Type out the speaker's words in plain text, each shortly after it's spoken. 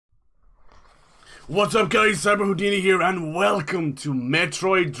What's up guys, Cyber Houdini here and welcome to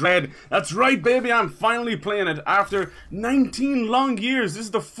Metroid Dread. That's right baby, I'm finally playing it after 19 long years. This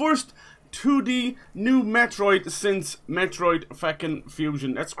is the first 2D new Metroid since Metroid fucking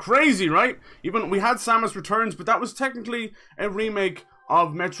Fusion. That's crazy, right? Even we had Samus Returns, but that was technically a remake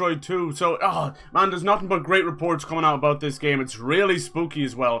of Metroid 2. So, oh man, there's nothing but great reports coming out about this game. It's really spooky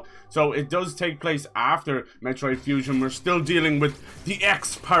as well. So it does take place after Metroid Fusion. We're still dealing with the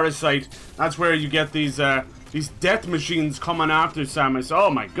X parasite. That's where you get these death machines coming after Samus. Oh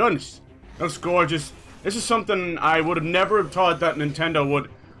my goodness, that's gorgeous. This is something I would have never thought that Nintendo would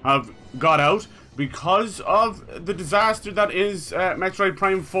have got out because of the disaster that is Metroid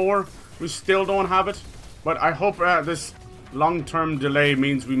Prime 4. We still don't have it, but I hope this long-term delay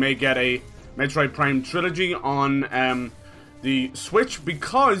means we may get a Metroid Prime trilogy on the Switch,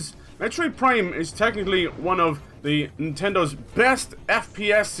 because Metroid Prime is technically one of the Nintendo's best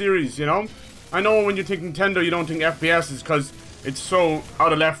FPS series, you know? I know when you think Nintendo, you don't think FPS is because it's so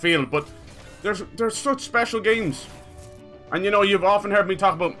out of left field, but they're such special games. And you know, you've often heard me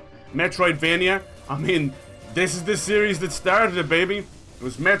talk about Metroidvania. I mean, this is the series that started it, baby. It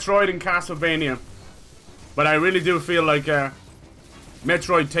was Metroid and Castlevania. But I really do feel like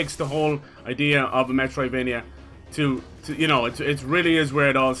Metroid takes the whole idea of a Metroidvania to you know, it really is where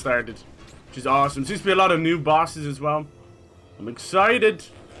it all started, which is awesome. Seems to be a lot of new bosses as well. I'm excited.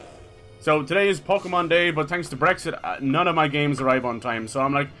 So today is Pokemon Day, but thanks to Brexit, none of my games arrive on time. So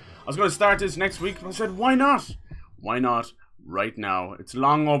I'm like, I was going to start this next week, but I said, why not? Why not right now? It's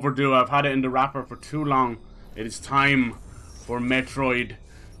long overdue. I've had it in the wrapper for too long. It is time for Metroid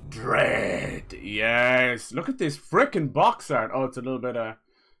Dread. Yes, look at this freaking box art. Oh, it's a little bit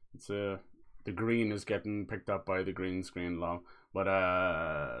the green is getting picked up by the green screen, lol. But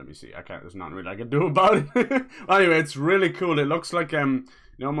let me see, there's nothing really I can do about it. Anyway, it's really cool. It looks like it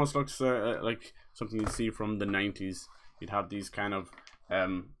almost looks like something you'd see from the 90s. You'd have these kind of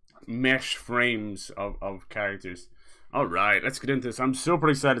mesh frames of characters. All right, let's get into this. I'm super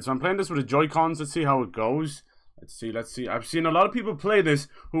excited. So I'm playing this with the Joy-Cons. Let's see how it goes. Let's see. I've seen a lot of people play this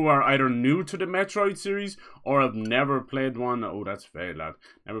who are either new to the Metroid series or have never played one. Oh, that's fair, lad.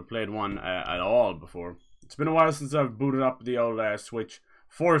 Never played one at all before. It's been a while since I've booted up the old Switch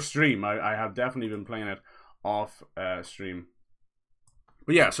for stream. I have definitely been playing it off stream.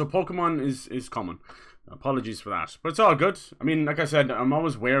 But yeah, so Pokemon is coming. Apologies for that. But it's all good. I mean, like I said, I'm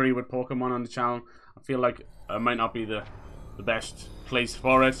always wary with Pokemon on the channel. I feel like it might not be the best place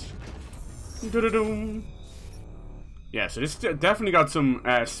for it. Yeah, so this definitely got some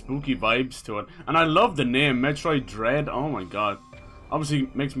spooky vibes to it. And I love the name, Metroid Dread. Oh my god. Obviously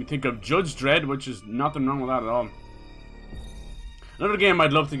makes me think of Judge Dredd, which is nothing wrong with that at all. Another game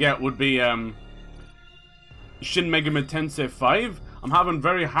I'd love to get would be Shin Megami Tensei 5. I'm having a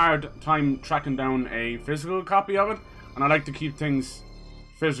very hard time tracking down a physical copy of it. And I like to keep things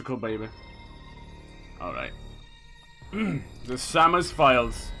physical, baby. Alright. The Samus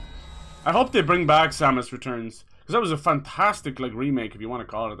Files. I hope they bring back Samus Returns. Because that was a fantastic, like, remake, if you want to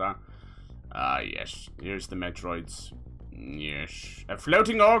call it that. Ah, yes. Here's the Metroids. Yes. A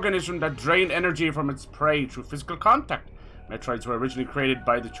floating organism that drained energy from its prey through physical contact. Metroids were originally created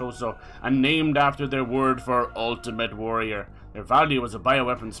by the Chozo and named after their word for ultimate warrior. Their value as a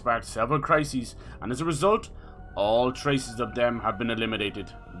bioweapon sparked several crises, and as a result, all traces of them have been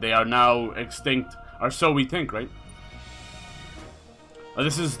eliminated. They are now extinct, or so we think, right?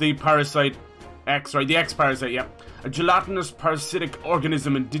 This is the Parasite X, right? The X parasite, yeah. A gelatinous parasitic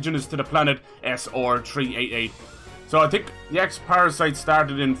organism indigenous to the planet SR388. So I think the X parasite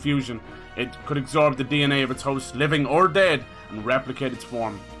started in Fusion. It could absorb the DNA of its host, living or dead, and replicate its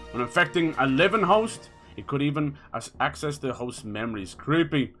form. When infecting a living host, it could even access the host's memories.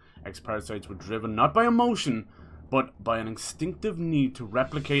 Creepy. X parasites were driven not by emotion, but by an instinctive need to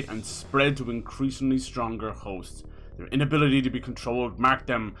replicate and spread to increasingly stronger hosts. Their inability to be controlled marked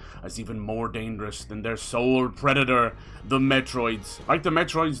them as even more dangerous than their sole predator, the Metroids. Like the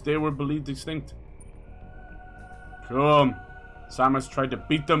Metroids, they were believed extinct. Cool. Samus tried to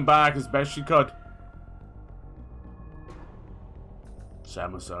beat them back as best she could.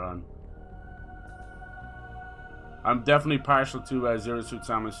 Samus Aran. I'm definitely partial to Zero Suit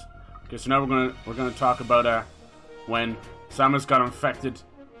Samus. Okay, so now we're gonna talk about when Samus got infected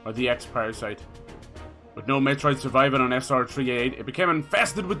by the X parasite. With no Metroid surviving on SR388, it became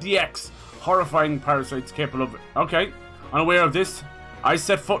infested with the X, horrifying parasites capable of... Okay, unaware of this, I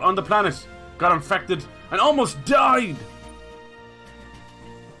set foot on the planet, got infected, and almost died!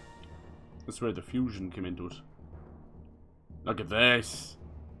 That's where the fusion came into it. Look at this.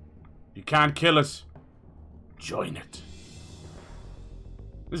 You can't kill it. Join it.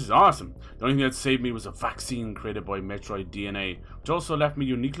 This is awesome. The only thing that saved me was a vaccine created by Metroid DNA, which also left me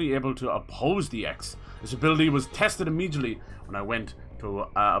uniquely able to oppose the X. This ability was tested immediately when I went to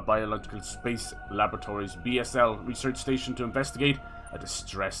a biological space laboratory's BSL research station to investigate a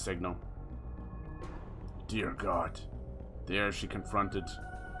distress signal. Dear God. There she confronted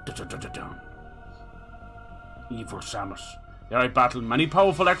evil Samus. There I battled many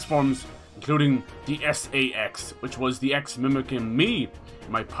powerful X forms, including the SAX, which was the X mimicking me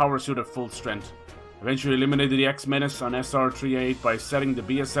in my power suit at full strength. Eventually eliminated the X menace on SR-38 by setting the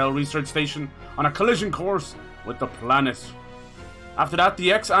BSL research station on a collision course with the planet. After that,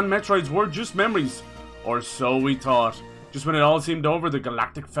 the X and Metroids were just memories, or so we thought. Just when it all seemed over, the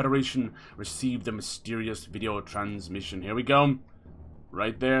Galactic Federation received a mysterious video transmission. Here we go.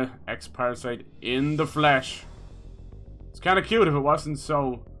 Right there, X-Parasite in the flesh. It's kind of cute if it wasn't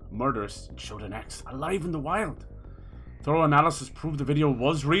so murderous. It showed an X alive in the wild. Thorough analysis proved the video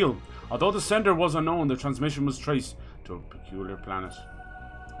was real. Although the sender was unknown, the transmission was traced to a peculiar planet.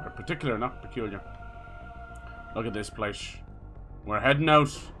 Or particular, not peculiar. Look at this place. We're heading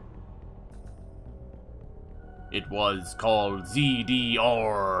out. It was called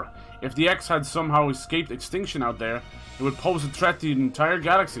ZDR. If the X had somehow escaped extinction out there, it would pose a threat to the entire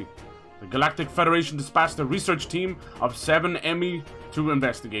galaxy. The Galactic Federation dispatched a research team of 7 E.M.M.I to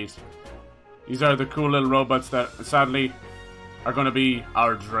investigate. These are the cool little robots that, sadly, are going to be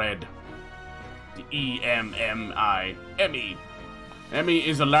our dread. The E.M.M.I. E.M.M.I. E.M.M.I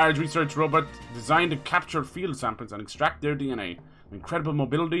is a large research robot designed to capture field samples and extract their DNA. Incredible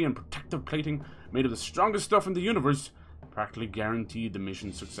mobility and protective plating made of the strongest stuff in the universe practically guaranteed the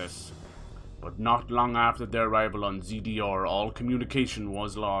mission's success. But not long after their arrival on ZDR, all communication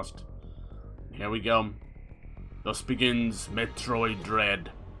was lost. Here we go. Thus begins Metroid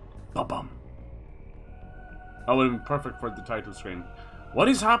Dread. Ba-bum. That would have been perfect for the title screen. What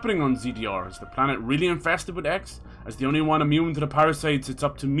is happening on ZDR? Is the planet really infested with X? As the only one immune to the parasites, it's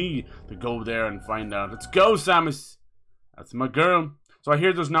up to me to go there and find out. Let's go, Samus! That's my girl. So I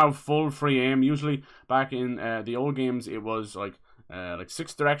hear there's now full free aim. Usually back in the old games, it was like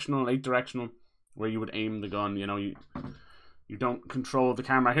 6 directional, 8 directional, where you would aim the gun. You know, you don't control the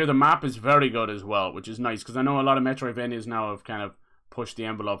camera. I hear the map is very good as well, which is nice because I know a lot of Metroidvanias now have kind of pushed the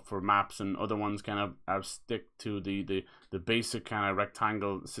envelope for maps, and other ones kind of have stick to the basic kind of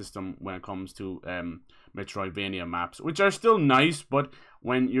rectangle system when it comes to Metroidvania maps, which are still nice, but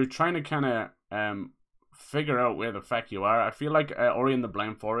when you're trying to kind of figure out where the feck you are, I feel like Ori and the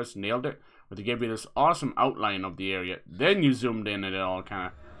Blind Forest nailed it, where they gave you this awesome outline of the area, then you zoomed in and it all kind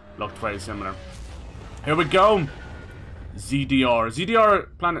of looked very similar. Here we go. ZDR.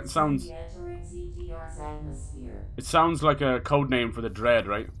 ZDR planet sounds... It sounds like a code name for the Dread,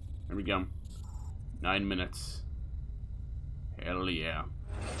 right? Here we go. 9 minutes. Hell yeah.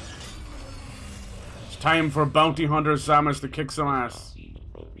 It's time for Bounty Hunter Samus to kick some ass.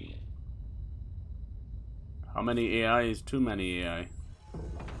 How many AIs? Too many AI.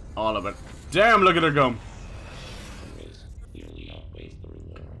 All of it. Damn, look at her go.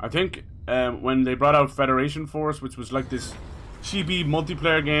 I think when they brought out Federation Force, which was like this chibi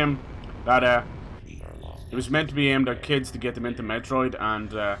multiplayer game that it was meant to be aimed at kids to get them into Metroid,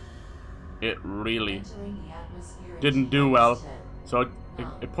 and it really didn't do well. So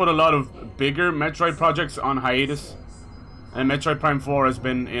it put a lot of bigger Metroid projects on hiatus, and Metroid Prime 4 has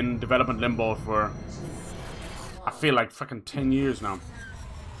been in development limbo for, I feel like, fucking 10 years now.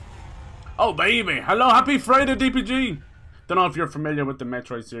 Oh baby, hello, happy Friday DPG! Don't know if you're familiar with the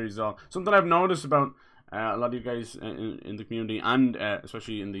Metroid series at all. Something I've noticed about a lot of you guys in the community, and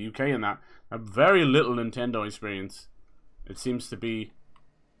especially in the UK and that, have very little Nintendo experience. It seems to be,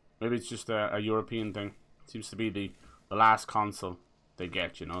 maybe it's just a European thing. It seems to be the last console they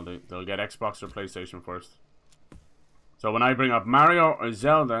get, you know. They'll get Xbox or PlayStation first. So when I bring up Mario or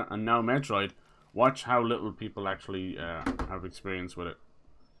Zelda and now Metroid, watch how little people actually have experience with it.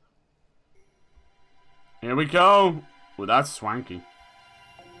 Here we go. Well, that's swanky.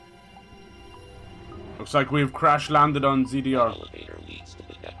 Looks like we've crash landed on ZDR. Elevator leads to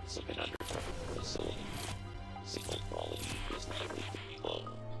the depths of an underground facility. Signal quality is likely to be low.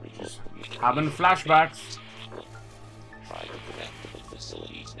 Having flashbacks. Try to connect to the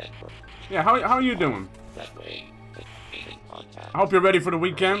facility's network. Yeah, how are you doing? That way, making contact. I hope you're ready for the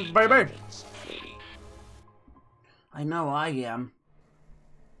weekend, baby. I know I am.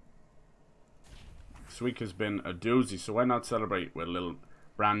 This week has been a doozy, so why not celebrate with a little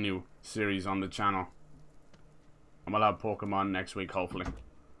brand new series on the channel? And we'll have Pokemon next week, hopefully.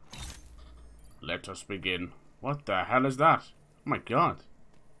 Let us begin. What the hell is that? Oh my god.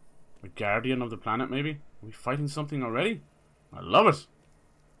 A guardian of the planet, maybe? Are we fighting something already? I love it.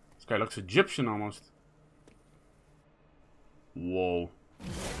 guy looks Egyptian almost. Whoa.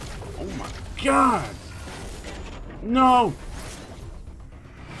 Oh my god! No!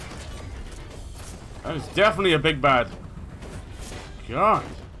 That is definitely a big bad. God.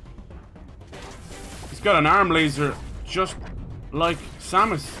 He's got an arm laser just like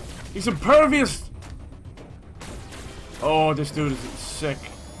Samus. He's impervious! Oh, this dude is sick.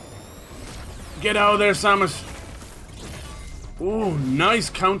 Get out of there, Samus! Oh, nice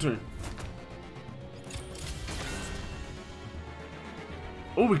counter.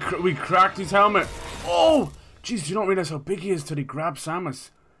 Oh, we cracked his helmet. Oh! Jeez, you don't realize how big he is till he grabs Samus.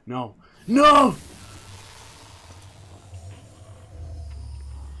 No. No!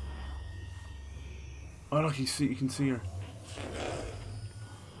 Oh, look, you can see her.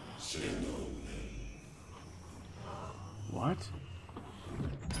 What?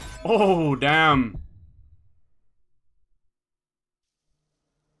 Oh, damn.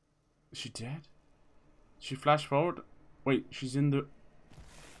 Is she dead? She flashed forward? Wait, she's in the...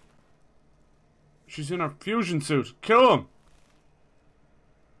 She's in her fusion suit. Kill him!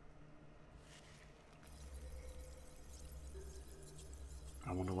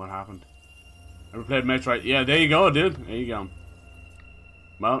 I wonder what happened. Ever played Metroid? Yeah, there you go, dude. There you go.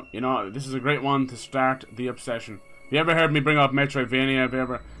 Well, you know, this is a great one to start the obsession. If you ever heard me bring up Metroidvania, if you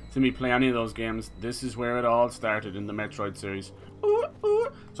ever seen me play any of those games, this is where it all started in the Metroid series. Ooh,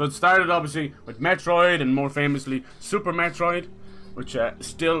 ooh. So it started, obviously, with Metroid, and more famously, Super Metroid, which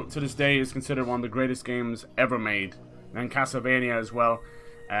still, to this day, is considered one of the greatest games ever made. And Castlevania as well.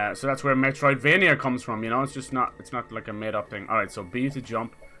 So that's where Metroidvania comes from, you know? It's not like a made-up thing. Alright, so B to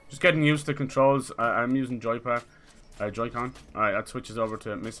jump. Just getting used to controls. I'm using Joy-Con. Alright, that switches over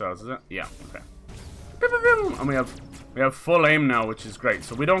to missiles, is it? Yeah, okay. And we have full aim now, which is great.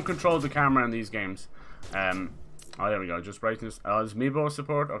 So we don't control the camera in these games. Oh, there we go. Just brightness. Is Meebo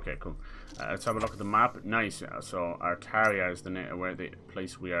support? Okay, cool. Let's have a look at the map. Nice. So Artaria is the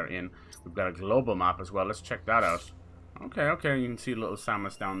place we are in. We've got a global map as well. Let's check that out. Okay, okay. You can see little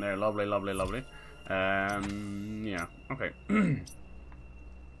Samus down there. Lovely, lovely, lovely. Yeah. Okay.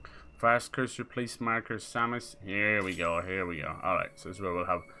 Fast cursor, place markers, Samus. Here we go, here we go. Alright, so this is where we'll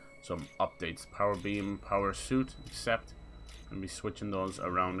have some updates. Power beam, power suit, accept. And be switching those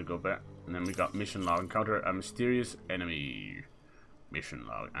around a good bit. And then we got mission log. Encounter a mysterious enemy. Mission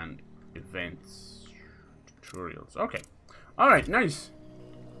log and events. Tutorials. Okay. Alright, nice.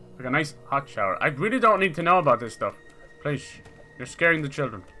 Like a nice hot shower. I really don't need to know about this stuff. Please. You're scaring the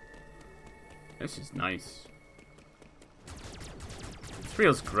children. This is nice. This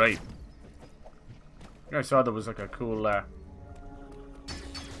feels great. I saw there was like a cool Alright,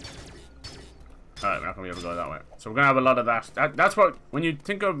 we're not gonna be able to go that way. So we're gonna have a lot of that. That's what, when you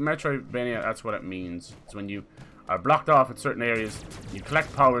think of Metroidvania, that's what it means. It's when you are blocked off at certain areas, you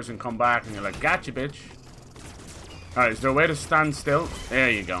collect powers and come back and you're like, gotcha, bitch. Alright, is there a way to stand still? There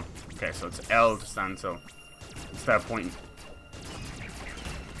you go. Okay, so it's L to stand still. Start pointing.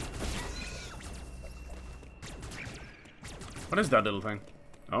 What is that little thing?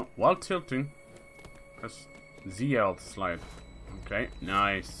 Oh, while tilting, press ZL to slide. Okay,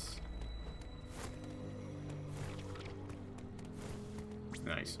 nice.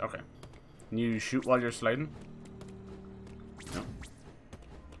 Nice, okay. Can you shoot while you're sliding? No.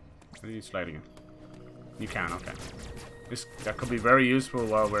 How do you slide again? You can, okay. That could be very useful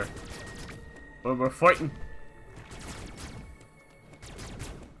while we're fighting.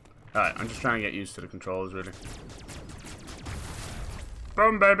 Alright, I'm just trying to get used to the controls, really.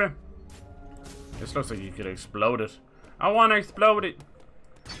 Boom, baby. This looks like you could explode it. I want to explode it.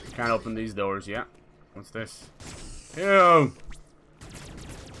 Can't open these doors yet. What's this? Ew.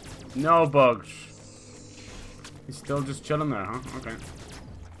 No bugs. He's still just chilling there, huh? Okay.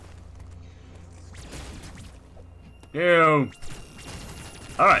 Ew.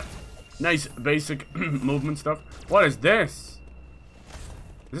 Alright. Nice basic movement stuff. What is this?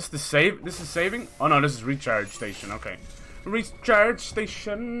 Is this the save? This is saving? Oh no, this is recharge station. Okay. Recharge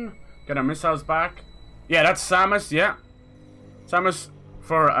station. Get our missiles back. Yeah, that's Samus, yeah. Samus,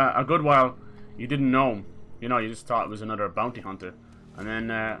 for a good while, you didn't know him. You know, you just thought it was another bounty hunter. And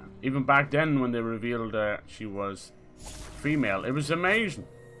then, even back then, when they revealed she was female, it was amazing.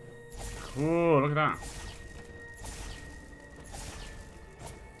 Cool, look at that.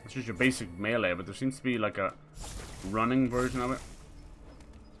 It's just your basic melee, but there seems to be like a running version of it.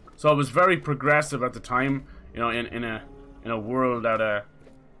 So it was very progressive at the time, you know, in a world that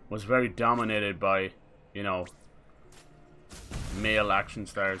was very dominated by, you know, male action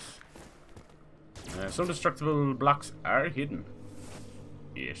stars. Some destructible blocks are hidden.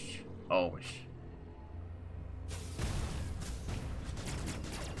 Yes, always.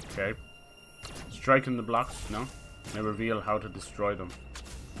 Okay. Striking the blocks, no? They reveal how to destroy them.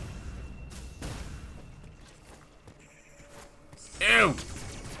 Ew!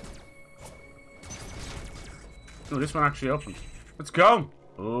 Oh, this one actually opened. Let's go!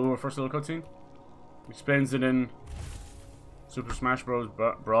 Oh, our first little cutscene. Explains it in Super Smash Bros.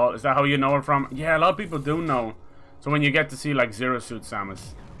 Brawl. Is that how you know her from? Yeah, a lot of people do know. So when you get to see like Zero Suit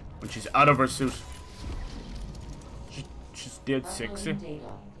Samus, when she's out of her suit, she's dead sexy.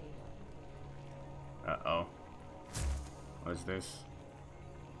 Uh-oh. What is this?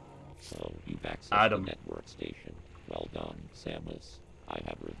 So, you've accessed Adam. the network station. Well done, Samus. I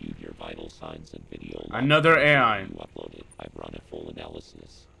have reviewed your vital signs and video. Another AI. You uploaded. I've run a full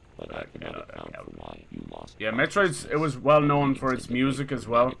analysis, but I cannot account for why you lost. Yeah, Metroid's, it was well known for its music as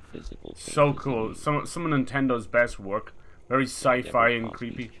well. So cool. Some of Nintendo's best work. Very sci-fi and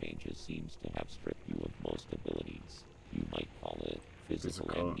creepy. Changes seems to have stripped you of most abilities. You might call it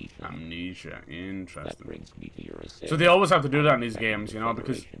physical amnesia. Interesting. That brings me to your so they always have to do that in these games, you know,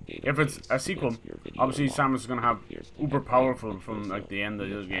 because if it's a sequel, obviously Samus is gonna have uber powerful from like the end of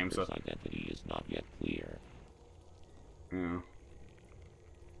the game. So identity is not yet clear. Yeah.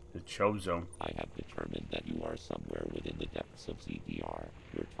 The Chozo. I have determined that you are somewhere within the depths of ZDR.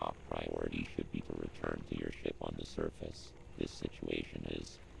 Your top priority should be to return to your ship on the surface. This situation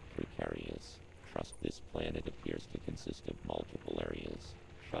is precarious. Trust this planet appears to consist of multiple areas,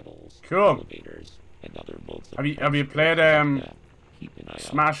 shuttles, elevators, and other modes of have you played Keep an eye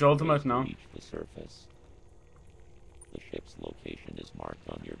Smash out Ultimate now? Reach the surface. The ship's location is marked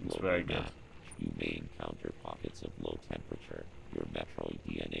on your global very good. map. You may encounter pockets of low temperature. Your Metroid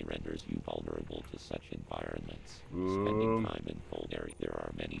DNA renders you vulnerable to such environments. Spending time in cold areas. There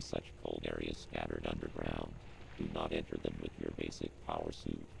are many such cold areas scattered underground. Do not enter them with your basic power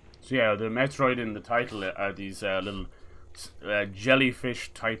suit. So yeah, the Metroid in the title are these little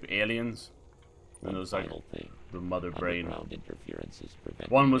jellyfish type aliens. And it was like the mother brain.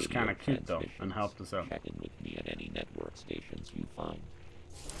 One was kind of cute though and helped us out. Check in with me at any network stations you find.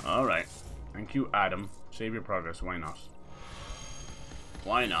 Alright. Thank you, Adam. Save your progress. Why not?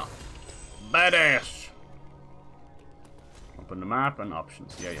 Why not? Badass! Open the map and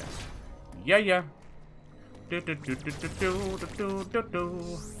options. Yeah, yeah. Yeah, yeah. I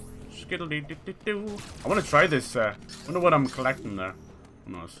want to try this. Wonder what I'm collecting there.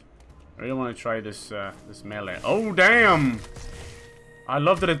 Who knows? I really want to try this. This melee. Oh damn! I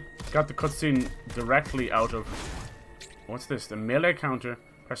love that it got the cutscene directly out of. What's this? The melee counter.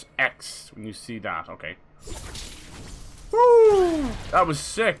 Press X when you see that. Okay. Woo! That was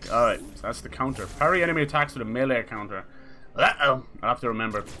sick. All right, so that's the counter. Parry enemy attacks with a melee counter. Uh-oh. I'll have to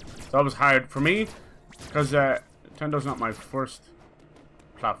remember. So that was hard for me because Nintendo's not my first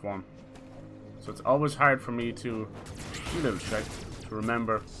platform, so it's always hard for me to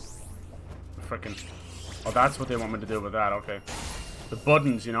remember the frickin'. Oh, that's what they want me to do with that. Okay, the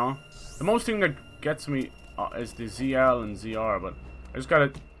buttons, you know. The most thing that gets me is the ZL and ZR, but I just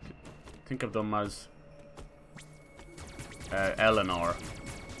gotta think of them as L and R.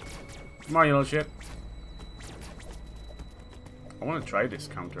 Come on, you little shit. I want to try this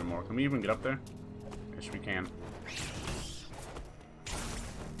counter more. Can we even get up there? Yes, we can.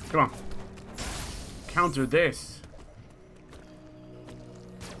 Come on. Counter this.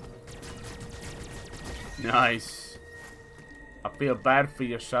 Nice. I feel bad for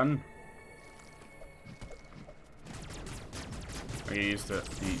your son. I get used to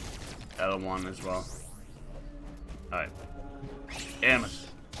the L1 as well. Alright. Damn it.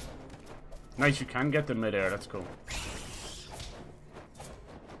 Nice, you can get the mid-air. That's cool.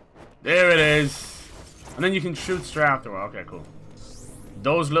 There it is. And then you can shoot straight after. Okay, cool.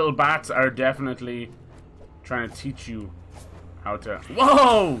 Those little bats are definitely trying to teach you how to...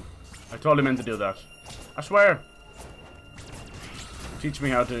 Whoa! I totally meant to do that. I swear. Teach me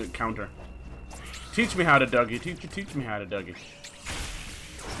how to counter. Teach me how to Dougie. Teach me how to Dougie.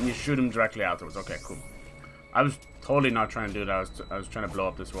 And you shoot him directly afterwards. Okay, cool. I was totally not trying to do that. I was trying to blow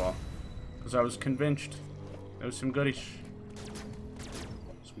up this wall. Because I was convinced there was some goodies.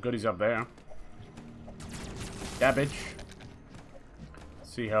 Some goodies up there. Yeah, bitch.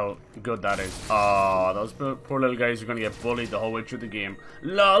 See how good that is. Oh, those poor little guys are gonna get bullied the whole way through the game.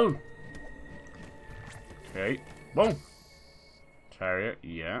 LOL! Okay. Boom! Chariot,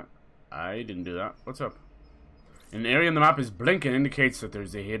 yeah. I didn't do that. What's up? An area on the map is blinking, indicates that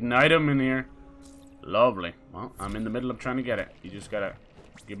there's a hidden item in here. Lovely. Well, I'm in the middle of trying to get it. You just gotta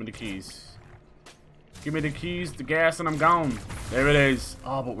give me the keys. Give me the keys, the gas, and I'm gone. There it is.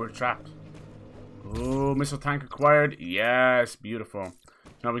 Oh, but we're trapped. Oh, missile tank acquired. Yes, beautiful.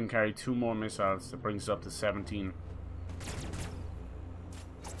 Now we can carry 2 more missiles. That brings us up to 17.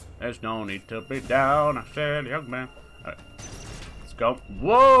 There's no need to be down, I said, young man. Alright. Let's go.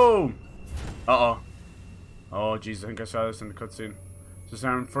 Whoa! Uh-oh. Oh, jeez, I think I saw this in the cutscene. This is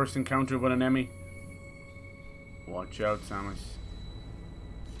our first encounter with an E.M.M.I. Watch out, Samus.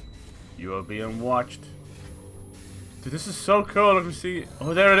 You are being watched. Dude, this is so cool. Let me see.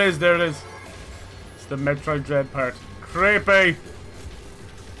 Oh, there it is. There it is. It's the Metroid Dread part. Creepy.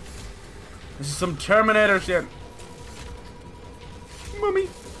 This is some Terminator shit. Mummy.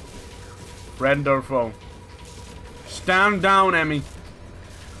 Friend or foe? Stand down, E.M.M.I.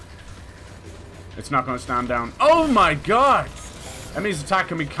 It's not going to stand down. Oh my god! E.M.M.I's attack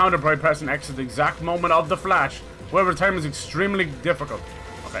can be countered by pressing X at the exact moment of the flash. However, the time is extremely difficult.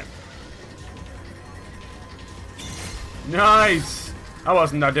 Okay. Nice! That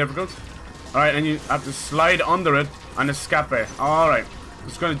wasn't that difficult. Alright, and you have to slide under it and escape. Alright.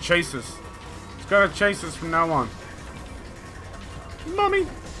 It's going to chase us. It's going to chase us from now on. Mummy!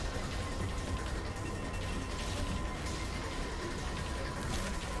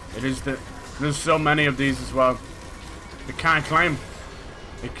 It is the... There's so many of these as well. It can't climb.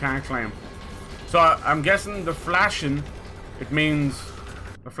 It can't climb. So I'm guessing the flashing, it means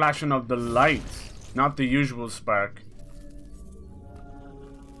the flashing of the light, not the usual spark.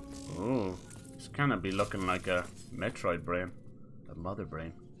 Oh, it's kind of be looking like a Metroid brain. The mother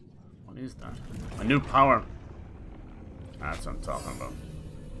brain. What is that? A new power. That's what I'm talking about.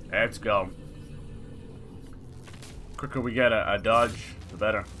 Let's go. Quicker we get a dodge, the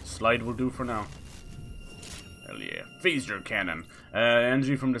better. Slide will do for now. Hell yeah. Phaser cannon.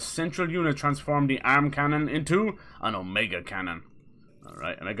 Energy from the central unit transformed the arm cannon into an Omega cannon.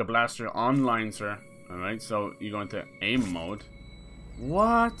 Alright, Omega Blaster online, sir. Alright, so you go into aim mode.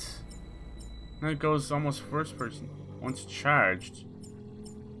 What? Now it goes almost first person. Once charged.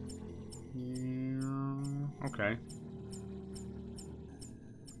 Yeah, okay.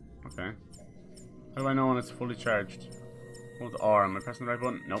 Okay. How do I know when it's fully charged? Hold R. Am I pressing the right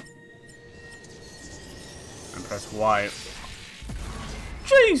button? Nope. And press Y.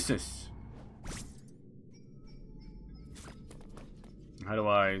 Jesus! How do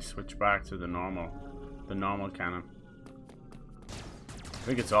I switch back to the normal cannon? I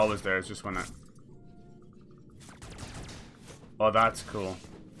think it's always there. It's just when I... Oh, that's cool.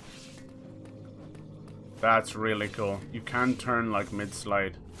 That's really cool. You can turn like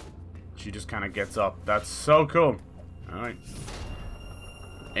mid-slide. She just kind of gets up. That's so cool. Alright.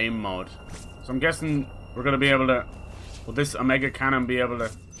 Aim mode. So I'm guessing we're going to be able to... Will this Omega Cannon be able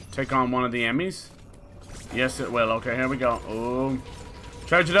to take on one of the E.M.M.Is? Yes, it will. Okay, here we go. Oh.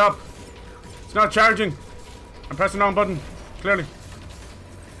 Charge it up. It's not charging. I'm pressing the wrong button. Clearly.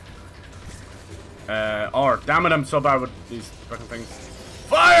 Or, damn it, I'm so bad with these fucking things.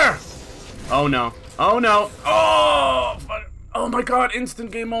 Fire! Oh no. Oh no. Oh! Oh my god,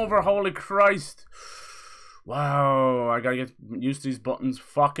 instant game over. Holy Christ. Wow, I gotta get used to these buttons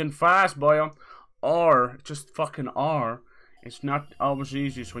fucking fast, boy. Or, just fucking R. It's not always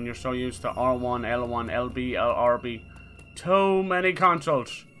easiest when you're so used to R1, L1, LB, LRB. Too many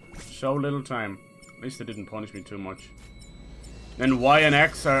consoles. So little time. At least they didn't punish me too much. Then Y and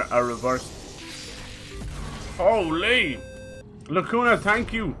X are reversed. Holy! Lacuna,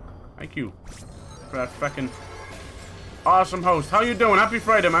 thank you. Thank you for that fucking awesome host. How you doing? Happy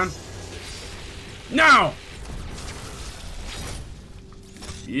Friday, man. Now!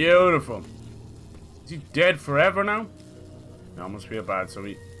 Beautiful. Is he dead forever now? That must be a bad. So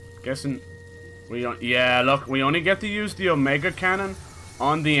we guessing we don't. Yeah, look, we only get to use the Omega Cannon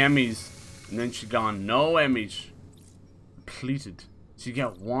on the E.M.M.Is, and then she's gone. No E.M.M.Is. Depleted. So you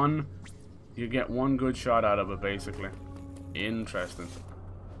get one. You get one good shot out of it, basically. Interesting.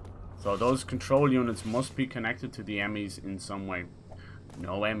 So those control units must be connected to the E.M.M.Is in some way.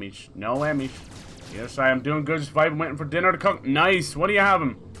 No E.M.M.Is. No E.M.M.Is. Yes, I am doing good. Just vibing, waiting for dinner to cook. Nice. What are you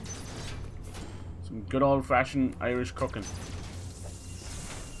having? Some good old-fashioned Irish cooking.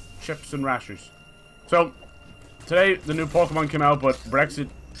 Chips and rashers. So, today the new Pokemon came out, but Brexit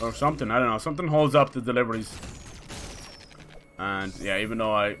or something, I don't know, something holds up the deliveries. And yeah, even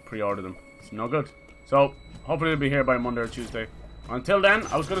though I pre-ordered them, it's no good. So, hopefully it'll be here by Monday or Tuesday. Until then,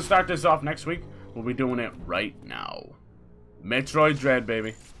 I was going to start this off next week. We'll be doing it right now. Metroid Dread,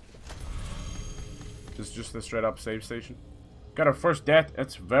 baby. This is just a straight up save station. Got our first death.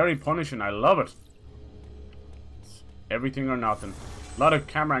 It's very punishing. I love it. It's everything or nothing. A lot of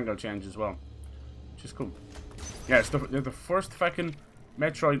camera angle change as well, which is cool. Yeah, it's they're the first fucking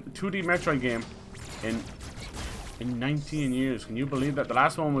Metroid 2D Metroid game in 19 years. Can you believe that? The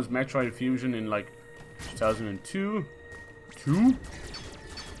last one was Metroid Fusion in like 2002.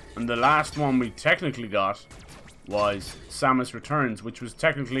 And the last one we technically got was Samus Returns, which was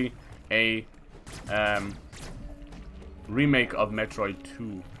technically a remake of Metroid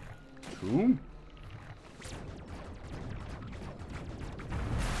 2. 2?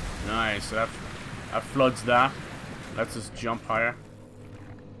 Nice, so that floods that. Let's just jump higher.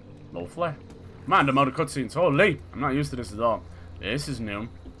 Lovely. Man, the amount of cutscenes. Holy! I'm not used to this at all. This is new.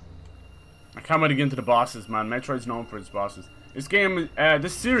 I can't wait to get into the bosses, man. Metroid's known for its bosses. This game,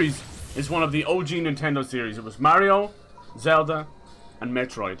 this series is one of the OG Nintendo series. It was Mario, Zelda, and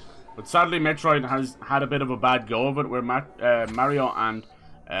Metroid. But sadly, Metroid has had a bit of a bad go of it, where Mario and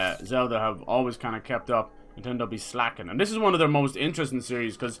Zelda have always kind of kept up. Nintendo be slacking. And this is one of their most interesting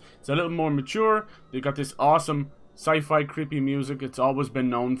series because it's a little more mature. They've got this awesome sci-fi creepy music. It's always been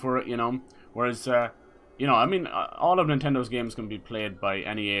known for it, you know. Whereas, you know, I mean, all of Nintendo's games can be played by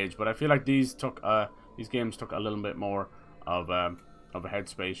any age, but I feel like these games took a little bit more of a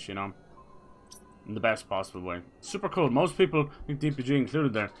headspace, you know, in the best possible way. Super cool. Most people, I think DPG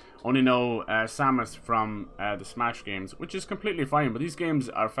included there, only know Samus from the Smash games, which is completely fine, but these games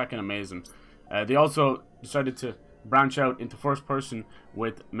are fucking amazing. They also decided to branch out into first person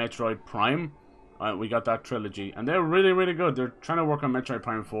with Metroid Prime. We got that trilogy, and they're really, really good. They're trying to work on Metroid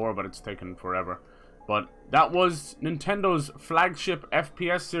Prime 4, but it's taken forever. But that was Nintendo's flagship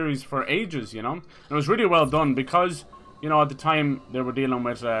FPS series for ages, you know? And it was really well done because, you know, at the time they were dealing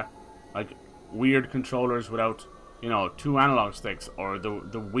with, like, weird controllers without, you know, 2 analog sticks, or the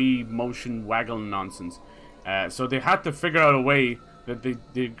Wii motion waggle nonsense. So they had to figure out a way that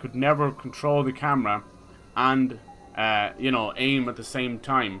they could never control the camera and, you know, aim at the same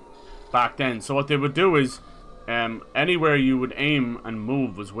time back then. So what they would do is, anywhere you would aim and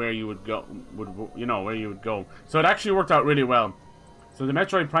move was where you would go, where you would go. So it actually worked out really well. So the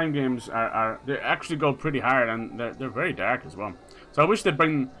Metroid Prime games they actually go pretty hard, and they're very dark as well. So I wish they'd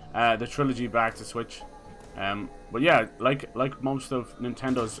bring the trilogy back to Switch. But yeah, like most of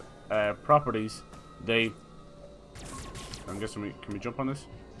Nintendo's properties, I'm guessing can we jump on this?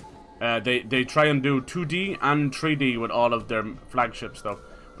 They try and do 2D and 3D with all of their flagship stuff,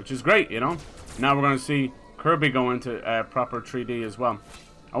 which is great, you know. Now we're going to see Kirby go into proper 3D as well.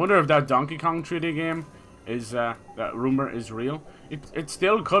 I wonder if that Donkey Kong 3D game is that rumor is real. It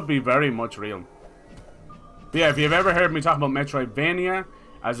still could be very much real. But yeah, if you've ever heard me talk about Metroidvania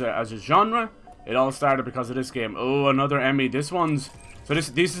as a genre, it all started because of this game. Oh, another E.M.M.I. This one's... So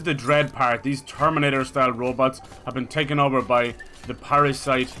this is the dread part. These Terminator-style robots have been taken over by the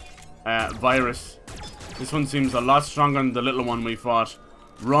parasite virus. This one seems a lot stronger than the little one we fought.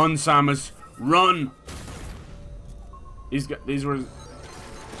 Run, Samus, run! These were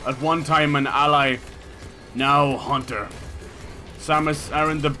at one time an ally, now hunter. Samus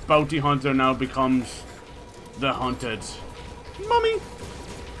Aran, the bounty hunter, now becomes the hunted. Mummy!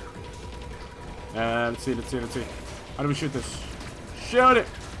 Let's see. How do we shoot this? Shoot it!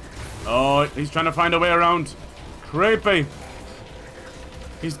 Oh, he's trying to find a way around. Creepy.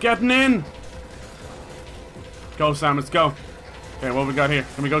 He's getting in. Go, Samus, go. Okay, what we got here?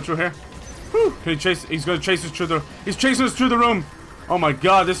 Can we go through here? Whew. Can he chase? He's gonna chase us through the... He's chasing us through the room. Oh my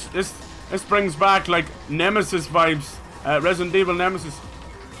god, this brings back like Nemesis vibes. Resident Evil Nemesis.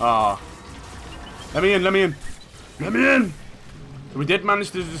 Ah. Let me in. We did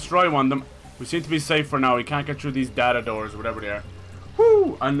manage to destroy one of them. We seem to be safe for now. We can't get through these data doors, whatever they are.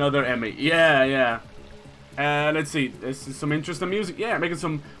 Whoo! Another E.M.M.I. Yeah. Let's see. This is some interesting music. Yeah, making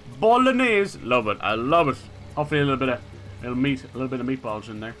some bolognese. Love it. I love it. Hopefully a little bit of meatballs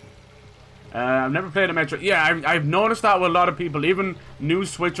in there. I've never played a Metroid. Yeah, I've noticed that with a lot of people, even new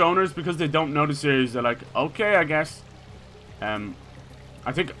Switch owners, because they don't know the series. They're like, okay, I guess. I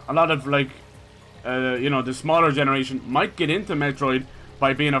think a lot of like, you know, the smaller generation might get into Metroid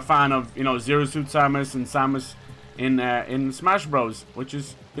by being a fan of, you know, Zero Suit Samus and Samus in Smash Bros, which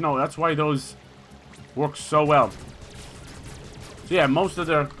is, you know, that's why those work so well. So yeah, most of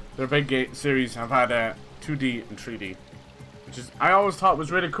their big series have had 2D and 3D, which is, I always thought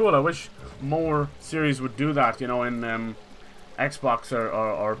was really cool. I wish more series would do that, you know, in Xbox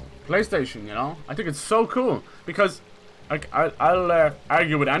or PlayStation, you know. I think it's so cool because, like, I'll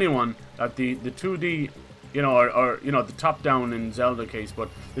argue with anyone that the 2D, you know, or you know, the top-down in Zelda case, but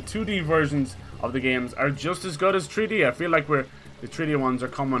the 2D versions of the games are just as good as 3D. I feel like the 3D ones are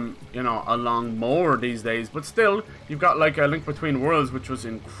coming, you know, along more these days, but still, you've got like A Link Between Worlds, which was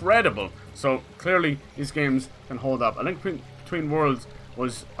incredible. So clearly, these games can hold up. A Link Between Worlds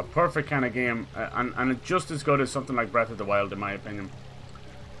was a perfect kind of game, and it's just as good as something like Breath of the Wild, in my opinion.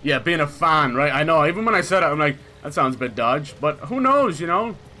 Yeah, being a fan, right? I know, even when I said it, I'm like, that sounds a bit dodge, but who knows, you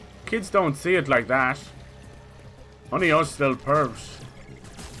know? Kids don't see it like that. Only us still pervs.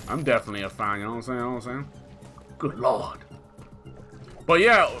 I'm definitely a fan, you know what I'm saying? Good lord. But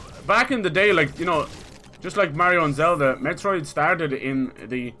yeah, back in the day, like, you know, just like Mario and Zelda, Metroid started in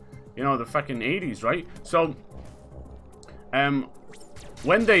the, you know, the fucking 80s, right? So,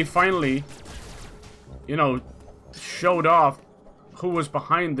 when they finally, you know, showed off who was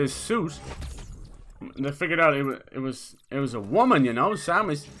behind this suit, and they figured out it was a woman, you know,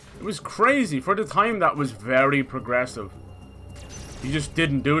 Samus. It was crazy. For the time, that was very progressive. You just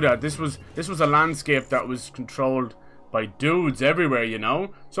didn't do that. This was a landscape that was controlled by dudes everywhere, you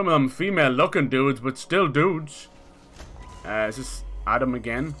know. Some of them female-looking dudes, but still dudes. Is this Adam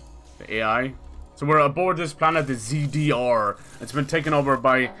again? The AI. So we're aboard this planet, the ZDR. It's been taken over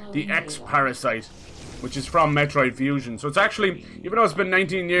by the X-Parasite, which is from Metroid Fusion. So it's actually, even though it's been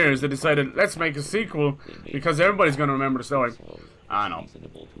 19 years, they decided, let's make a sequel, because everybody's going to remember the story. I know.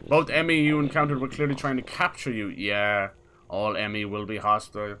 Both E.M.M.I you encountered were clearly trying to capture you. Yeah, all E.M.M.I will be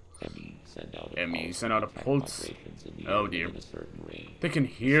hostile. E.M.M.I sent out a pulse. Oh dear. They can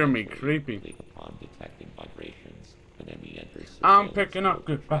hear me. Creepy. I'm picking up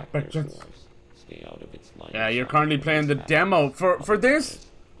good vibrations. Yeah, you're currently playing the demo for this?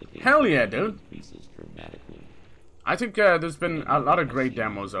 Hell yeah, dude. I think there's been a lot of great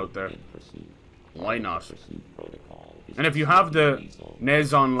demos out there. Why not? And if you have the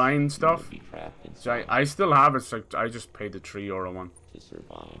NES Online stuff, so I still have it, so I just paid the €3 one.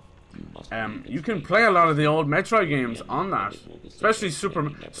 You can play a lot of the old Metroid games on that, especially Super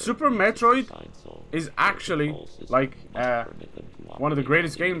Metroid is actually like one of the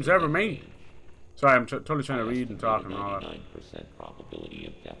greatest games ever made. Sorry, I'm totally trying to read and talk and all that.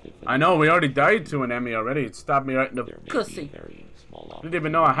 I know, we already died to an E.M.M.I already. It stabbed me right in the cussy. Didn't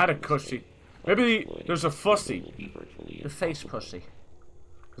even know I had a cussy. Maybe there's a fussy. The face pussy.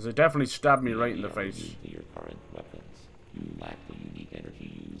 Because it definitely stabbed me right in the face.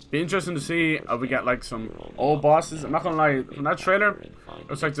 Be interesting to see if we get like some old bosses. I'm not gonna lie, from that trailer,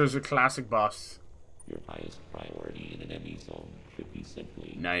 looks like there's a classic boss. Your highest priority in an E.M.M.I zone should be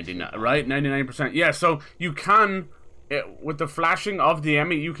simply 99, right? 99%. Yeah, so you can, with the flashing of the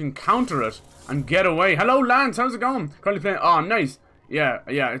E.M.M.I, you can counter it and get away. Hello, Lance. How's it going? Currently playing. Oh, nice. Yeah.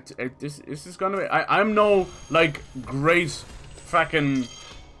 This is gonna be. I'm no like great fucking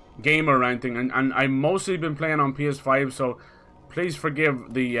gamer or anything, and I've mostly been playing on PS5, so please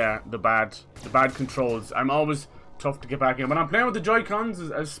forgive the bad controls. I'm always tough to get back in. When I'm playing with the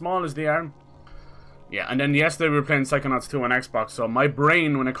Joy-Cons, as small as they are. Yeah, and then yesterday we were playing Psychonauts 2 on Xbox, so my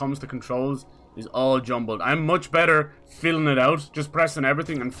brain when it comes to controls is all jumbled. I'm much better feeling it out, just pressing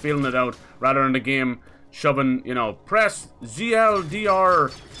everything and feeling it out, rather than the game shoving, you know, press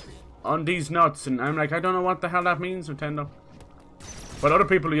ZLDR on these nuts, and I'm like, I don't know what the hell that means, Nintendo. But other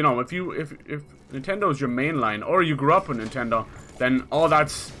people, you know, if Nintendo is your main line, or you grew up with Nintendo, then all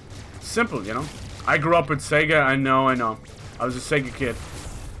that's simple, you know. I grew up with Sega, I know. I was a Sega kid.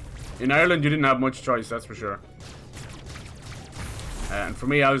 In Ireland, you didn't have much choice, that's for sure. And for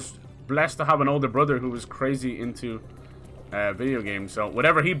me, I was blessed to have an older brother who was crazy into video games. So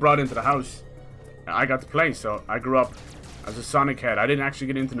whatever he brought into the house, I got to play. So I grew up as a Sonic head. I didn't actually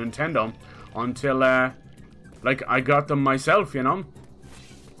get into Nintendo until, like, I got them myself, you know.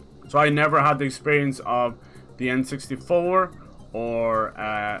 So I never had the experience of the N64 or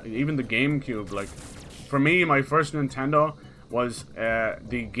even the GameCube. Like, for me, my first Nintendo was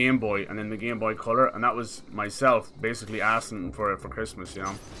the Game Boy, and then the Game Boy Color, and that was myself basically asking for it for Christmas, you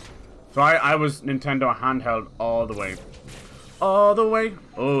know. So I was Nintendo handheld all the way. All the way.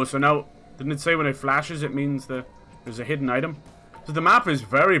 Oh, so now, didn't it say when it flashes it means that there's a hidden item? So the map is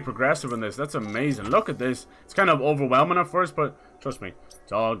very progressive in this. That's amazing. Look at this. It's kind of overwhelming at first, but trust me,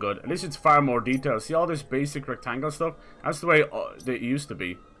 it's all good. At least it's far more detailed. See all this basic rectangle stuff? That's the way it used to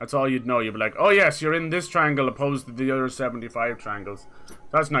be. That's all you'd know. You'd be like, oh yes, you're in this triangle opposed to the other 75 triangles.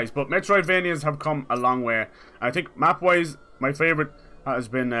 That's nice. But Metroidvanias have come a long way. I think map-wise, my favorite has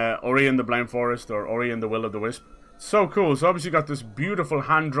been Ori and the Blind Forest, or Ori and the Will of the Wisp. So cool. So obviously you got this beautiful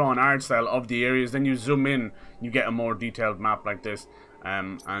hand-drawn art style of the areas. Then you zoom in, you get a more detailed map like this.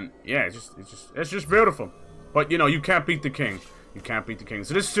 And yeah, it's just beautiful. But you know, you can't beat the king. You can't beat the king.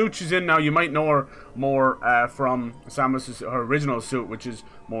 So this suit she's in now, you might know her more from Samus's her original suit, which is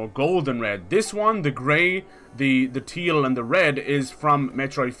more golden red. This one, the grey, the teal, and the red is from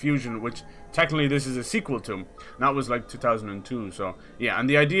Metroid Fusion, which technically this is a sequel to. And that was like 2002. So yeah, and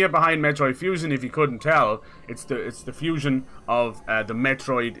the idea behind Metroid Fusion, if you couldn't tell, it's the fusion of the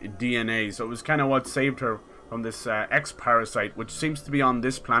Metroid DNA. So it was kind of what saved her from this X-Parasite, which seems to be on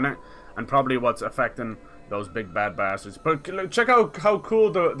this planet, and probably what's affecting those big bad bastards. But check out how cool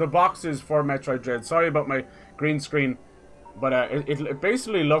the box is for Metroid Dread. Sorry about my green screen, but it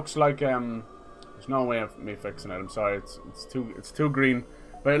basically looks like There's no way of me fixing it. I'm sorry. It's too green.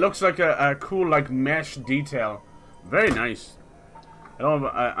 But it looks like a cool like mesh detail. Very nice. I don't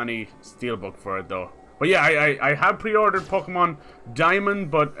have any steelbook for it though. But yeah, I have pre-ordered Pokemon Diamond,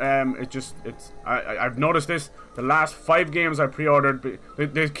 but I've noticed this. The last 5 games I pre-ordered,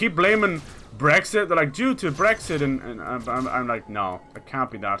 they keep blaming Brexit. They're like, due to Brexit, and I'm like, no, it can't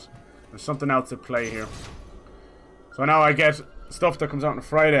be that. There's something else at play here. So now I get stuff that comes out on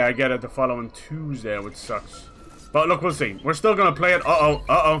Friday. I get it the following Tuesday, which sucks. But look, we'll see. We're still gonna play it.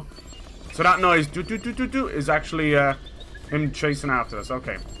 Uh-oh. So that noise, do, is actually him chasing after us.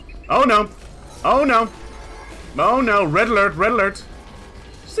 Okay. Oh no. Oh no. Oh no. Red alert. Red alert.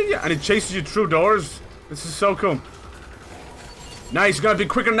 See ya. And it chases you through doors. This is so cool. Nice. You gotta be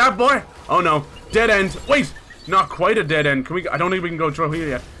quicker than that, boy. Oh no. Dead end. Wait. Not quite a dead end. Can we? I don't think we can go through here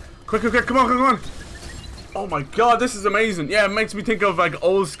yet. Quick. Come on. Oh my god. This is amazing. Yeah, it makes me think of like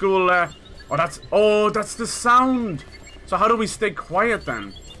old school. Oh, that's the sound. So how do we stay quiet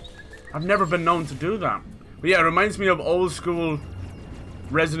then? I've never been known to do that. But yeah, it reminds me of old school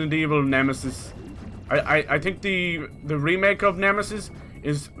Resident Evil Nemesis. I think the remake of Nemesis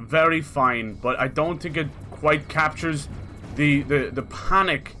is very fine, but I don't think it quite captures the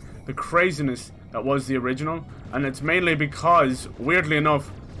panic, the craziness that was the original. And it's mainly because, weirdly enough,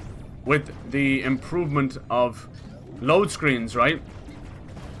 with the improvement of load screens, right?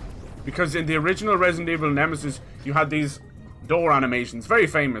 Because in the original Resident Evil Nemesis, you had these door animations, very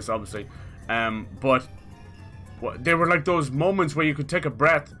famous, obviously, but they were like those moments where you could take a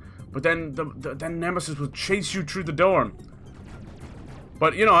breath, but then then Nemesis would chase you through the door.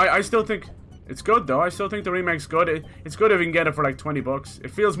 But you know, I still think it's good though. I still think the remake's good. It's good if you can get it for like 20 bucks. It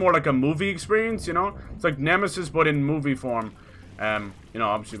feels more like a movie experience, you know. It's like Nemesis but in movie form. You know,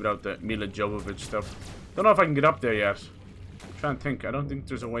 obviously without the Mila Jovovich stuff. Don't know if I can get up there yet. I'm trying to think. I don't think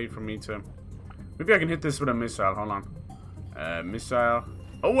there's a way for me to. Maybe I can hit this with a missile. Hold on. Missile.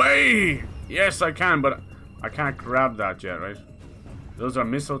 Away! Yes, I can, but I can't grab that yet, right? Those are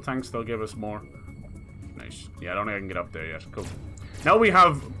missile tanks. They'll give us more. Nice. Yeah, I don't think I can get up there yet. Cool. Now we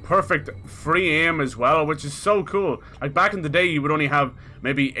have perfect free aim as well, which is so cool. Like back in the day, you would only have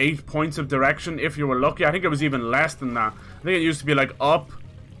maybe 8 points of direction if you were lucky. I think it was even less than that. I think it used to be like up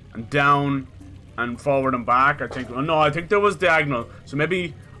and down and forward and back. I think. Oh, no, I think there was diagonal. So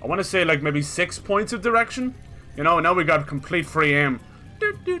maybe I want to say like maybe 6 points of direction. You know, now we got complete free aim.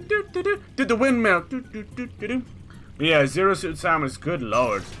 Did the windmill. But yeah, Zero Suit Samus, good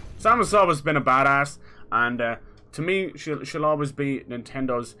lord. Samus has always been a badass, and to me, she'll always be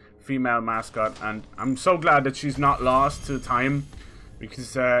Nintendo's female mascot, and I'm so glad that she's not lost to time,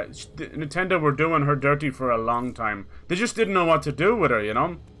 because Nintendo were doing her dirty for a long time. They just didn't know what to do with her, you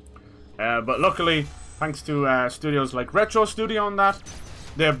know? But luckily, thanks to studios like Retro Studio on that,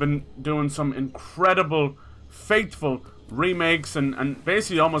 they've been doing some incredible, faithful remakes, and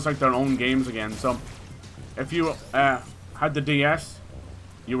basically almost like their own games again. So, if you had the DS,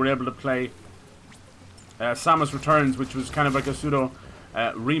 you were able to play Samus Returns, which was kind of like a pseudo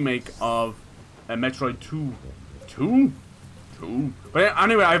remake of Metroid 2. 2? But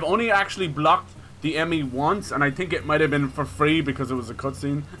anyway, I've only actually blocked the E.M.M.I once, and I think it might have been for free because it was a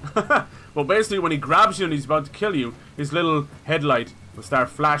cutscene. But basically, when he grabs you and he's about to kill you, his little headlight will start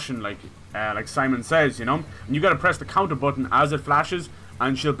flashing like Simon says, you know? And you gotta press the counter button as it flashes,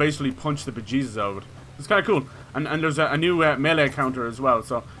 and she'll basically punch the bejesus out of it. It's kind of cool. And there's a new melee counter as well.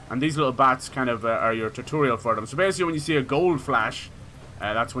 So, and these little bats kind of are your tutorial for them. So basically, when you see a gold flash,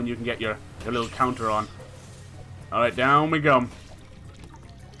 that's when you can get your little counter on. Alright, down we go.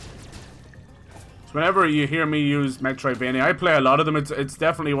 So whenever you hear me use Metroidvania, I play a lot of them. It's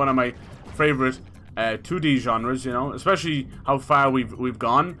definitely one of my favorite 2D genres, you know, especially how far we've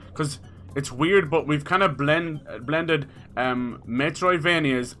gone, because it's weird, but we've kind of blended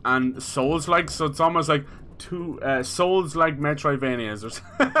Metroidvanias and Souls-like, so it's almost like two Souls-like Metroidvanias or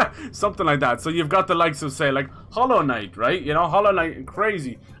something like that. So you've got the likes of, say, like Hollow Knight, right? You know, Hollow Knight,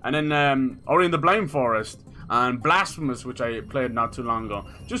 crazy, and then Ori and the Blind Forest and Blasphemous, which I played not too long ago.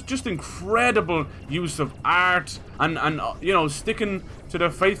 Just incredible use of art and you know, sticking to the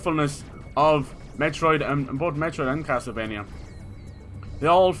faithfulness of Metroid and both Metroid and Castlevania. They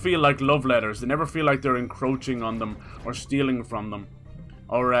all feel like love letters. They never feel like they're encroaching on them or stealing from them.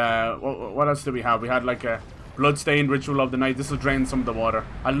 Or what else did we have? We had like a Bloodstained Ritual of the Night. This will drain some of the water.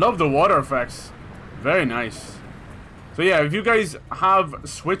 I love the water effects. Very nice. So yeah, if you guys have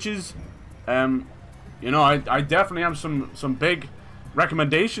Switches, you know, I definitely have some big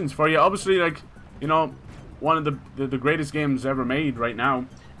recommendations for you. Obviously, like, you know, one of the greatest games ever made right now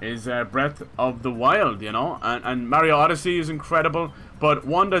is Breath of the Wild, you know, and Mario Odyssey is incredible, But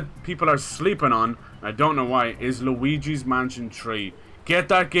one that people are sleeping on, I don't know why, is Luigi's Mansion 3. Get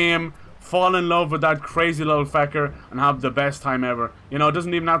that game, fall in love with that crazy little fecker, and have the best time ever. You know, it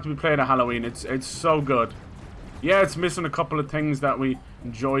doesn't even have to be played at Halloween. It's so good. Yeah, it's missing a couple of things that we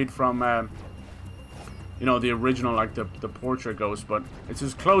enjoyed from, you know, the original, like the portrait ghost, but it's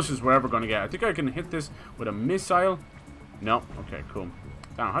as close as we're ever going to get. I think I can hit this with a missile. No. Okay, cool.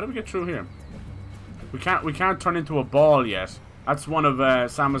 Now, how do we get through here? We can't turn into a ball yet. That's one of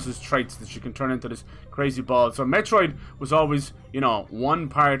Samus's traits, that she can turn into this crazy ball. So Metroid was always, you know, one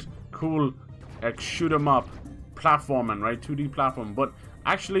part cool, shoot 'em up, platforming, right? 2D platform. But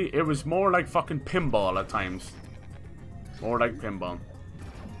actually, it was more like fucking pinball at times. More like pinball.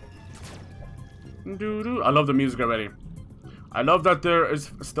 I love the music already. I love that there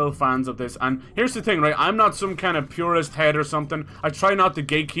is still fans of this. And here's the thing, right? I'm not some kind of purist head or something. I try not to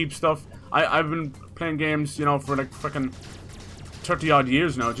gatekeep stuff. I've been playing games, you know, for like freaking 30 odd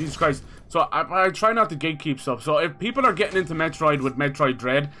years now. Jesus Christ. So I try not to gatekeep stuff. So if people are getting into Metroid with Metroid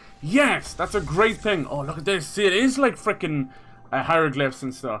Dread, yes, that's a great thing. Oh, look at this. See, it is like freaking hieroglyphs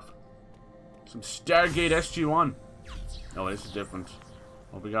and stuff. Some Stargate SG-1. Oh, this is different.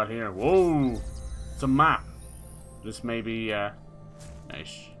 What we got here? Whoa. It's a map. This may be,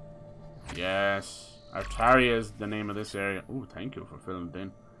 nice. Yes. Artaria is the name of this area. Oh, thank you for filling it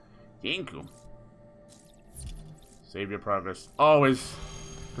in. Thank you. Save your progress. Always.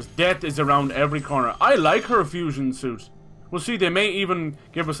 Because death is around every corner. I like her fusion suit. We'll see, they may even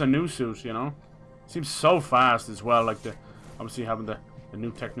give us a new suit, you know? Seems so fast as well, like the, obviously having the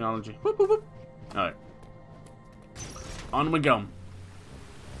new technology. Whoop, whoop, whoop. Alright. On we go.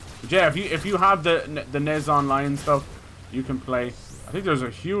 But yeah, if you have the NES Online stuff, you can play. I think there's a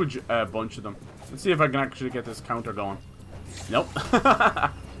huge bunch of them. Let's see if I can actually get this counter going. Nope.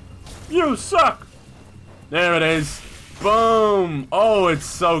 You suck! There it is. Boom! Oh, it's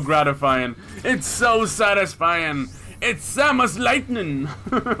so gratifying. It's so satisfying. It's Samus Lightning.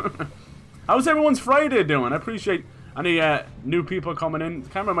 How's everyone's Friday doing? I appreciate any new people coming in. The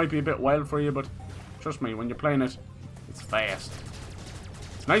camera might be a bit wild for you, but trust me, when you're playing it, it's fast.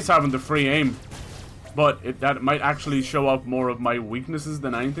 It's nice having the free aim, but that might actually show off more of my weaknesses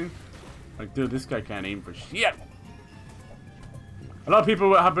than anything. Like, dude, this guy can't aim for shit. A lot of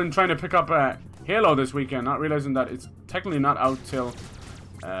people have been trying to pick up Halo this weekend, not realizing that it's technically not out till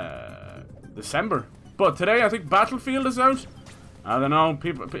December. But today, I think Battlefield is out. I don't know.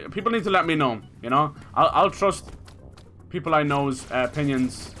 People need to let me know. You know, I'll trust people I know's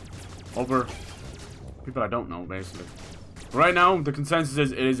opinions over people I don't know, basically. Right now, the consensus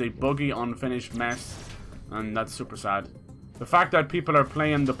is it is a buggy, unfinished mess, and that's super sad. The fact that people are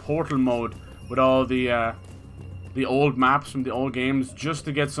playing the Portal mode with all the old maps from the old games just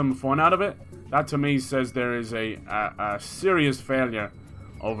to get some fun out of it, that to me says there is a serious failure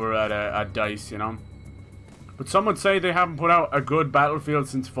over at DICE, you know. But some would say they haven't put out a good Battlefield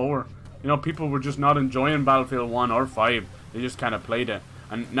since 4. You know, people were just not enjoying Battlefield 1 or 5. They just kind of played it.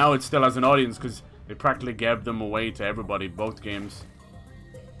 And now it still has an audience because they practically gave them away to everybody, both games.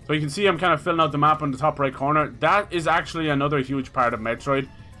 So you can see I'm kind of filling out the map on the top right corner. That is actually another huge part of Metroid.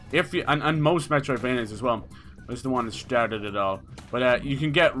 And most Metroidvanias as well. It's the one that started it all. But you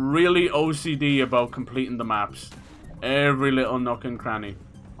can get really OCD about completing the maps. Every little nook and cranny.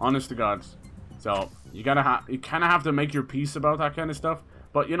 Honest to God. So you kind of have to make your peace about that kind of stuff.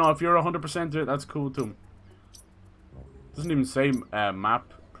 But you know, if you're 100% to it, that's cool too. Doesn't even say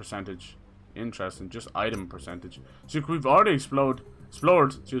map percentage. Interesting, just item percentage. So we've already explored,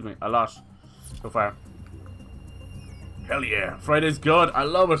 excuse me, a lot so far. Hell yeah, Friday's good. I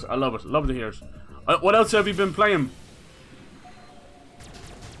love it. I love it. Love to hear it. What else have you been playing?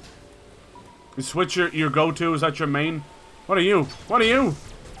 Is Switch your go-to? Is that your main? What are you? What are you?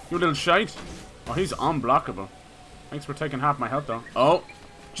 You little shite. Oh, he's unblockable. Thanks for taking half my health though. Oh,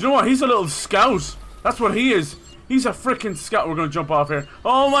 do you know what? He's a little scout. That's what he is. He's a freaking scout. We're gonna jump off here.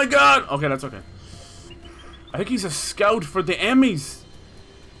 Oh my god! Okay, that's okay. I think he's a scout for the E.M.M.Is.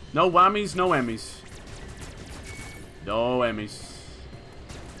 No whammies, no E.M.M.Is. No E.M.M.Is.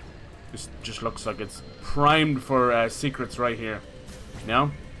 This just looks like it's primed for secrets right here.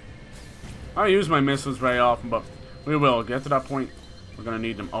 No? I don't use my missiles very often, but we will get to that point. We're gonna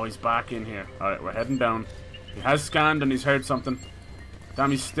need them. Oh, he's back in here. Alright, we're heading down. He has scanned and he's heard something.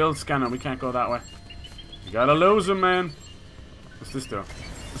 Damn, he's still scanning. We can't go that way. You gotta lose him, man. What's this do?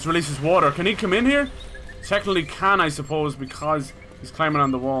 This releases water. Can he come in here? Technically can, I suppose, because he's climbing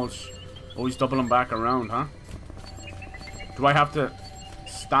on the walls. Oh, he's doubling back around, huh? Do I have to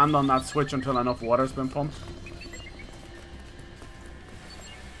stand on that switch until enough water's been pumped?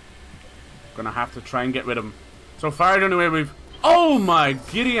 Gonna have to try and get rid of him. So far, anyway, we've Oh my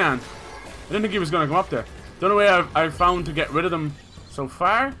Gideon! I didn't think he was going to come up there. The only way I've found to get rid of them so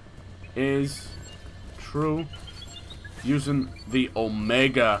far is through using the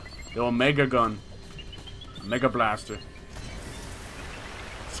Omega gun. Mega Blaster.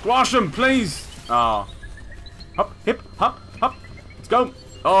 Squash him, please! Oh. Hop, hip, hop, hop. Let's go.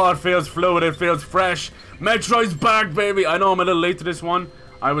 Oh, it feels fluid, it feels fresh. Metroid's back, baby! I know I'm a little late to this one.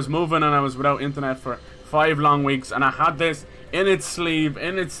 I was moving and I was without internet for 5 long weeks, and I had this in its sleeve,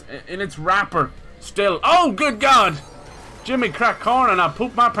 in its wrapper. Still. Oh, good God! Jimmy cracked corn and I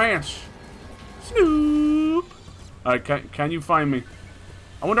pooped my pants. Snoop! Alright, can you find me?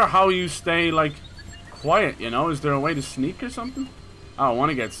 I wonder how you stay, like, quiet, you know? Is there a way to sneak or something? Oh, I want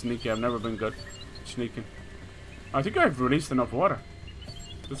to get sneaky. I've never been good at sneaking. I think I've released enough water.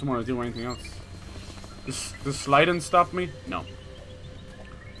 Doesn't want to do anything else. Does sliding stop me? No.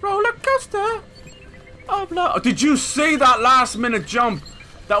 Roller coaster of love. Oh, did you see that last minute jump?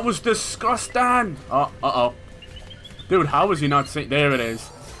 That was disgusting. Oh, uh-oh. Dude, how was he not seeing? There it is.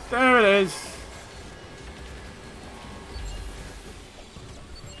 There it is.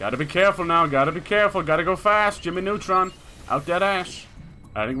 Gotta be careful now. Gotta be careful. Gotta go fast. Jimmy Neutron. Out that ash.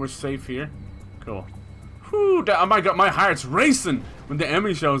 I think we're safe here. Cool. Whew, oh my God, my heart's racing when the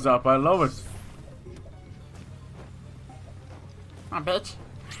E.M.M.I shows up. I love it. Come on, bitch.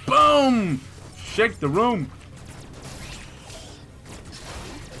 Boom! Shake the room.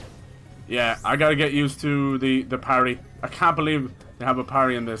 Yeah, I gotta get used to the parry. I can't believe they have a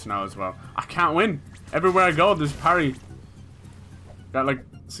parry in this now as well. I can't win. Everywhere I go, there's parry. Got like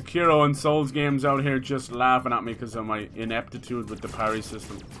Sekiro and Souls games out here just laughing at me because of my ineptitude with the parry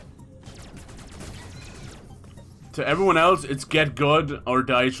system. To everyone else, it's get good or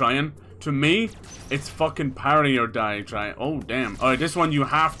die trying. To me, it's fucking parry or die trying. Oh, damn. Alright, this one you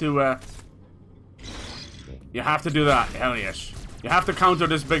have to, you have to do that. Hell yes. You have to counter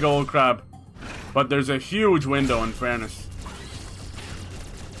this big old crab. But there's a huge window, in fairness.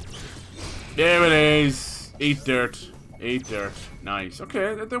 There it is. Eat dirt. Eat dirt. Nice.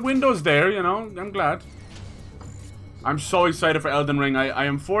 Okay, the window's there, you know. I'm glad. I'm so excited for Elden Ring. I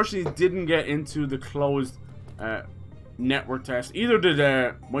unfortunately didn't get into the closed network test. Either did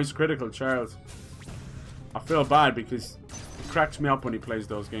Moist Critical Charles. I feel bad because he cracks me up when he plays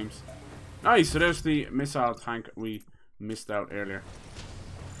those games. Nice, so there's the missile tank we missed out earlier.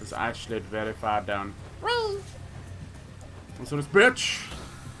 It's actually very far down. Whee! And so this bitch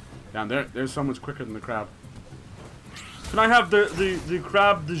down there. There's so much quicker than the crab. Can I have the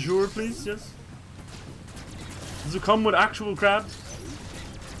crab du jour, please? Yes. Does it come with actual crabs?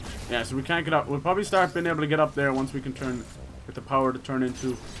 Yeah, so we can't get up. We'll probably start being able to get up there once we can get the power to turn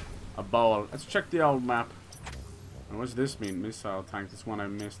into a ball. Let's check the old map. And what's this mean? Missile tank. This one I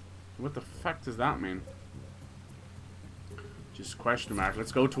missed. What the fuck does that mean? Just question mark.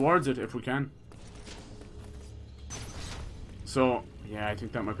 Let's go towards it if we can. So, yeah, I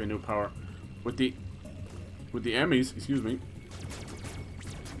think that might be a new power. With the E.M.M.Is, excuse me,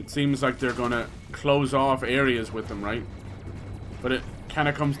 it seems like they're gonna close off areas with them, right? But it kind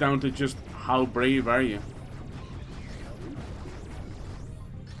of comes down to just how brave are you.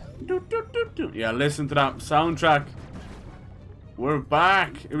 Yeah, listen to that soundtrack. We're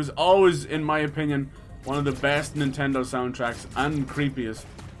back. It was always, in my opinion, one of the best Nintendo soundtracks and creepiest.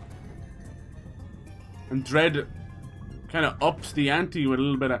 And Dread kind of ups the ante with a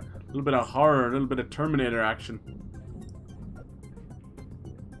little bit of horror, a little bit of Terminator action.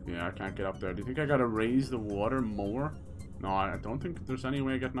 Yeah, I can't get up there. Do you think I gotta raise the water more? No, I don't think there's any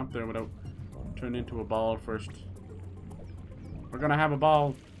way of getting up there without turning into a ball first. We're gonna have a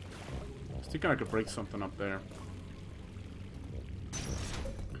ball. I was thinking I could break something up there.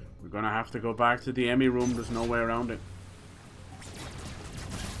 We're gonna have to go back to the E.M.M.I room. There's no way around it.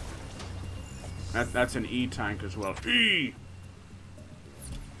 That's an E tank as well. E!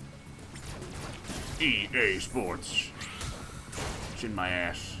 EA Sports. It's in my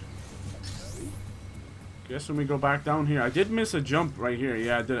ass. Guess when we go back down here. I did miss a jump right here.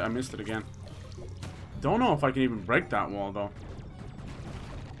 Yeah, I did. I missed it again. Don't know if I can even break that wall, though.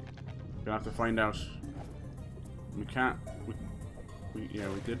 Gonna have to find out. We can't. Yeah,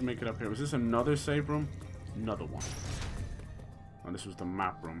 we did make it up here. Was this another save room? Another one. Oh, this was the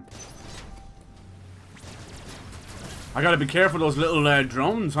map room. I gotta be careful of those little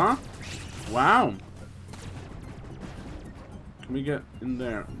drones, huh? Wow. Can we get in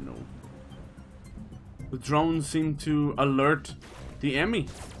there? No. The drones seem to alert the E.M.M.I.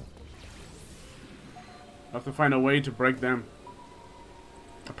 I have to find a way to break them.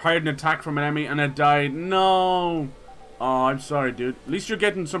 I parried an attack from an E.M.M.I and it died. No! Oh, I'm sorry, dude. At least you're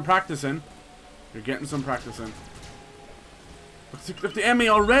getting some practice in. You're getting some practice in. Look, the E.M.M.I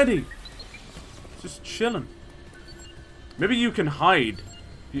already. Just chilling. Maybe you can hide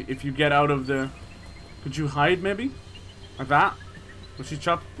if you get out of the. Could you hide maybe? Like that? Will she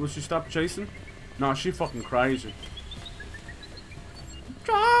chop? Will she stop chasing? No, she fucking crazy.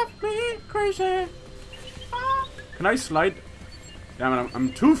 Drive me crazy. Can I slide? Damn it!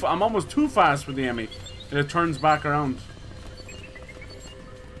 I'm almost too fast for the E.M.M.I. And it turns back around.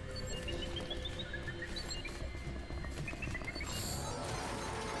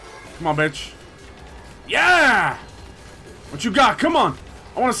 Come on, bitch. Yeah! What you got? Come on!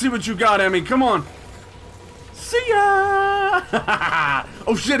 I want to see what you got, E.M.M.I. Come on! See ya!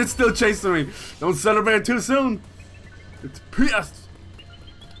 Oh shit, it's still chasing me. Don't celebrate too soon. It's pissed.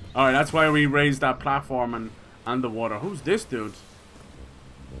 Alright, that's why we raised that platform and the water. Who's this dude?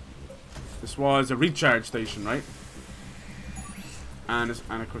 This was a recharge station, right? And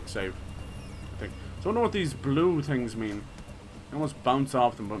a quick save, I think. So I don't know what these blue things mean. You almost bounce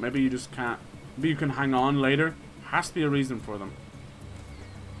off them, but maybe you just can't. Maybe you can hang on later. Has to be a reason for them.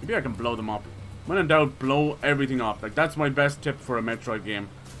 Maybe I can blow them up. When in doubt, blow everything up. Like, that's my best tip for a Metroid game.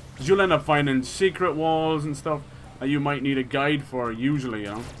 Because you'll end up finding secret walls and stuff that you might need a guide for, usually, you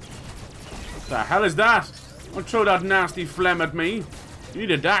know. What the hell is that? Don't throw that nasty phlegm at me. You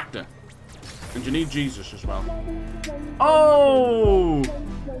need a doctor. And you need Jesus as well. Oh!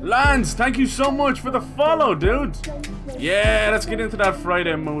 Lance, thank you so much for the follow, dude. Yeah, let's get into that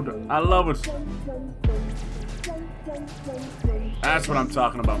Friday mode. I love it. That's what I'm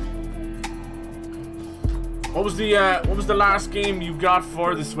talking about. What was the last game you got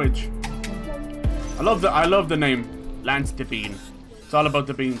for the Switch? I love the name, Lance the Bean. It's all about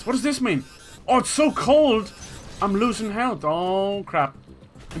the beans. What does this mean? Oh, it's so cold. I'm losing health. Oh crap.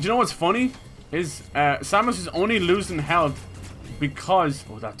 And you know what's funny? Is Samus is only losing health because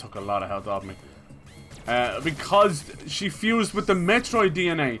that took a lot of health off me. Because she fused with the Metroid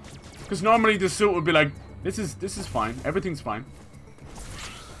DNA. Because normally the suit would be like, this is fine. Everything's fine.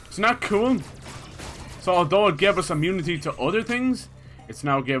 It's not cool. So although it gave us immunity to other things, it's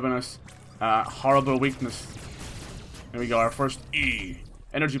now giving us horrible weakness. There we go, our first E.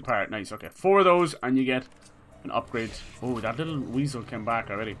 Energy part, nice, okay. 4 of those and you get an upgrade. Oh, that little weasel came back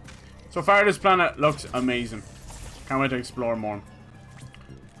already. So far this planet looks amazing. Can't wait to explore more.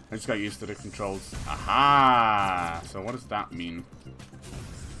 I just got used to the controls. Aha! So what does that mean?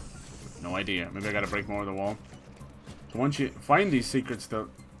 No idea. Maybe I gotta break more of the wall. So once you find these secrets, they'll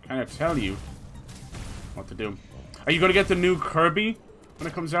kind of tell you what to do. Are you gonna get the new Kirby when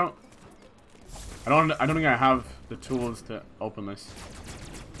it comes out? I don't think I have the tools to open this.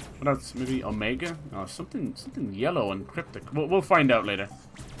 What else? Maybe Omega? Oh, something yellow and cryptic. We'll find out later.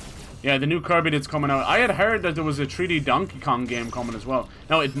 Yeah, the new Kirby that's coming out. I had heard that there was a 3D Donkey Kong game coming as well.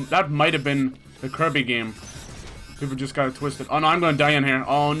 Now, that might have been the Kirby game. People just got it twisted. Oh no, I'm gonna die in here.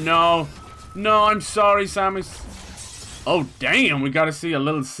 Oh no. No, I'm sorry, Samus. Oh damn, we gotta see a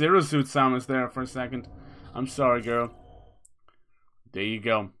little Zero Suit Samus there for a second. I'm sorry, girl. There you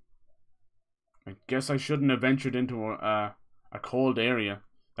go. I guess I shouldn't have ventured into a cold area.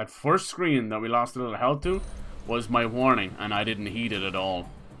 That first screen that we lost a little health to was my warning, and I didn't heed it at all.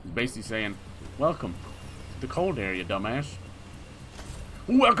 It's basically saying, welcome to the cold area, dumbass.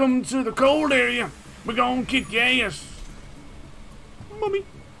 Welcome to the cold area. We're gonna kick your ass. Mummy.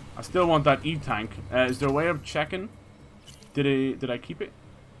 I still want that E-tank. Is there a way of checking? Did I keep it?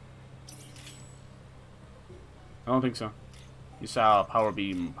 I don't think so. You saw power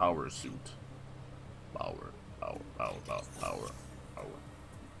beam, power suit. Power.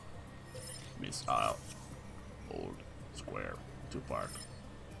 Missile. Hold. Square. 2-part.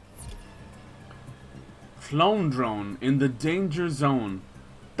 Clone drone in the danger zone.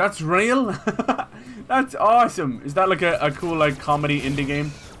 That's real? That's awesome. Is that like a cool like comedy indie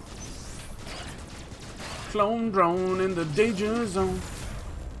game? Clone drone in the danger zone.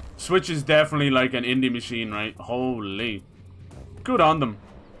 Switch is definitely like an indie machine, right? Holy. Good on them.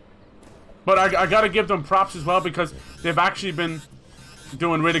 But I gotta give them props as well because they've actually been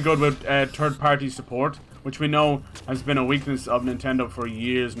doing really good with third-party support, which we know has been a weakness of Nintendo for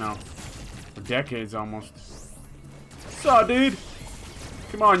years now. For decades almost. So, dude.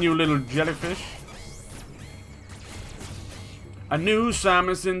 Come on, you little jellyfish. A new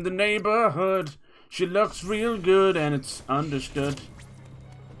Samus in the neighborhood. She looks real good and it's understood.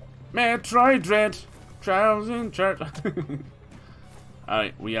 Metroid Dread. Trials in church.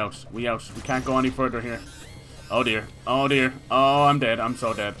 Alright, we out. We can't go any further here. Oh dear. Oh dear. Oh, I'm dead. I'm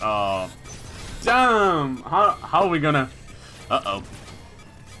so dead. Oh. Damn! How are we gonna... Uh-oh.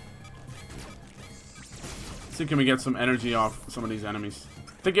 See, can we get some energy off some of these enemies?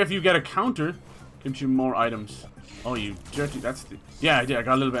 I think if you get a counter, gives you more items. Oh, you dirty. That's the... Yeah, I did. I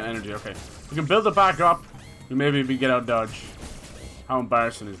got a little bit of energy. Okay. We can build it back up. And maybe we get out dodge. How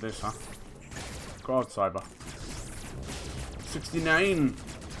embarrassing is this, huh? Go out, Cyber. 69.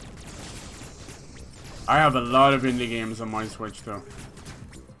 I have a lot of indie games on my Switch, though.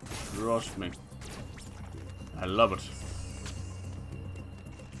 Trust me. I love it.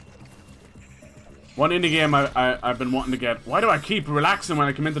 One indie game I've been wanting to get. Why do I keep relaxing when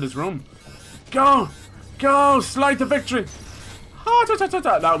I come into this room? Go! Go! Slide to victory!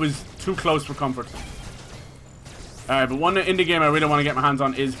 That was too close for comfort. Alright, but one indie game I really want to get my hands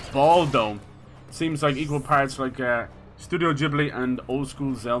on is Baldo. Seems like equal parts like Studio Ghibli and old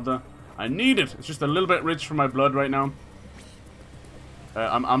school Zelda. I need it. It's just a little bit rich for my blood right now.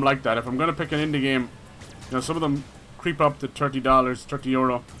 I'm like that. If I'm going to pick an indie game, you know, some of them creep up to $30,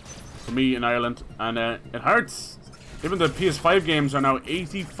 €30 for me in Ireland. And it hurts. Even the PS5 games are now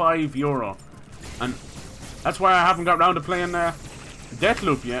 €85. And that's why I haven't got around to playing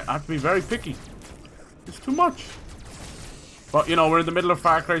Deathloop yet. I have to be very picky. It's too much. But, you know, we're in the middle of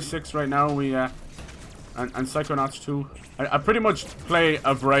Far Cry 6 right now. We, and Psychonauts 2. I pretty much play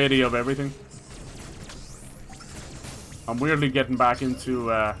a variety of everything. I'm weirdly getting back into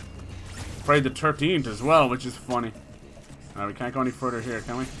Friday the 13th as well, which is funny. We can't go any further here,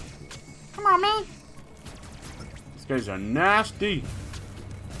 can we? Come on, man. These guys are nasty.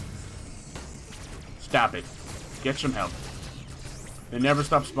 Stop it. Get some help. They never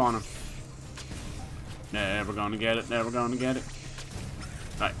stop spawning. Never gonna get it. Never gonna get it.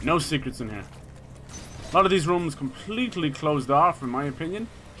 Alright, no secrets in here. A lot of these rooms completely closed off, in my opinion.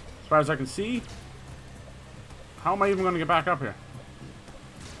 As far as I can see. How am I even gonna get back up here?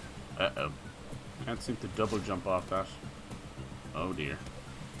 Uh-oh. Can't seem to double jump off that. Oh dear.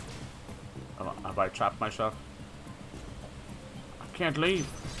 Have I trapped myself? I can't leave.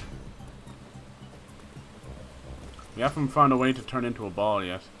 We haven't found a way to turn into a ball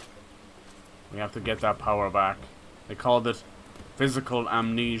yet. We have to get that power back. They called it physical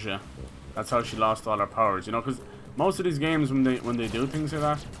amnesia. That's how she lost all her powers, you know, because most of these games when they do things like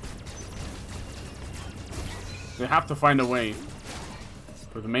that, they have to find a way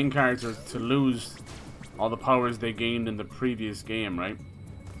for the main character to lose all the powers they gained in the previous game, right?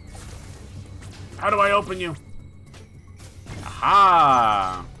 How do I open you?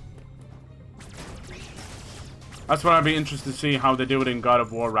 Aha! That's what I'd be interested to see how they do it in God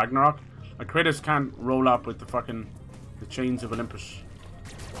of War Ragnarok. Like, Kratos can't roll up with the fucking the chains of Olympus.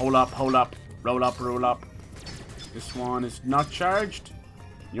 Hold up, roll up, roll up. This one is not charged.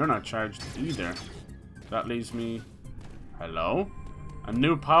 You're not charged either. That leaves me... Hello? A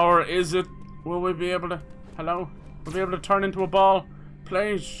new power, is it? Will we be able to... Hello? Will we be able to turn into a ball?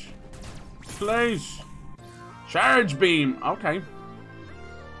 Please. Please. Charge beam. Okay.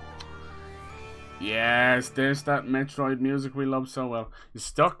 Yes, there's that Metroid music we love so well. You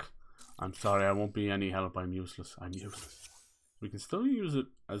stuck? I'm sorry, I won't be any help. I'm useless. I'm useless. We can still use it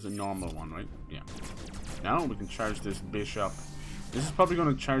as a normal one, right? Yeah. Now we can charge this bishop. This is probably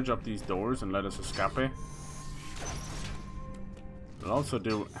going to charge up these doors and let us escape. It'll also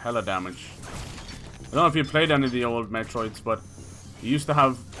do hella damage. I don't know if you played any of the old Metroids, but you used to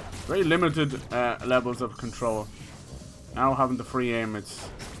have very limited levels of control. Now having the free aim, it's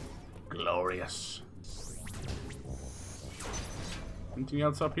glorious. Anything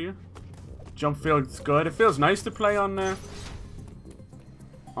else up here? Jump feels good. It feels nice to play on the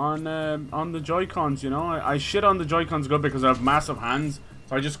Joy-Cons, you know. I shit on the Joy-Cons good because I have massive hands,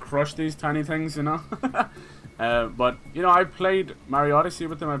 so I just crush these tiny things, you know. But you know, I played Mario Odyssey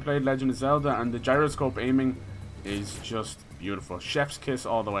with them. I played Legend of Zelda, and the gyroscope aiming is just beautiful. Chef's kiss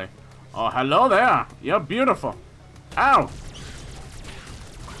all the way. Oh, hello there. You're beautiful. Ow!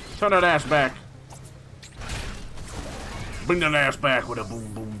 Turn that ass back. Bring that ass back with a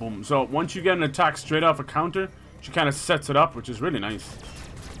boom, boom, boom. So once you get an attack straight off a counter, she kind of sets it up, which is really nice.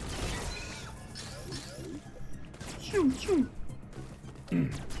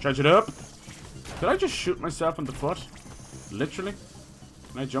 Charge it up. Did I just shoot myself in the foot? Literally?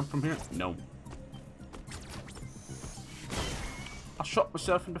 Can I jump from here? No. I shot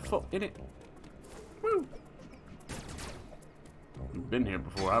myself in the foot, innit? Woo! We've been here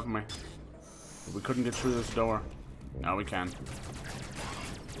before, haven't we? But we couldn't get through this door. Now we can.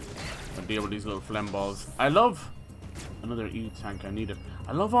 I'll deal with these little phlegm balls. I love... Another E-tank, I need it.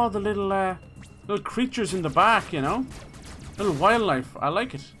 I love all the little, little creatures in the back, you know? Little wildlife. I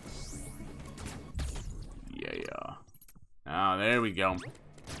like it. Yeah. Ah, there we go.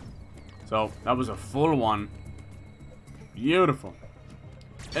 So, that was a full one. Beautiful.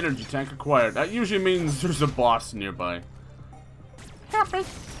 Energy tank acquired. That usually means there's a boss nearby. Help me.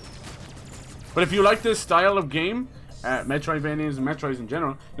 But if you like this style of game, Metroidvanias and Metroids in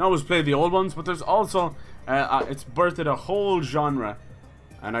general, you can always play the old ones, but there's also, it's birthed a whole genre.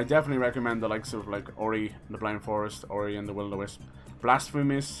 And I definitely recommend the likes of like Ori and the Blind Forest, Ori and the Will-O-the-Wisp.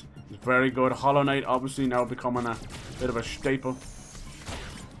 Blasphemous is very good. Hollow Knight obviously now becoming a bit of a staple.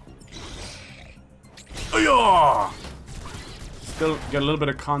 Still get a little bit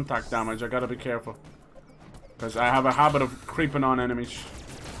of contact damage. I gotta be careful. Because I have a habit of creeping on enemies.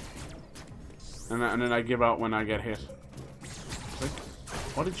 And then I give out when I get hit. Like,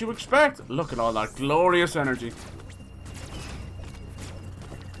 what did you expect? Look at all that glorious energy.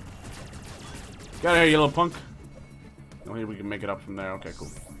 Get out of here, you little punk. Oh, here we can make it up from there. Okay,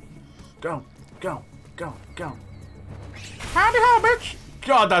 cool. Go, go, go, go. Howdy ho, bitch!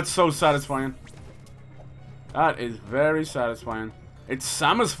 God, that's so satisfying. That is very satisfying. It's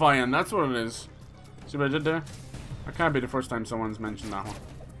satisfying, that's what it is. See what I did there? That can't be the first time someone's mentioned that one.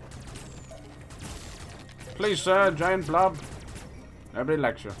 Please, sir, giant blob. Everybody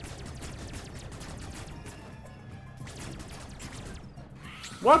lecture.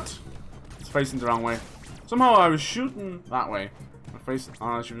 What? It's facing the wrong way. Somehow I was shooting that way. My face.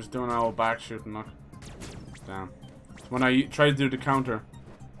 Oh, she was doing all back shooting. Look. Damn. So when I tried to do the counter,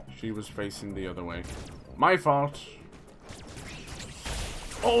 she was facing the other way. My fault.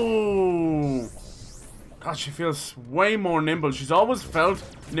 Oh! God, she feels way more nimble. She's always felt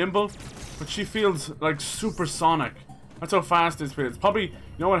nimble, but she feels like supersonic. That's how fast this feels. Probably,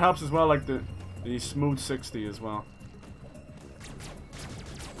 you know what helps as well, like the smooth 60 as well.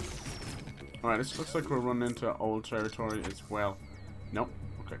 Alright, this looks like we're running into old territory as well. Nope.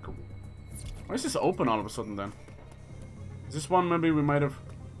 Okay, cool. Why is this open all of a sudden then? Is this one maybe we might have...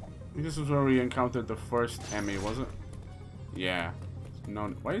 I think this was where we encountered the first E.M.M.I, was it? Yeah. No.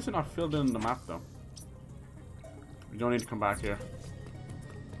 Why is it not filled in the map though? We don't need to come back here.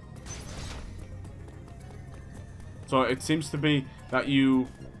 So it seems to be that you...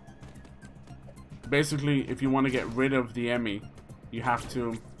 Basically, if you want to get rid of the E.M.M.I, you have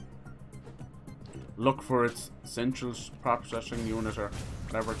to look for its central processing unit or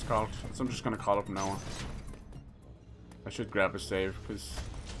whatever it's called. So I'm just going to call it from now on. I should grab a save because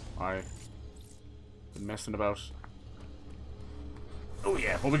I've been messing about. Oh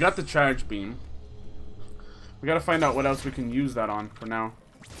yeah, well we got the charge beam. We gotta find out what else we can use that on for now.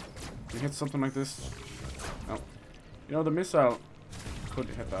 Can we hit something like this? No. You know, the missile could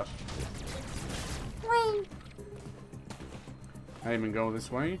hit that. Wait. I even go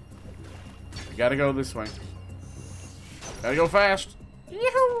this way. We gotta go this way. Gotta go fast.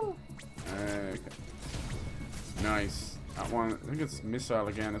 Yoo-hoo! Okay. Nice. That one, I think it's missile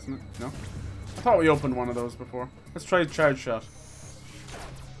again, isn't it? No? I thought we opened one of those before. Let's try charge shot.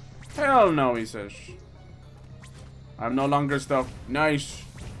 Hell no, he says. I'm no longer stuck. Nice.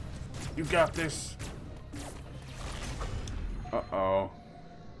 You got this. Uh-oh.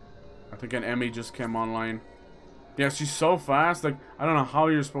 I think an E.M.M.I just came online. Yeah, she's so fast. Like, I don't know how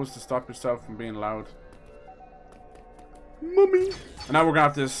you're supposed to stop yourself from being loud. Mummy. And now we're gonna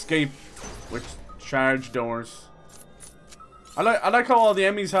have to escape with charge doors. I like how all the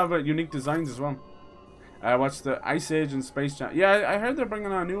E.M.M.Is have unique designs as well. What's the Ice Age and Space Jam? Yeah, I heard they're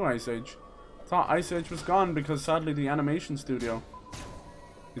bringing out a new Ice Age. I thought Ice Age was gone because sadly the animation studio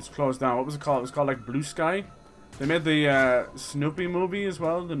is closed down. What was it called? It was called like Blue Sky. They made the Snoopy movie as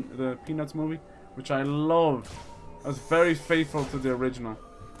well, the Peanuts movie, which I love. I was very faithful to the original.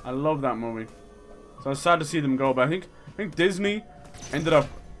 I love that movie. So I was sad to see them go, but I think Disney end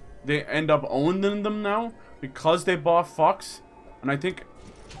up owning them now because they bought Fox. And I think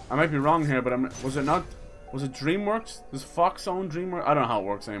I might be wrong here, but was it DreamWorks? Does Fox own DreamWorks? I don't know how it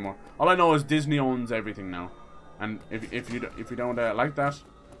works anymore. All I know is Disney owns everything now. And if you don't like that,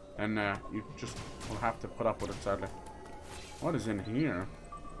 then you just will have to put up with it, sadly. What is in here?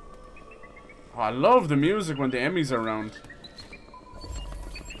 Oh, I love the music when the E.M.M.Is are around.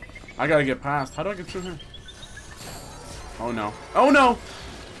 I gotta get past. How do I get through here? Oh no. Oh no!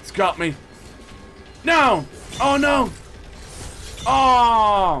 It's got me. No! Oh no!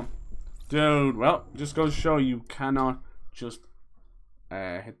 Oh! Dude, well, just goes to show you cannot just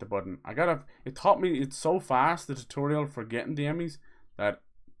hit the button. It taught me, it's so fast, the tutorial for getting the E.M.M.Is, that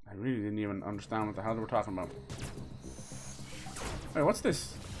I really didn't even understand what the hell they were talking about. Wait, what's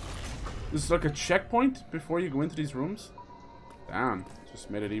this? This is like a checkpoint before you go into these rooms? Damn,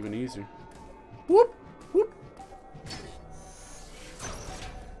 just made it even easier. Whoop! Whoop!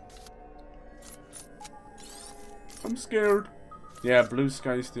 I'm scared. Yeah, Blue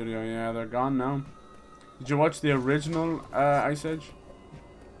Sky Studio, yeah, they're gone now. Did you watch the original Ice Age?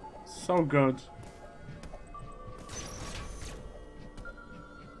 So good.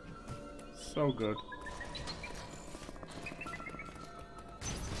 So good.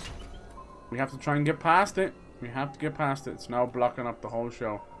 We have to try and get past it. We have to get past it. It's now blocking up the whole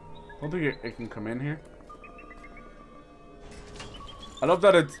show. I don't think it can come in here. I love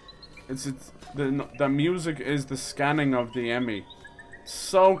that the music is the scanning of the E.M.M.I.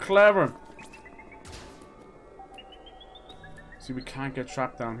 So clever. See, we can't get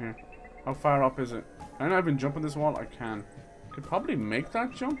trapped down here. How far up is it? Can I even jump on this wall? I can. Could probably make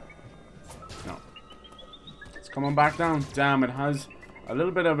that jump. No. It's coming back down. Damn, it has a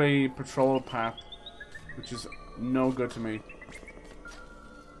little bit of a patrol path, which is no good to me.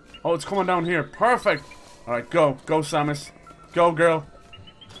 Oh, it's coming down here. Perfect. Alright, go. Go, Samus. Go, girl.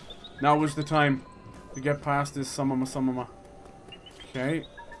 Now is the time to get past this Samama. Okay.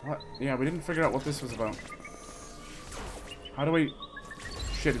 What? Yeah, we didn't figure out what this was about. How do we...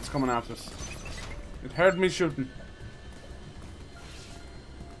 Shit, it's coming after us. It heard me shooting.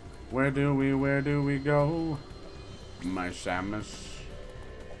 Where do we go? My Samus.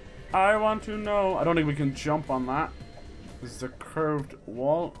 I want to know. I don't think we can jump on that. This is a curved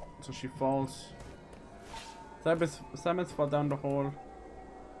wall, so she falls. Samus fall down the hole.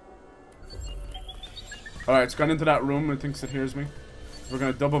 Alright, it's gone into that room. It thinks it hears me. We're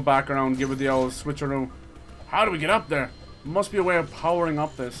gonna double back around, give it the old switcheroo. How do we get up there? There must be a way of powering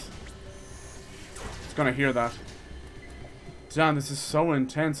up this. It's gonna hear that. Damn, this is so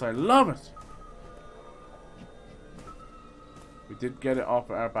intense. I love it. We did get it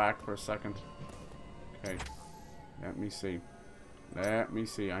off our back for a second. Okay. Let me see. Let me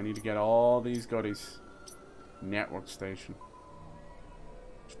see. I need to get all these goodies. Network station.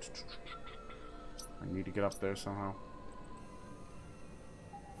 I need to get up there somehow.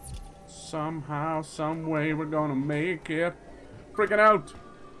 Somehow, some way, we're gonna make it. Freaking out.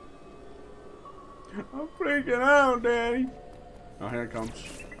 I'm freaking out, Daddy. Oh, here it comes.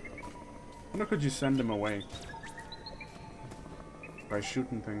 I wonder, could you send him away by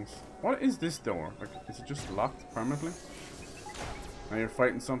shooting things? What is this door? Like, is it just locked permanently? Now you're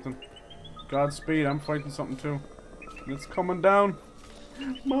fighting something. Godspeed, I'm fighting something too. It's coming down.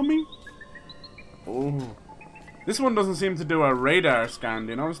 Mommy. Oh. This one doesn't seem to do a radar scan,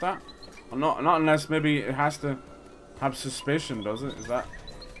 do you notice that? Well, not unless maybe it has to have suspicion, does it? Is that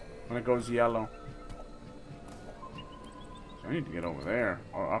when it goes yellow? So I need to get over there,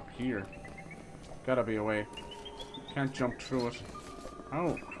 or up here. Gotta be a way. Can't jump through it.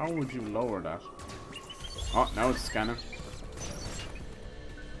 How would you lower that? Oh, now it's scanning.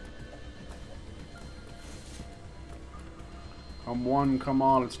 Come one, come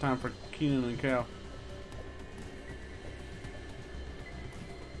all, it's time for Keenan and Kel.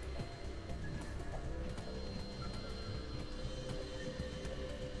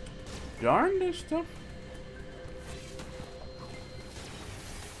 Darn this stuff.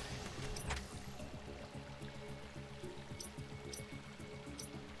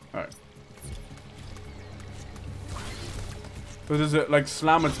 Alright. So does it like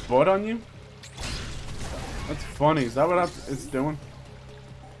slam its butt on you? That's funny. Is that what it's doing?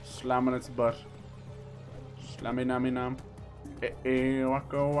 Slamming its butt. Slammy nammy nam.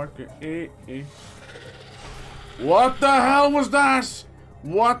 Waka waka What the hell was that?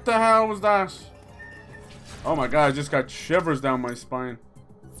 What the hell was that? Oh my god, I just got shivers down my spine.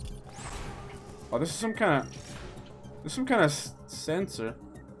 Oh, this is some kind of sensor.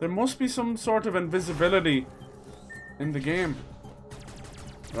 There must be some sort of invisibility in the game.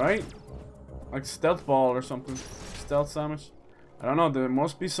 Right? Like stealth ball or something. Stealth Samus. I don't know, there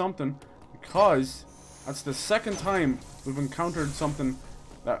must be something. Because that's the second time we've encountered something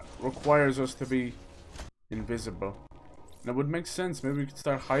that requires us to be invisible. And it would make sense. Maybe we could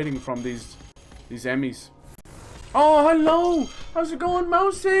start hiding from these E.M.M.Is. Oh, hello! How's it going,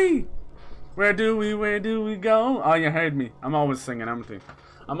 Mousy? Where do we go? Oh, you heard me. I'm always singing, haven't I?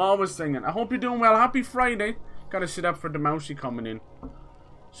 I'm always singing. I hope you're doing well. Happy Friday. Gotta sit up for the Mousy coming in.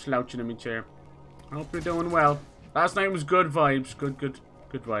 Slouching in my chair. I hope you're doing well. Last night was good vibes. Good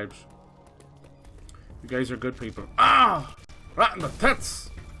vibes. You guys are good people. Ah! Right in the tits!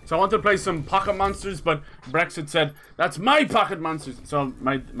 So I wanted to play some Pocket Monsters, but Brexit said, that's my Pocket Monsters! So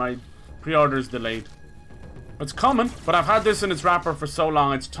my pre-order is delayed. It's coming, but I've had this in its wrapper for so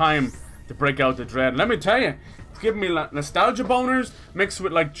long, it's time to break out the dread. Let me tell you, it's giving me nostalgia boners mixed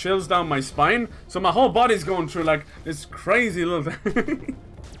with like chills down my spine. So my whole body's going through like this crazy little thing.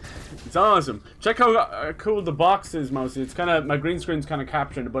 It's awesome. Check how cool the box is, Mousy. It's kind of, my green screen's kind of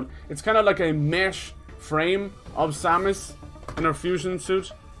capturing it, but it's kind of like a mesh frame of Samus in her fusion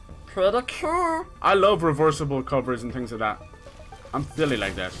suit. Pretty cool. I love reversible covers and things like that. I'm silly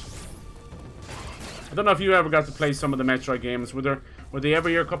like that. I don't know if you ever got to play some of the Metroid games. Were they ever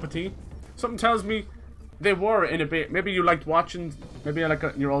your cup of tea? Something tells me they were in a bit. Maybe you liked watching. Maybe like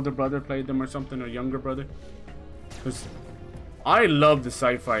your older brother played them or something, or younger brother. Because I love the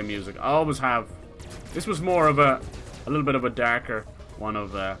sci-fi music. I always have. This was more of a little bit of a darker one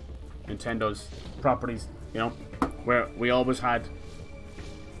of Nintendo's properties, you know, where we always had.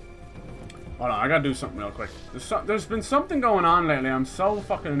 Hold on, I gotta do something real quick. There's been something going on lately. I'm so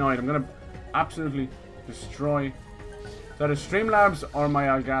fucking annoyed. I'm gonna absolutely destroy. Is that a Streamlabs or my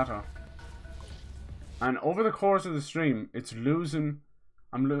Elgato? And over the course of the stream, it's losing.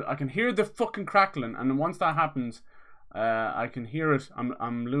 I can hear the fucking crackling, and once that happens, I can hear it.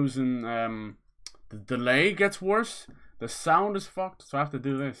 I'm losing. The delay gets worse. The sound is fucked, so I have to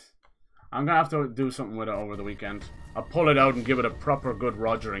do this. I'm gonna have to do something with it over the weekend. I'll pull it out and give it a proper good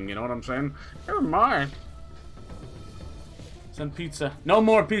rogering, you know what I'm saying? E.M.M.I. Send pizza. No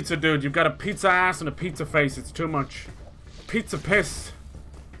more pizza, dude. You've got a pizza ass and a pizza face. It's too much. Pizza piss.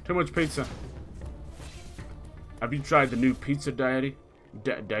 Too much pizza. Have you tried the new pizza diet?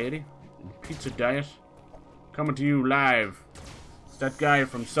 Pizza diet? Coming to you live. It's that guy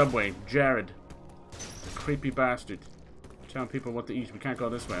from Subway, Jared. The creepy bastard. Telling people what to eat. We can't go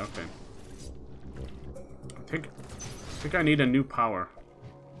this way. Okay. I think I need a new power.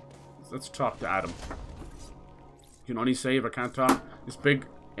 Let's talk to Adam. You can only save. I can't talk. This big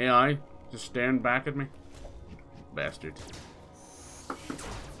AI just staring back at me. Bastard.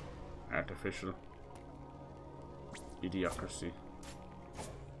 Artificial. Idiocracy.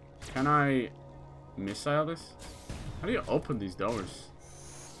 Can I missile this? How do you open these doors?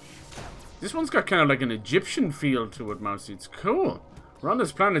 This one's got kind of like an Egyptian feel to it, Mousy. It's cool. We're on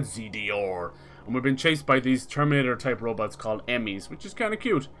this planet ZDR, and we've been chased by these Terminator-type robots called E.M.M.Is, which is kind of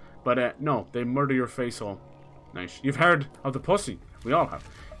cute. But, no, they murder your face hole. Nice. You've heard of the pussy. We all have.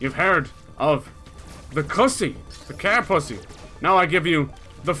 You've heard of the cussy. The car pussy. Now I give you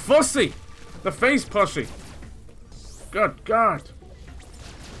the fussy. The face pussy. Good God.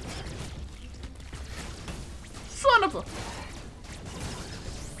 Son of a...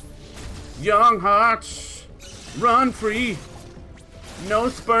 Young hearts, run free. No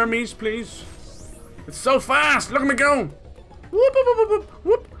spermies, please. It's so fast. Look at me go. Whoop, whoop, whoop, whoop,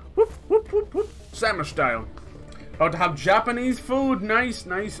 whoop, whoop, whoop, whoop, whoop. Samus style. About to have Japanese food. Nice,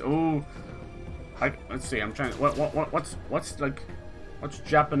 nice. Oh, let's see. I'm trying. What's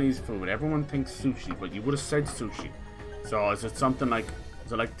Japanese food? Everyone thinks sushi, but you would have said sushi. So is it something like?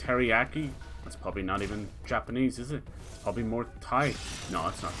 Is it like teriyaki? That's probably not even Japanese, is it? It's probably more Thai. No,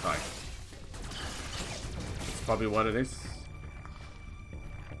 it's not Thai. It's probably what it is.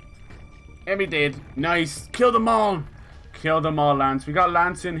 E.M.M.I did. Nice. Kill them all. Kill them all, Lance. We got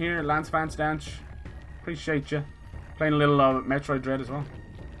Lance in here. Lance Vance Dance. Appreciate you. Playing a little Metroid Dread as well.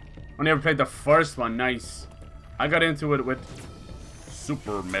 Only ever played the first one. Nice. I got into it with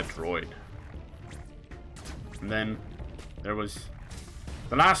Super Metroid. And then there was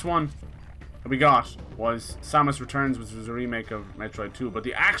the last one that we got was Samus Returns, which was a remake of Metroid 2. But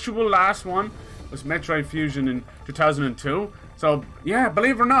the actual last one was Metroid Fusion in 2002. So, yeah,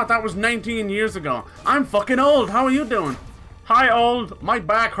 believe it or not, that was 19 years ago. I'm fucking old. How are you doing? Hi, old. My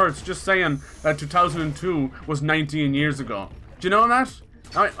back hurts just saying that 2002 was 19 years ago. Do you know that?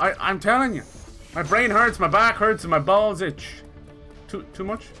 I'm telling you. My brain hurts, my back hurts, and my balls itch. Too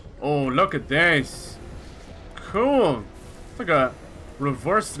much? Oh, look at this. Cool. It's like a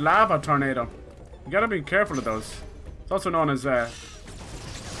reverse lava tornado. You gotta be careful of those. It's also known as a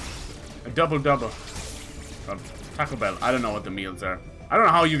double-double. Taco Bell. I don't know what the meals are. I don't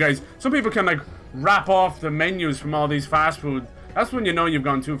know how you guys... Some people can, like, wrap off the menus from all these fast food. That's when you know you've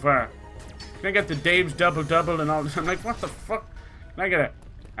gone too far. Can I get the Dave's double-double and all this? I'm like, what the fuck? Can I get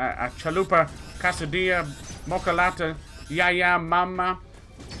a chalupa, quesadilla, mocha latte, ya mama,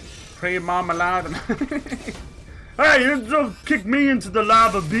 pre marmalade? Hey, you just kick me into the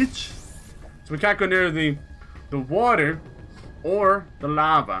lava, bitch. So we can't go near the water or the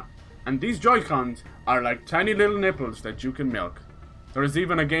lava. And these Joy-Cons are like tiny little nipples that you can milk. There is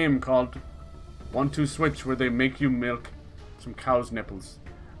even a game called 1-2 Switch where they make you milk some cow's nipples.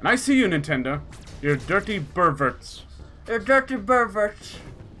 And I see you, Nintendo. You're dirty perverts. You're dirty perverts.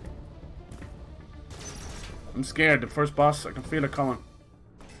 I'm scared. The first boss, I can feel it coming.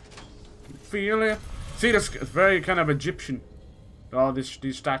 Feel it. See, this it's very kind of Egyptian. All these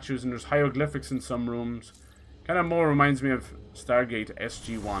statues, and there's hieroglyphics in some rooms. Kind of more reminds me of Stargate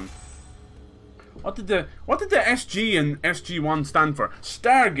SG-1. What did the SG and SG-1 stand for?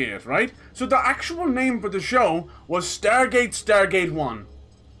 Stargate, right? So the actual name for the show was Stargate 1.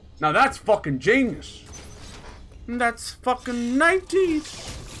 Now that's fucking genius. That's fucking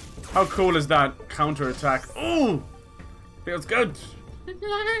 90s. How cool is that counterattack? Ooh! Feels good.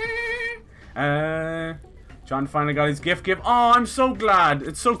 John finally got his gift. Oh, I'm so glad.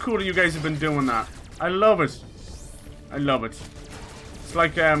 It's so cool that you guys have been doing that. I love it. I love it. It's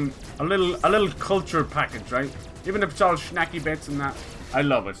like a little culture package, right? Even if it's all snacky bits and that. I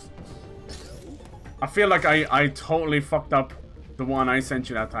love it. I feel like I totally fucked up the one I sent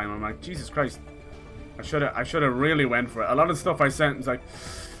you that time. I'm like, Jesus Christ. I should have really went for it. A lot of stuff I sent is like,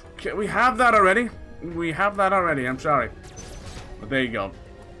 okay, we have that already. We have that already. I'm sorry. But there you go.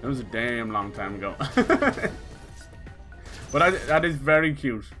 It was a damn long time ago. But that is very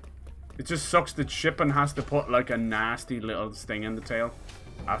cute. It just sucks that shipping has to put like a nasty little sting in the tail.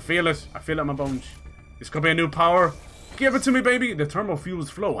 I feel it. I feel it in my bones. This could be a new power. Give it to me, baby. The thermal fuel's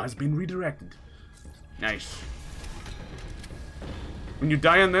flow has been redirected. Nice. When you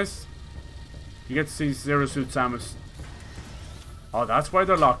die in this, you get to see Zero Suit Samus. Oh, that's why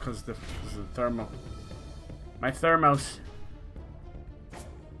they're locked, because the thermal. My thermos.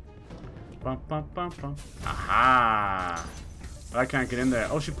 Bum, bum, bum, bum. Aha! But I can't get in there.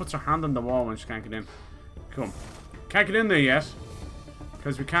 Oh, she puts her hand on the wall when she can't get in. Come. Can't get in there yet.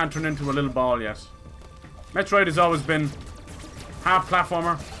 Because we can't turn into a little ball yet. Metroid has always been half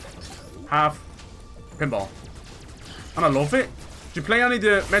platformer, half pinball. And I love it. Did you play any of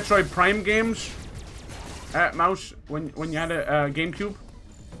the Metroid Prime games, Mouse, when you had a GameCube?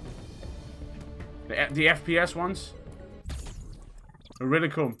 The FPS ones? They're really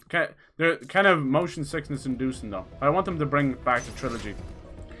cool. They're kind of motion sickness inducing though. I want them to bring back the trilogy.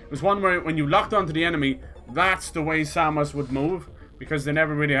 There's one where when you locked onto the enemy, that's the way Samus would move. Because they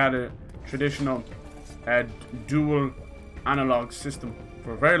never really had a traditional dual analog system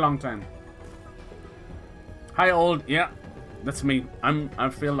for a very long time. Hi old, yeah, that's me. I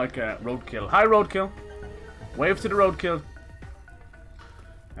feel like a roadkill. Hi roadkill. Wave to the roadkill.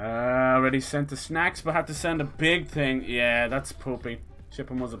 Already sent the snacks, but had to send a big thing. Yeah, that's poopy.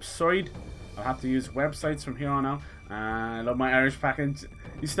 Shipping was absurd. I'll have to use websites from here on out. I love my Irish package.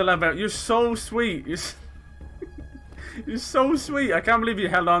 You still have it. You're so sweet. You're so sweet. I can't believe you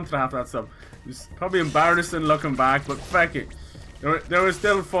held on to half that stuff. It's probably embarrassing looking back, but fuck it. There were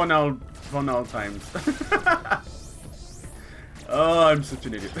still fun old times. Oh, I'm such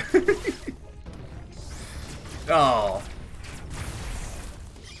an idiot. Oh.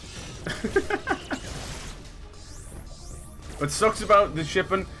 What sucks about the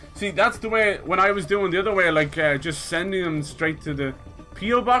shipping, see, that's the way, when I was doing the other way, like just sending them straight to the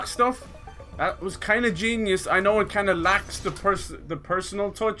P.O. box stuff, that was kind of genius. I know it kind of lacks the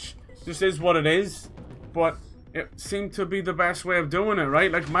personal touch, just is what it is, but it seemed to be the best way of doing it,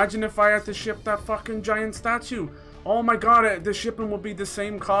 right? Like, imagine if I had to ship that fucking giant statue. Oh my god, the shipping would be the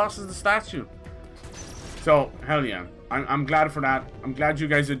same cost as the statue. So, hell yeah. I'm glad for that. I'm glad you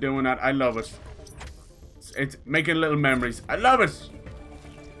guys are doing that. I love it. It's making little memories. I love it.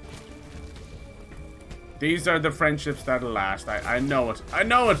 These are the friendships that'll last. I know it. I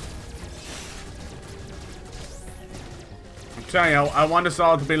know it. I'm telling you, I want us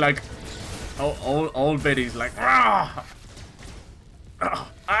all to be like old biddies. Like, ah,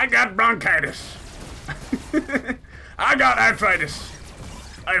 oh, I got bronchitis. I got arthritis.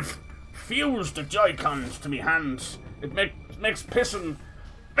 I've fused the Joy-Cons to me hands. It makes pissing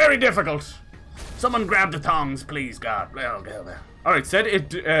very difficult. Someone grab the tongs, please, God. Alright, said it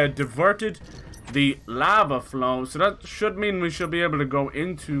diverted the lava flow. So that should mean we should be able to go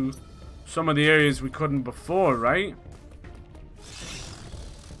into some of the areas we couldn't before, right?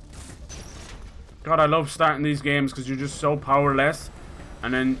 God, I love starting these games because you're just so powerless.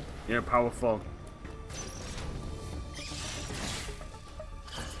 And then you're powerful.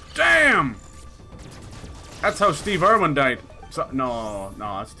 Damn! That's how Steve Irwin died. So, no,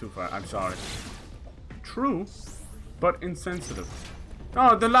 that's too far. I'm sorry. True, but insensitive.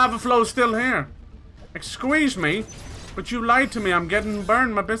 Oh, the lava flow's still here. Excuse me, but you lied to me. I'm getting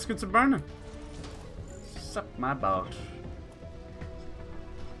burned. My biscuits are burning. Suck my balls.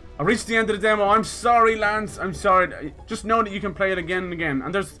 I reached the end of the demo. I'm sorry, Lance. I'm sorry. Just know that you can play it again and again.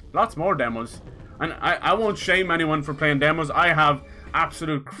 And there's lots more demos. And I won't shame anyone for playing demos. I have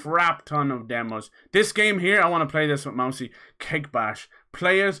absolute crap ton of demos. This game here, I want to play this with Mousy. Cake Bash.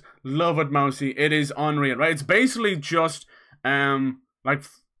 Play it, love it, Mousy. It is unreal, right? It's basically just like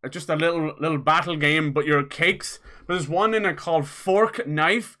just a little battle game, but you're cakes. But there's one in it called Fork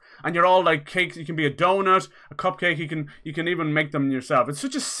Knife, and you're all like cakes. You can be a donut, a cupcake. You can even make them yourself. It's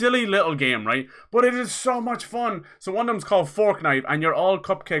such a silly little game, right? But it is so much fun. So one of them's called Fork Knife, and you're all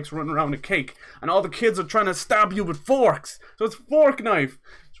cupcakes running around a cake, and all the kids are trying to stab you with forks. So it's Fork Knife.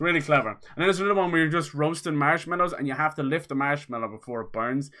 It's really clever. And then there's another one where you're just roasting marshmallows, and you have to lift the marshmallow before it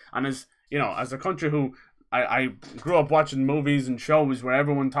burns. And as you know, as a country who I grew up watching movies and shows where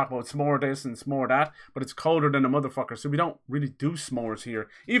everyone talk about s'more this and s'more that, but it's colder than a motherfucker, so we don't really do s'mores here,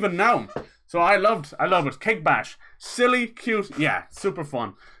 even now. So I love it. Cake Bash. Silly, cute, yeah, super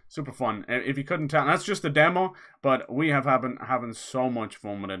fun. Super fun. If you couldn't tell, that's just a demo, but we have having so much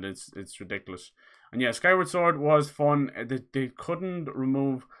fun with it. It's ridiculous. And yeah, Skyward Sword was fun. They couldn't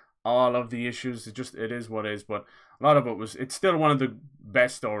remove all of the issues. It is what it is, but a lot of it's still one of the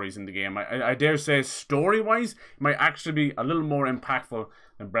best stories in the game. I dare say, story-wise, it might actually be a little more impactful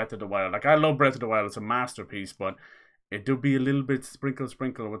than Breath of the Wild. Like, I love Breath of the Wild. It's a masterpiece, but it do be a little bit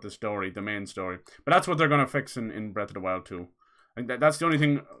sprinkle with the story, the main story. But that's what they're going to fix in Breath of the Wild too. And that's the only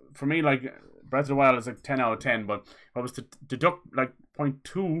thing, for me, like, Breath of the Wild is like 10 out of 10, but if I was to deduct, like,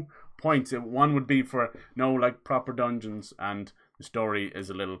 0.2 points, one would be for no, like, proper dungeons, and the story is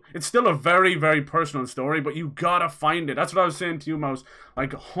a little... It's still a very, very personal story, but you gotta find it. That's what I was saying to you, Mouse.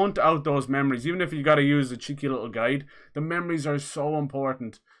 Like, hunt out those memories. Even if you gotta use a cheeky little guide, the memories are so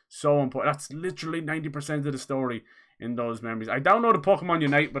important. So important. That's literally 90% of the story in those memories. I downloaded Pokemon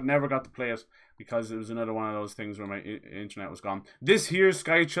Unite, but never got to play it because it was another one of those things where my internet was gone. This here,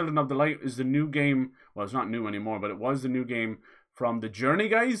 Sky Children of the Light, is the new game. Well, it's not new anymore, but it was the new game from the Journey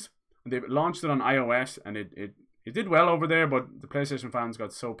guys. They launched it on iOS, and it did well over there, but the PlayStation fans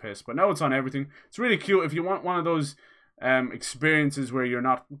got so pissed. But now it's on everything. It's really cute. If you want one of those experiences where you're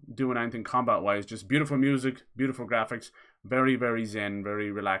not doing anything combat-wise, just beautiful music, beautiful graphics, very, very zen,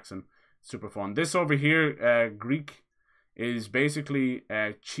 very relaxing, super fun. This over here, Greek, is basically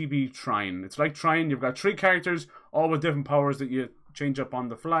Chibi Trine. It's like Trine. You've got 3 characters, all with different powers that you change up on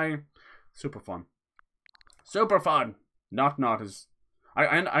the fly. Super fun. Super fun. Not is...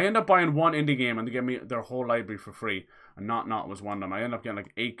 I end up buying one indie game and they give me their whole library for free. And Not was one of them. I end up getting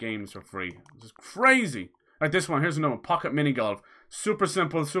like 8 games for free. It's just crazy. Like this one. Here's another one. Pocket Mini Golf. Super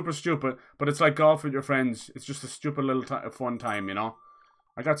simple, super stupid. But it's like golf with your friends. It's just a stupid little fun time, you know.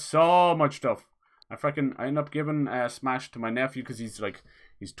 I got so much stuff. I end up giving Smash to my nephew because he's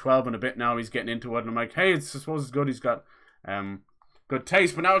 12 and a bit now. He's getting into it. And I'm like, hey, I suppose it's good. He's got good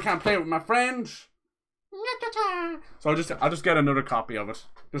taste. But now I can't play it with my friend. So I'll just get another copy of it.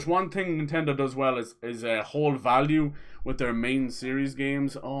 There's one thing Nintendo does well is hold value with their main series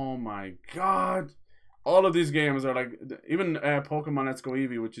games. Oh my god. All of these games are like, even Pokemon Let's Go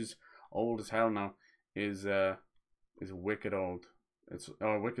Eevee, which is old as hell now, is wicked old. It's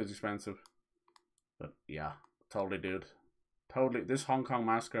wicked expensive. But yeah, totally, dude. Totally. This Hong Kong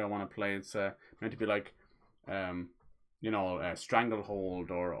Massacre I want to play. It's meant to be like,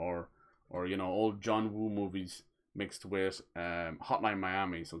 Stranglehold or old John Woo movies mixed with Hotline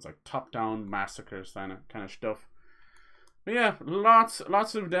Miami. So it's like top-down massacres kind of stuff. But yeah, lots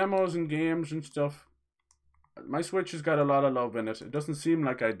of demos and games and stuff. My Switch has got a lot of love in it. It doesn't seem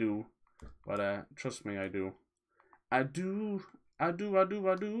like I do, but trust me, I do. I do.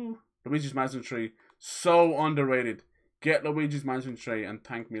 Luigi's Mansion 3, so underrated. Get Luigi's Mansion 3 and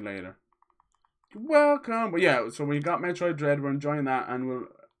thank me later. You're welcome. But yeah, so we got Metroid Dread. We're enjoying that, and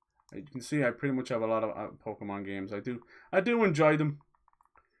you can see I pretty much have a lot of Pokemon games. I do enjoy them.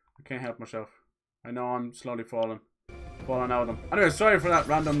 I can't help myself. I know I'm slowly falling out of them. Anyway, sorry for that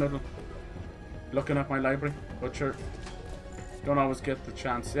random little looking at my library, but sure, don't always get the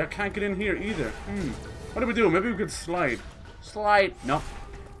chance. Yeah, I can't get in here either. What do we do? Maybe we could slide. No.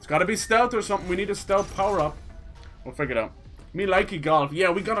 It's gotta be stealth or something. We need a stealth power up. We'll figure it out. Me likey golf.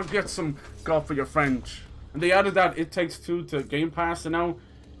 Yeah, we gotta get some golf for your friend. And they added that It Takes Two to Game Pass, and now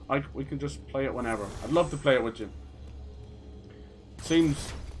we can just play it whenever. I'd love to play it with you.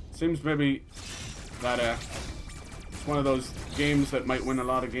 Seems maybe that it's one of those games that might win a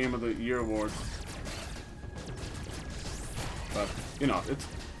lot of Game of the Year awards. But you know,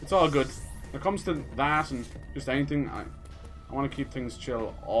 it's all good. When it comes to that and just anything, I want to keep things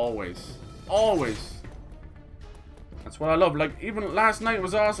chill always. Always. That's what I love. Like, even last night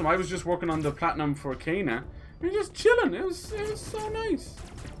was awesome. I was just working on the platinum for Kana. And just chilling. It was so nice.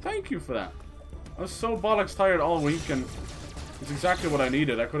 Thank you for that. I was so bollocks tired all week, and it's exactly what I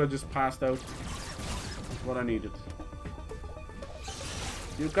needed. I could have just passed out. That's what I needed.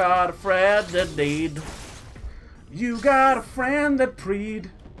 You got a friend that need. You got a friend that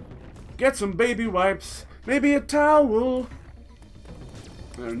preed. Get some baby wipes. Maybe a towel.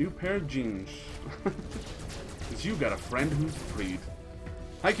 And a new pair of jeans. Because you got a friend who's freed.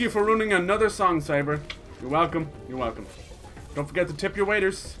 Thank you for ruining another song, Cyber. You're welcome. You're welcome. Don't forget to tip your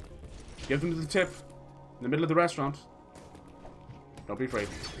waiters. Give them the tip. In the middle of the restaurant. Don't be afraid.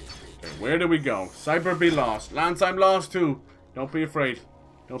 Okay, where do we go? Cyber be lost. Lance, I'm lost too. Don't be afraid.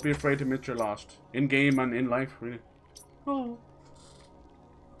 Don't be afraid to admit you're lost. In game and in life, really. Oh.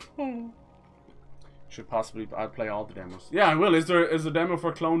 Should possibly. I'll play all the demos. Yeah, I will. Is there a demo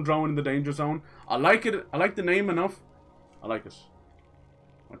for Clone Drone in the Danger Zone? I like it. I like the name enough. I like it.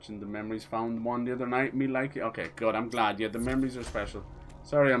 Watching the memories found one the other night. Me like it. Okay, good. I'm glad. Yeah, the memories are special.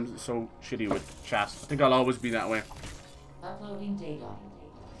 Sorry, I'm so shitty with chat. I think I'll always be that way. Uploading data.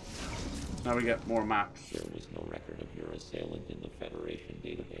 Now we get more maps. There was no record of your assailant in the Federation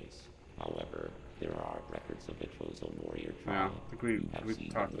database. However, there are records of a chosen warrior trial. Yeah, I think we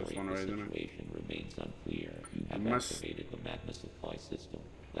talked this one already, didn't we? The situation remains unclear. You have activated the magma supply system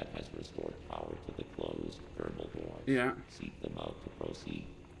that has restored power to the closed thermal doors. Yeah. Seek them out to proceed.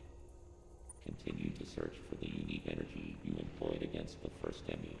 Continue to search for the unique energy you employed against the first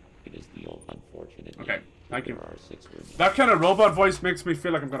E.M.M.I. It is the unfortunate. Okay, thank you. There are 6 remains. That kind of robot voice makes me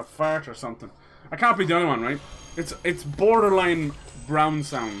feel like I'm gonna fart or something. I can't be the only one, right? It's borderline brown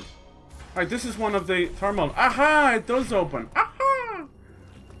sound. Alright, this is one of the thermal. Aha! It does open. Aha!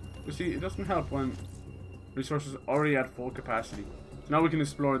 You see, it doesn't help when resources are already at full capacity. So now we can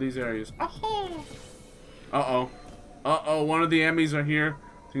explore these areas. Aha! Uh-oh. Uh-oh, one of the E.M.M.Is are here.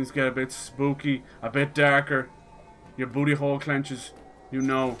 Things get a bit spooky, a bit darker. Your booty hole clenches. You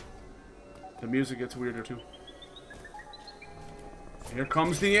know. The music gets weirder too. Here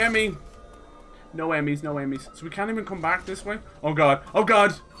comes the E.M.M.I. No E.M.M.Is, no E.M.M.Is. So we can't even come back this way? Oh god. Oh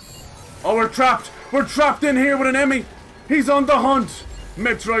god! Oh, we're trapped! We're trapped in here with an E.M.M.I! He's on the hunt!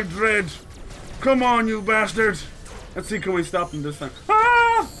 Metroid Dread! Come on, you bastard! Let's see, can we stop him this time?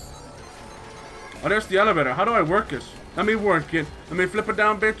 Ah! Oh, there's the elevator. How do I work it? Let me work it. Let me flip it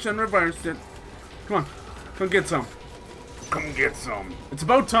down, bitch, and reverse it. Come on. Come get some. Come get some. It's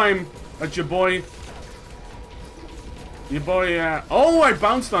about time that your boy... oh, I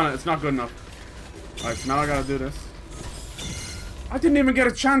bounced on it. It's not good enough. Alright, so now I gotta do this. I didn't even get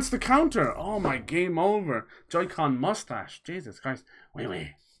a chance to counter. Oh my, game over. Joy-Con mustache. Jesus Christ.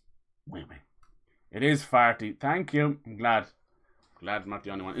 Wait. It is farty. Thank you. I'm glad. Glad I'm not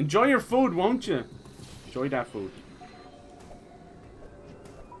the only one. Enjoy your food, won't you? Enjoy that food.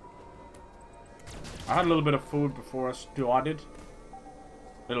 I had a little bit of food before I started.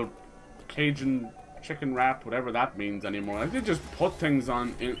 Little Cajun chicken wrap, whatever that means anymore. Like, they just put things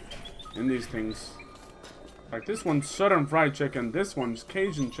on in these things. Like, this one's Southern fried chicken, this one's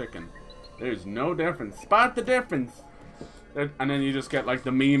Cajun chicken. There's no difference. Spot the difference. And then you just get like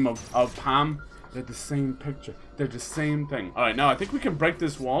the meme of Pam. They're the same picture. They're the same thing. Alright, now I think we can break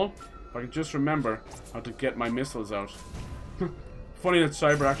this wall. If I can just remember how to get my missiles out. Funny that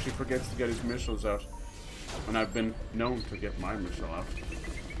Cyber actually forgets to get his missiles out. And I've been known to get my missile out.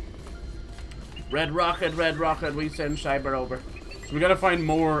 Red rocket, we send Cyber over. So we gotta find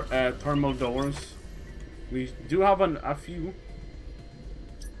more thermal doors. We do have a few.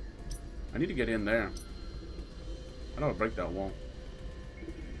 I need to get in there. How do I break that wall?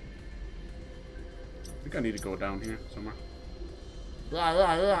 I think I need to go down here somewhere.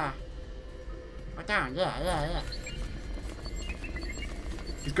 Yeah.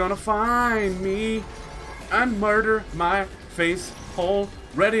 He's gonna find me and murder my face hole.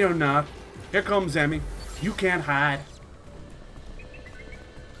 Ready or not, here comes E.M.M.I. You can't hide.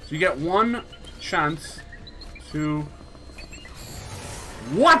 So you get one chance to...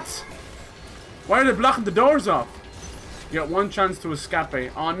 What? Why are they blocking the doors off? You get one chance to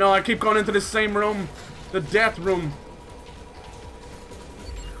escape. Oh no, I keep going into the same room. The death room.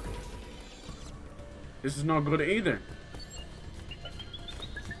 This is not good either.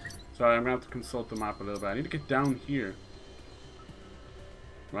 Sorry, I'm gonna have to consult the map a little bit. I need to get down here.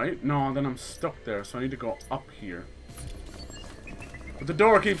 Right? No, then I'm stuck there, so I need to go up here. But the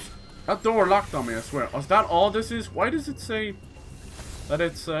door keeps... That door locked on me, I swear. Oh, is that all this is? Why does it say that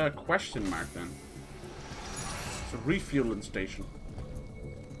it's a question mark then? It's a refueling station.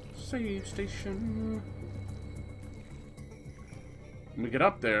 Save station. And we get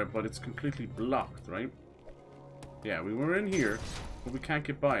up there, but it's completely blocked, right? Yeah, we were in here, but we can't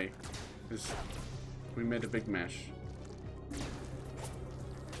get by because we made a big mesh.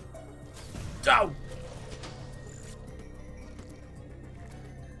 Ow!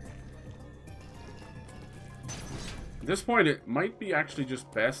 At this point, it might be actually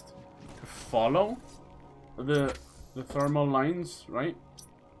just best to follow the thermal lines, right?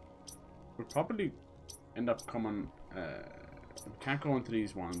 We'll probably end up coming... we can't go into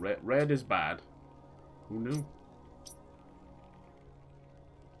these ones. Red is bad. Who knew?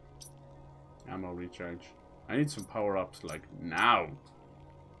 Ammo recharge. I need some power-ups, like, now.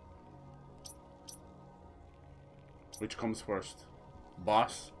 Which comes first?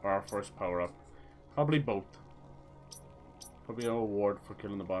 Boss or our first power-up? Probably both. Probably an award for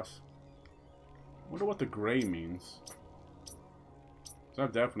killing the boss. Wonder what the grey means. So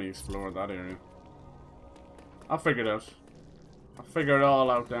I've definitely explored that area. I'll figure it out. I'll figure it all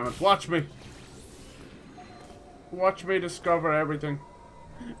out, damn it. Watch me. Watch me discover everything.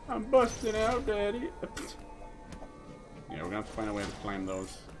 I'm busting out, Daddy. Yeah, we're gonna have to find a way to climb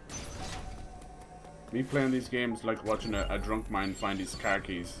those. Me playing these games like watching a drunk man find his car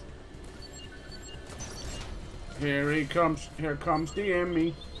keys. Here he comes. Here comes the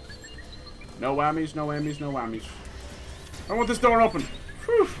E.M.M.I. No whammies, no whammies, no whammies. I want this door open.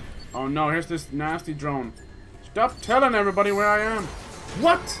 Whew. Oh no, here's this nasty drone. Stop telling everybody where I am.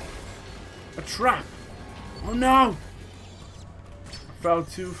 What? A trap. Oh no. I fell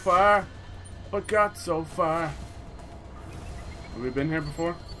too far, but got so far. Have we been here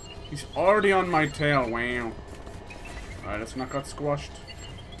before? He's already on my tail. Wow. Alright, let's not get squashed.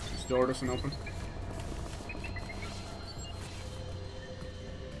 This door doesn't open.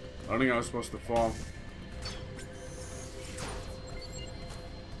 I don't think I was supposed to fall.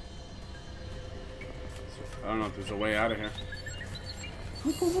 I don't know if there's a way out of here.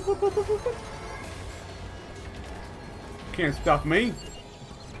 Can't stop me.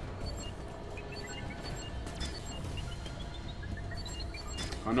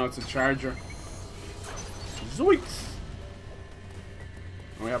 Oh no, it's a charger. Zoinks!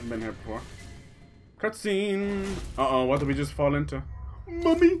 Oh, we haven't been here before. Cutscene! Uh-oh, what did we just fall into?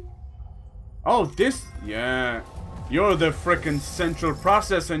 Mummy! Oh, this? Yeah. You're the frickin' central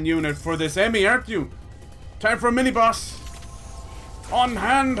processing unit for this E.M.M.I, aren't you? Time for a mini-boss! On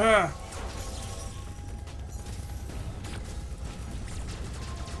hand her!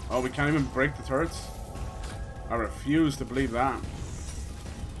 Oh, we can't even break the turrets? I refuse to believe that.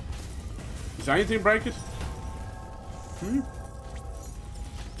 Does anything break it? Hmm?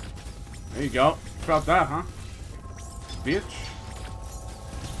 There you go. Felt that, huh? Bitch.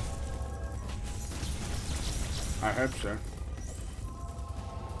 I hope so.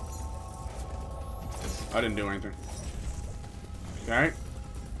 I didn't do anything. Okay.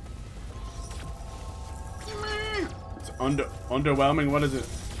 It's underwhelming. What is it?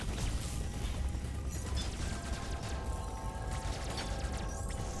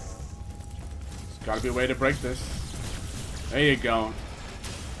 There's gotta be a way to break this. There you go.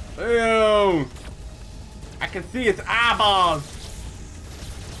 Ew! I can see its eyeballs!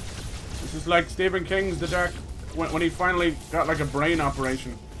 This is like Stephen King's The Dark... When he finally got like a brain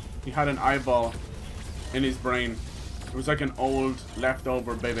operation. He had an eyeball in his brain. It was like an old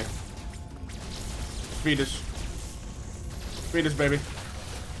leftover baby. Fetus. Fetus, baby.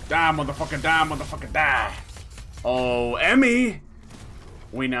 Die, motherfucker, die, motherfucker, die. Oh, E.M.M.I!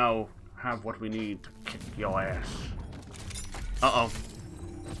 We now have what we need to kick your ass. Uh-oh.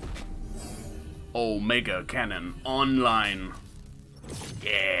 Omega Cannon online.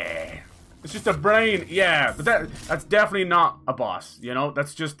 Yeah. It's just a brain. Yeah, but that's definitely not a boss, you know?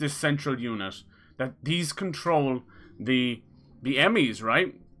 That's just this central unit. That these control the E.M.M.Is,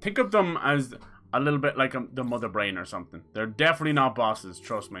 right? Think of them as a little bit like the mother brain or something. They're definitely not bosses,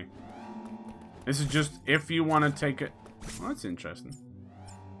 trust me. This is just if you want to take it. Oh, that's interesting.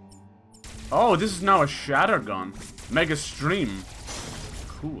 Oh, this is now a shatter gun. Mega stream.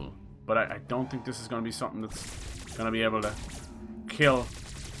 Cool. But I don't think this is going to be something that's going to be able to kill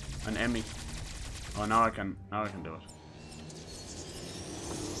an E.M.M.I. Oh, now I can do it.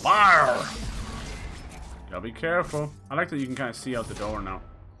 Fire! Gotta be careful. I like that you can kind of see out the door now.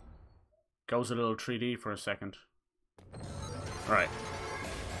 Goes a little 3D for a second. Alright.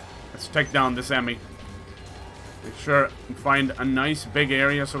 Let's take down this E.M.M.I. Make sure and find a nice big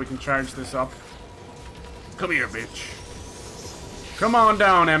area so we can charge this up. Come here, bitch. Come on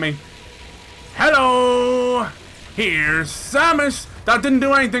down, E.M.M.I. Hello! Here's Samus! That didn't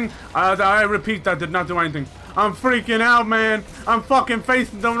do anything. I repeat, that did not do anything. I'm freaking out, man. I'm fucking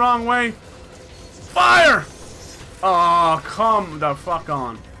facing the wrong way. Fire! Oh, come the fuck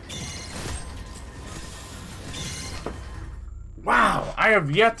on. Wow, I have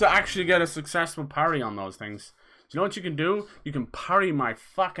yet to actually get a successful parry on those things. Do you know what you can do? You can parry my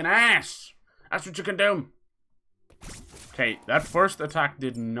fucking ass. That's what you can do. Okay, that first attack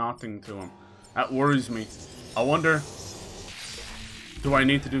did nothing to him. That worries me. I wonder, do I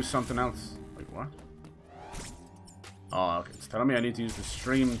need to do something else? Wait, what? Oh, okay. It's telling me I need to use the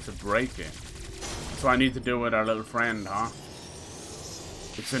stream to break it. So I need to do with our little friend, huh?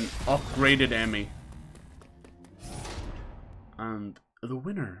 It's an upgraded E.M.M.I. And the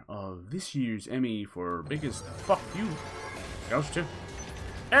winner of this year's E.M.M.I for biggest fuck you goes to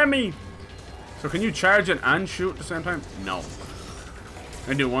E.M.M.I. So can you charge it and shoot at the same time? No.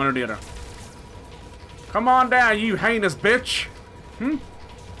 I do one or the other. Come on down, you heinous bitch. Hmm?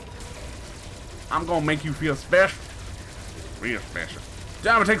 I'm gonna make you feel special. Real special.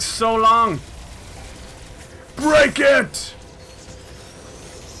 Damn, it takes so long. Break it!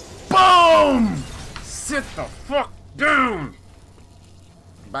 Boom! Sit the fuck down!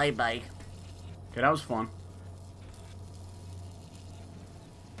 Bye-bye. Okay, that was fun.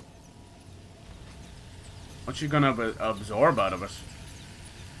 What's she gonna absorb out of it?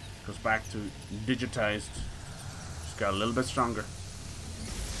 Goes back to digitized. Just got a little bit stronger.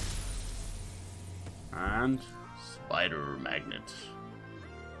 And spider magnet.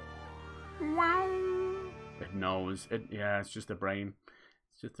 Wow. It knows. Yeah, it's just a brain.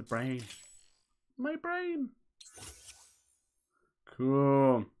 It's just a brain. My brain.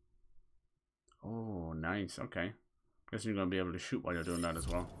 Cool. Oh, nice. Okay. Guess you're gonna be able to shoot while you're doing that as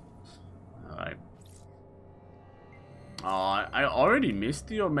well. Alright. Oh, I already missed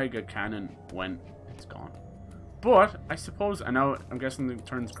the Omega Cannon when it's gone. But, I suppose, and now I'm guessing it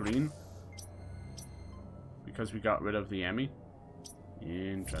turns green. Because we got rid of the E.M.M.I.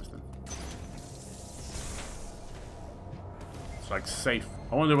 Interesting. It's like safe.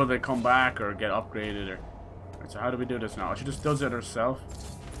 I wonder will they come back or get upgraded or... Right, so how do we do this now? She just does it herself.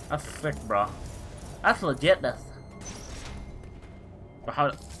 That's thick, bro. That's legitness. But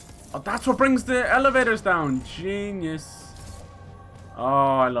how... Oh, that's what brings the elevators down. Genius.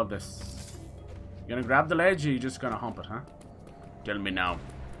 Oh, I love this. You gonna grab the ledge or you just gonna hump it, huh? Tell me now.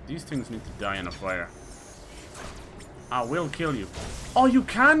 These things need to die in a fire. I will kill you. Oh, you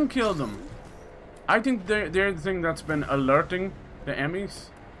can kill them. I think they're the thing that's been alerting the E.M.M.Is.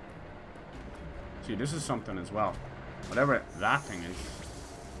 See, this is something as well. Whatever that thing is.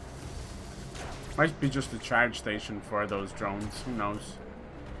 Might be just a charge station for those drones. Who knows?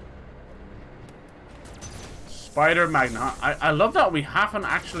 Spider magnet. I love that we haven't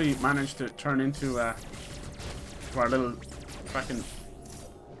actually managed to turn into our little fucking,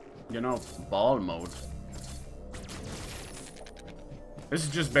 you know, ball mode. This is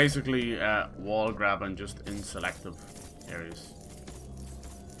just basically wall grabbing just in selective areas.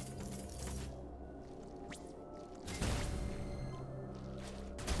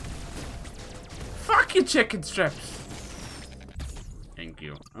 Fuck you, chicken strips! Thank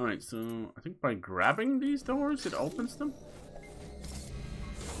you. Alright, so I think by grabbing these doors, it opens them.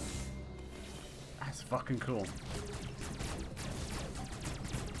 That's fucking cool.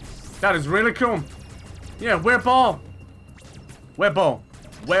 That is really cool. Yeah, web ball. Web ball.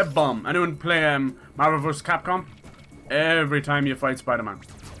 Web bomb. Anyone play Marvel vs. Capcom? Every time you fight Spider-Man.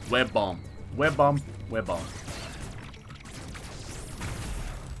 Web bomb. Web bomb. Web bomb.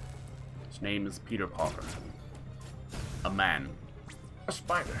 His name is Peter Parker. A man. A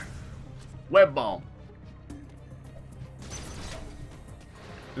spider. Web bomb.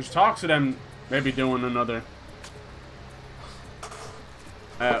 There's talks of them maybe doing another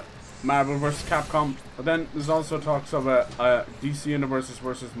Marvel vs. Capcom, but then there's also talks of a DC Universes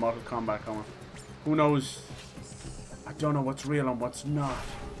versus Mortal Kombat coming. Who knows? I don't know what's real and what's not.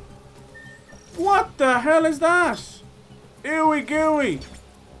 What the hell is that? Ooey gooey.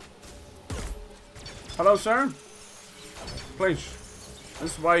 Hello, sir? Please.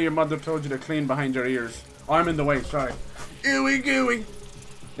 This is why your mother told you to clean behind your ears. Oh, I'm in the way, sorry. Ooey gooey.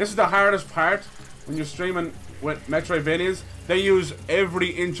 This is the hardest part when you're streaming with Metroidvanias. They use every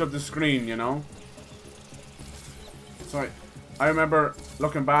inch of the screen, you know? So I remember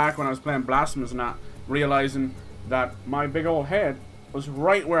looking back when I was playing Blasphemous and that, realizing that my big old head was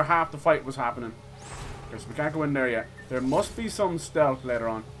right where half the fight was happening. Because we can't go in there yet. There must be some stealth later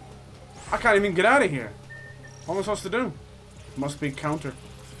on. I can't even get out of here. What am I supposed to do? Must be counter.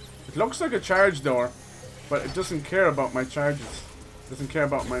 It looks like a charge door, but it doesn't care about my charges. Doesn't care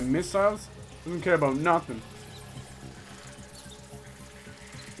about my missiles. Doesn't care about nothing.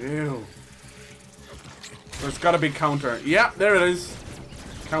 Ew. So it's gotta be counter. Yeah, there it is.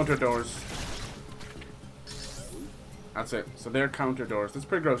 Counter doors. That's it. So they're counter doors. That's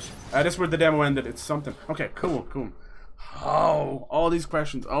pretty gross. This is where the demo ended. It's something. Okay, cool, cool. Oh, all these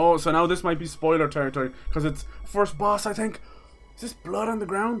questions. Oh, so now this might be spoiler territory because it's first boss, I think. Is this blood on the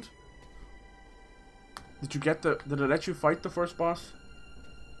ground? Did you get the? Did it let you fight the first boss?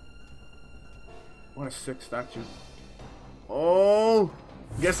 What a sick statue. Oh,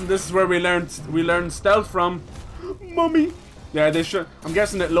 I'm guessing this is where we learned stealth from. Mummy. Yeah, they should. I'm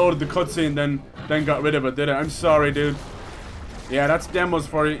guessing it loaded the cutscene, then got rid of it, did it? I'm sorry, dude. Yeah, that's demos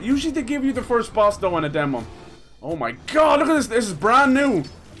for you. Usually they give you the first boss though in a demo. Oh my god, look at this. This is brand new.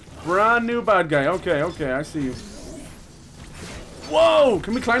 Brand new bad guy. Okay, okay, I see you. Whoa!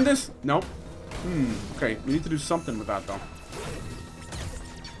 Can we climb this? Nope. Okay, we need to do something with that though.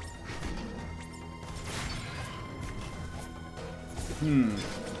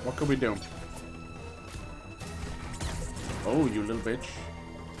 What could we do? Oh, you little bitch.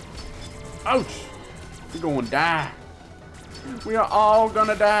 Ouch! We're gonna die. We are all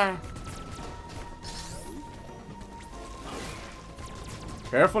gonna die.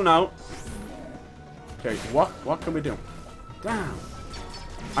 Careful now. Okay, what can we do? Damn.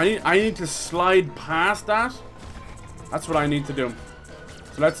 I need to slide past that. That's what I need to do.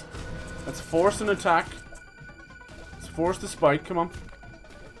 So let's force an attack. Let's force the spike. Come on.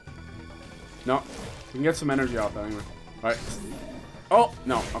 No, we can get some energy out that anyway. Right. Oh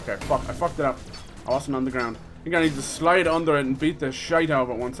no. Okay. Fuck. I fucked it up. I wasn't on the ground. I think I need to slide under it and beat the shite out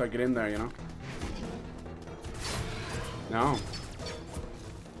of it once I get in there. You know. No.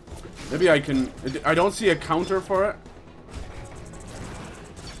 Maybe I can. I don't see a counter for it.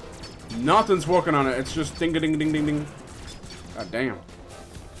 Nothing's working on it. It's just ding ding ding ding ding. God damn.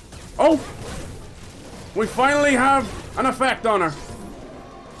 Oh! We finally have an effect on her.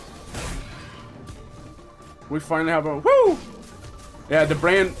 We finally have a woo! Yeah, the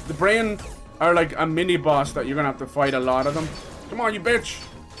brain are like a mini boss that you're gonna have to fight a lot of them. Come on, you bitch!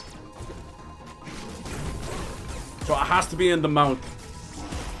 So it has to be in the mouth.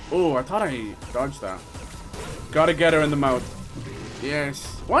 Oh, I thought I dodged that. Gotta get her in the mouth. Yes.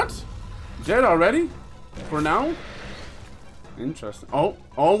 What? Dead already? For now? Interesting. Oh,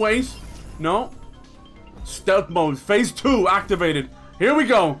 always. No. Stealth mode. Phase 2 activated. Here we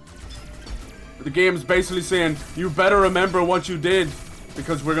go. The game's basically saying, you better remember what you did,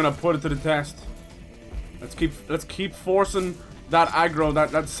 because we're gonna put it to the test. Let's keep forcing that aggro,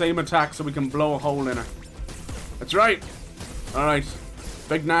 that same attack, so we can blow a hole in her. That's right. Alright.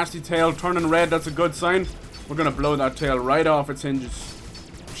 Big nasty tail turning red, that's a good sign. We're gonna blow that tail right off its hinges.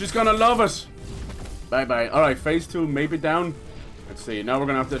 She's gonna love it. Bye-bye. Alright, phase 2 maybe down. Let's see. Now we're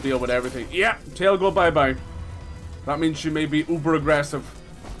gonna have to deal with everything. Yeah, tail go bye-bye. That means she may be uber aggressive.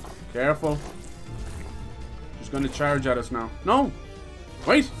 Careful. She's gonna charge at us now. No!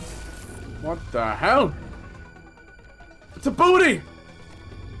 Wait! What the hell? It's a booty!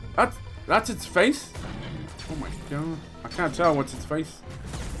 That's its face? Oh my god. I can't tell what's its face.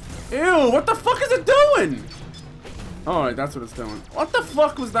 Ew, what the fuck is it doing? Alright, that's what it's doing. What the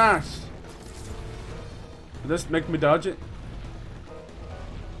fuck was that? Did this make me dodge it?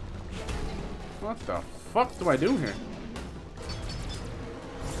 What the fuck do I do here?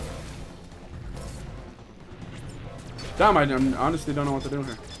 Damn, I honestly don't know what to do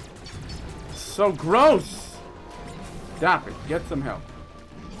here. It's so gross! Stop it, get some help.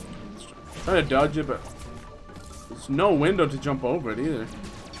 Trying to dodge it, but there's no window to jump over it either.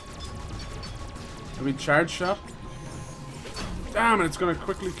 Can we charge shot? Damn it, it's gonna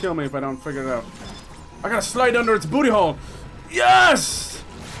quickly kill me if I don't figure it out. I gotta slide under its booty hole. Yes!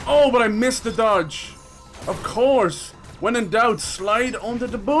 Oh, but I missed the dodge. Of course. When in doubt, slide under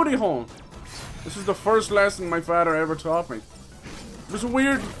the booty hole. This is the first lesson my father ever taught me. It was a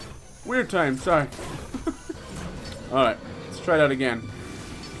weird time, sorry. Alright, let's try that again.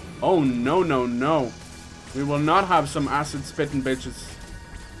 Oh, no, no, no. We will not have some acid spitting bitches.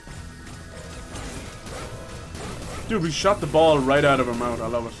 Dude, we shot the ball right out of her mouth. I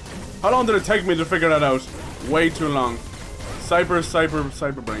love it. How long did it take me to figure that out? Way too long.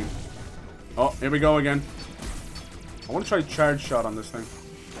 Cyber brain. Oh, here we go again. I want to try charge shot on this thing.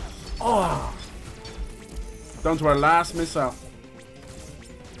 Oh! Down to our last missile.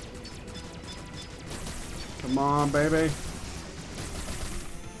 Come on, baby.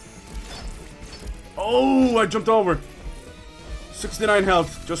 Oh, I jumped over. 69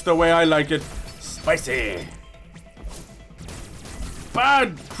 health, just the way I like it. Spicy.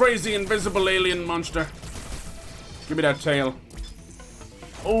 Bad, crazy, invisible alien monster. Give me that tail.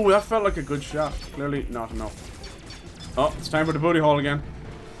 Oh, that felt like a good shot. Clearly not enough. Oh, it's time for the booty hole again.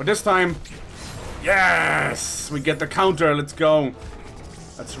 But this time, yes! We get the counter, let's go.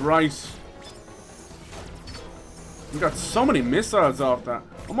 That's right. We got so many missiles off that.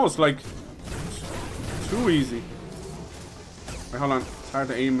 Almost like too easy. Wait, hold on. It's hard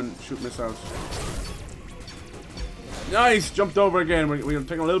to aim and shoot missiles. Nice! Jumped over again. We're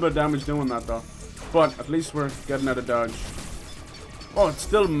taking a little bit of damage doing that though. But at least we're getting out of dodge. Oh, it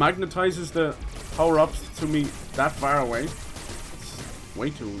still magnetizes the power-ups to me that far away. It's way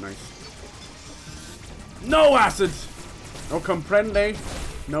too nice. No acid! No comprende.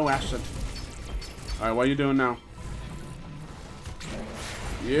 No acid. Alright, what are you doing now?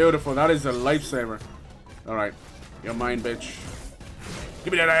 Beautiful. That is a lifesaver. Alright. You're mine, bitch.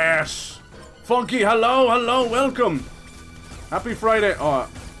 Give me that ass! Funky, hello, hello, welcome! Happy Friday. Oh,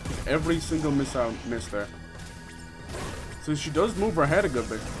 every single missile missed there. So she does move her head a good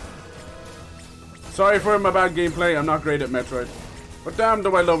bit. Sorry for my bad gameplay. I'm not great at Metroid. But damn,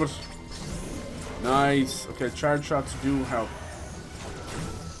 do I love it. Nice. Okay, charge shots do help.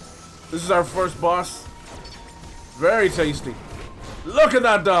 This is our first boss. Very tasty. Look at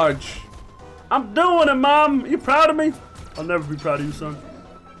that dodge. I'm doing it, Mom. You proud of me? I'll never be proud of you, son.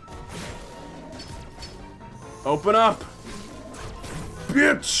 Open up.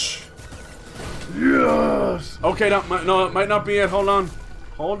 Bitch. Yes. Okay, no, it might not be it. Hold on.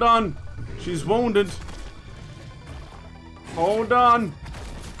 Hold on. She's wounded. Hold on.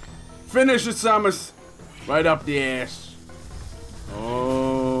 Finish it, Samus. Right up the ass.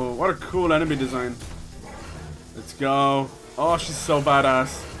 Oh, what a cool enemy design. Let's go. Oh, she's so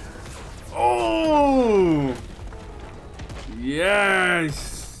badass. Oh.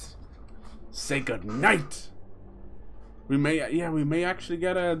 Yes. Say goodnight. We may actually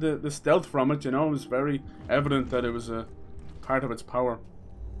get the stealth from it, you know. It was very evident that it was a part of its power.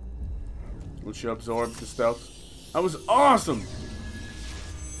 Which she absorbed the stealth. That was awesome!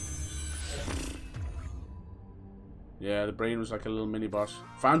 Yeah, the brain was like a little mini boss.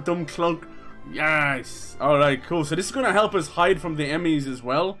 Phantom Cloak. Yes! Alright, cool. So this is gonna help us hide from the enemies as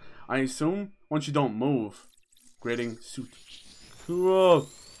well, I assume, once you don't move. Grading suit. Cool.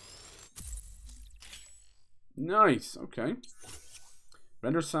 Nice, okay.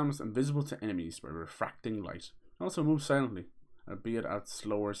 Render Samus invisible to enemies by refracting light. Also move silently, albeit at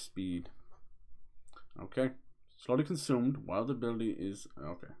slower speed. Okay. Slowly consumed while the ability is...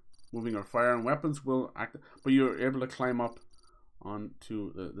 Okay. Moving or fire and weapons will act... But you're able to climb up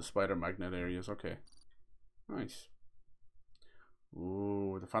onto the spider magnet areas. Okay. Nice.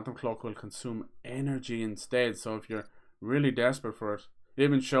 Ooh, the Phantom Cloak will consume energy instead. So if you're really desperate for it... They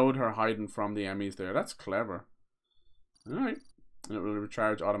even showed her hiding from the enemies there. That's clever. Alright. And it will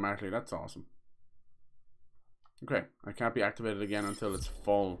recharge automatically. That's awesome. Okay. I can't be activated again until it's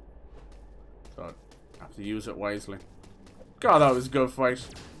full. So I have to use it wisely. God, that was a good fight.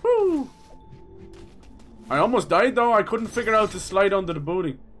 Woo! I almost died though. I couldn't figure out to slide under the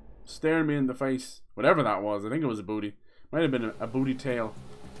booty. Staring me in the face. Whatever that was. I think it was a booty. Might have been a booty tail.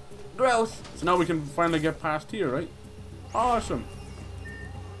 Gross. So now we can finally get past here, right? Awesome.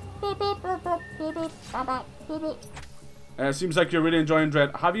 Seems like you're really enjoying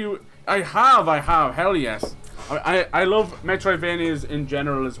Dread. Have you? I have. Hell yes. I love Metroidvanias in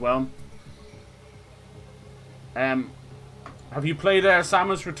general as well. Have you played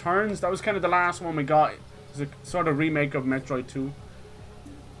Samus Returns? That was kind of the last one we got. It's a sort of remake of Metroid 2.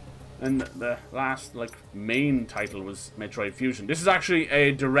 And the last, like, main title was Metroid Fusion. This is actually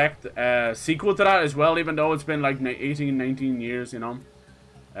a direct sequel to that as well, even though it's been like 18, 19 years, you know.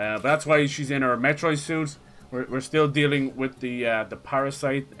 But that's why she's in her Metroid suit. We're still dealing with the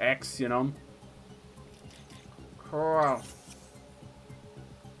Parasite X, you know. Cool.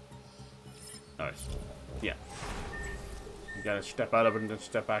 Nice. Yeah. You gotta step out of it and then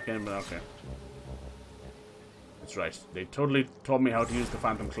step back in, but okay. That's right. They totally told me how to use the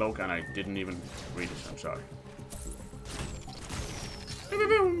Phantom Cloak and I didn't even read it. I'm sorry.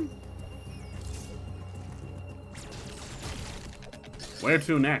 Where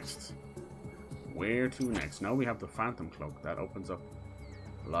to next? Where to next? Now we have the Phantom Cloak. That opens up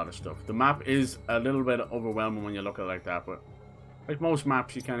a lot of stuff. The map is a little bit overwhelming when you look at it like that, but like most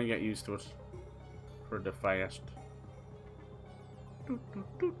maps, you kind of get used to it for the fast.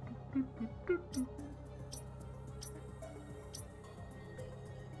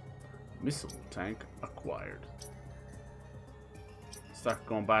 Missile tank acquired. Start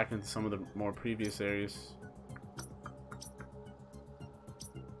going back into some of the more previous areas.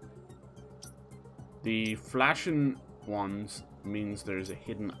 The flashing ones means there's a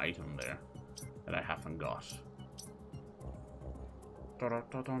hidden item there that I haven't got.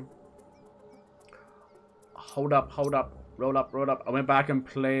 Hold up, hold up. Roll up, roll up. I went back and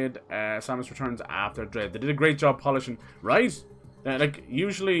played Samus Returns after Dread. They did a great job polishing, right? Like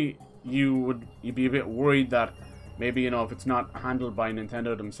usually you'd be a bit worried that maybe, you know, if it's not handled by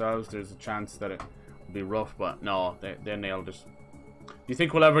Nintendo themselves, there's a chance that it will be rough. But no, they nailed it. Do you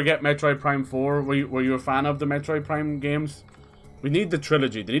think we'll ever get Metroid Prime 4? Were you a fan of the Metroid Prime games? We need the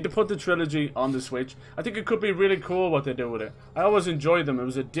trilogy. They need to put the trilogy on the Switch. I think it could be really cool what they do with it. I always enjoyed them. It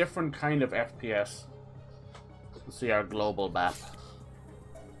was a different kind of FPS. Let's see our global map.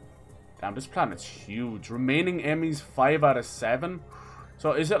 Damn, this planet's huge. Remaining enemies 5 out of 7.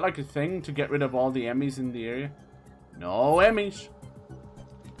 So is it like a thing to get rid of all the enemies in the area? No enemies.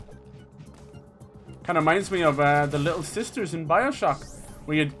 Kind of reminds me of the Little Sisters in BioShock,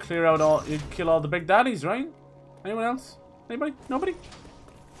 where you'd clear out you'd kill all the big daddies, right? Anyone else? Anybody? Nobody?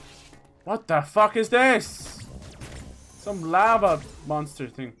 What the fuck is this? Some lava monster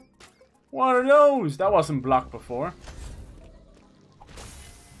thing. What are those? That wasn't blocked before.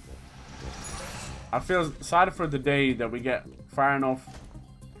 I feel sad for the day that we get far enough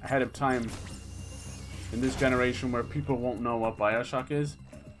ahead of time in this generation where people won't know what Bioshock is.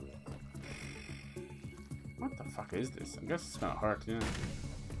 What the fuck is this? I guess it's gonna hurt, yeah.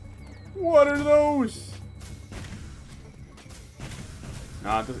 What are those?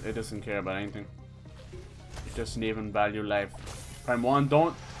 No, it doesn't care about anything. It doesn't even value life. Prime 1,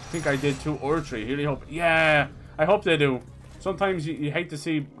 don't think I did 2 or 3. Really hope. Yeah, I hope they do. Sometimes you hate to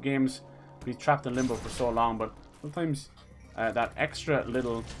see games be trapped in limbo for so long, but sometimes that extra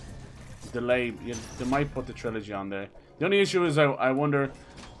little delay, they might put the trilogy on there. The only issue is I wonder,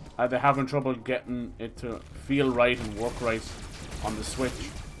 they're having trouble getting it to feel right and work right on the Switch.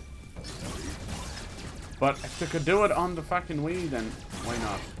 But if they could do it on the fucking Wii, then why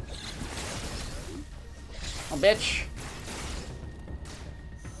not? Oh, bitch!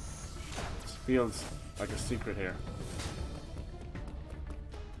 This feels like a secret here.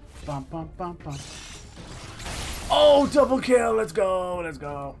 Bum, bum, bum, bum. Oh, double kill! Let's go! Let's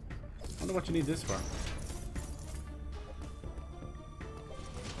go! I wonder what you need this for.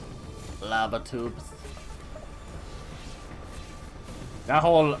 Lava tubes. That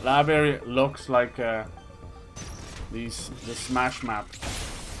whole lab area looks like the Smash map.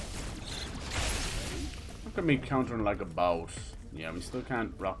 Look at me countering like a boss. Yeah, we still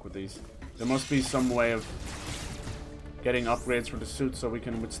can't rock with these. There must be some way of getting upgrades for the suit so we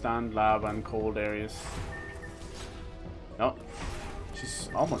can withstand lava and cold areas. No. She's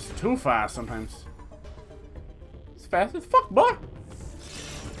almost too fast sometimes. It's fast as fuck, boy!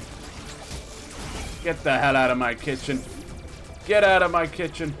 Get the hell out of my kitchen. Get out of my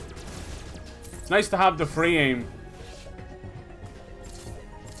kitchen. It's nice to have the free aim.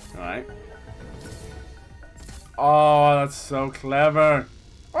 Alright. Oh, that's so clever.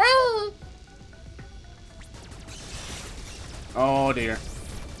 Oh dear.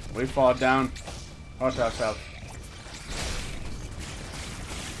 We fall down. Hurt ourselves.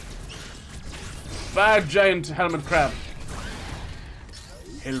 Bad giant helmet crab.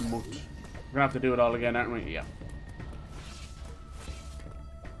 Helmut. We're gonna have to do it all again, aren't we? Yeah.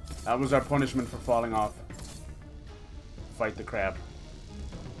 That was our punishment for falling off. Fight the crab.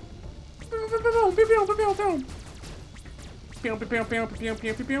 Well,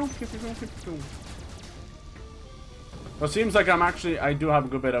 it seems like I do have a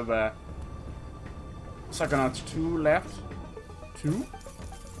good bit of Psychonauts 2 left. 2?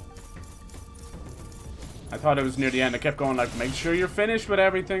 I thought it was near the end. I kept going like, make sure you're finished with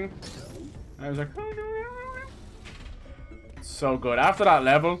everything. I was like, so good. After that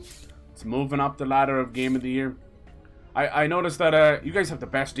level, it's moving up the ladder of Game of the Year. I noticed that you guys have the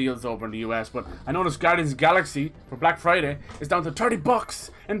best deals over in the US, but I noticed Guardians of the Galaxy for Black Friday is down to $30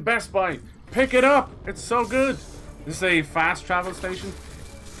 in Best Buy. Pick it up. It's so good. This is a fast travel station.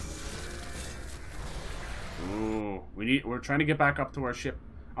 Ooh, we're trying to get back up to our ship.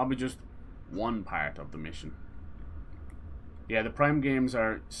 I'll be just one part of the mission. Yeah, the Prime games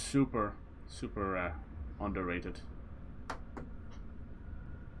are super underrated.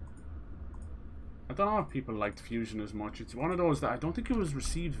 I don't know if people liked Fusion as much. It's one of those that I don't think it was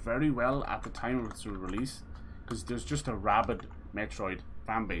received very well at the time of its release, because there's just a rabid Metroid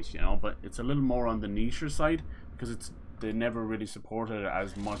fan base, you know, but it's a little more on the niche side because they never really supported it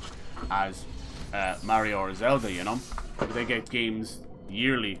as much as Mario or Zelda, you know. But they get games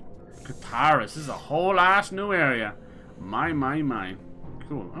yearly. Kataris, this is a whole ass new area. My.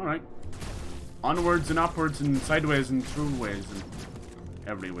 Cool, alright. Onwards and upwards and sideways and through ways and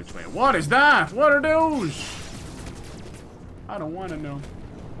every which way. What is that? What are those? I don't want to know.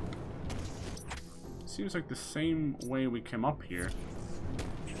 Seems like the same way we came up here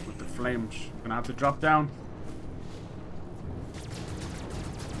with the flames. Gonna have to drop down.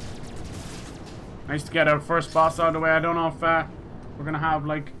 Nice to get our first boss out of the way. I don't know if we're gonna have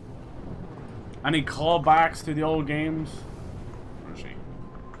like any callbacks to the old games. Where is she?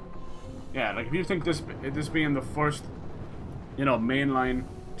 Yeah, like if you think this being the first, you know, mainline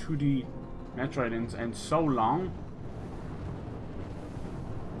 2D Metroid in so long,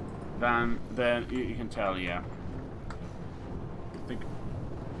 then you can tell, yeah. I think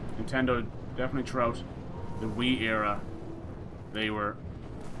Nintendo definitely throughout the Wii era, they were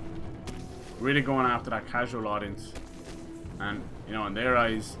really going after that casual audience, and you know, in their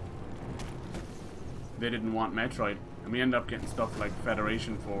eyes, they didn't want Metroid, and we ended up getting stuff like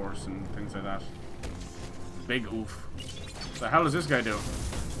Federation Force and things like that. Big oof. What the hell does this guy do?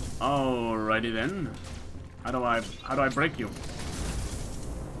 Alrighty then. How do I break you?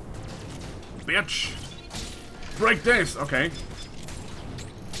 Bitch! Break this! Okay.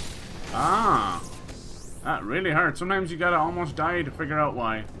 Ah. That really hurts. Sometimes you gotta almost die to figure out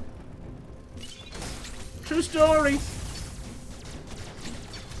why. True story.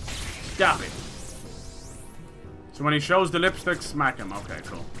 Stop it. So when he shows the lipstick, smack him. Okay,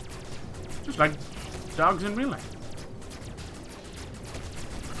 cool. Just like dogs in real life.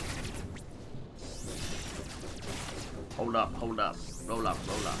 Hold up, hold up. Roll up,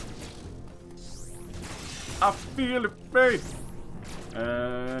 roll up. I feel it, babe.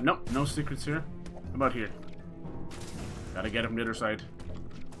 Nope, no secrets here. How about here? Gotta get him the other side.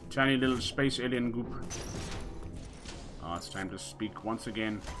 Tiny little space alien goop. Oh, it's time to speak once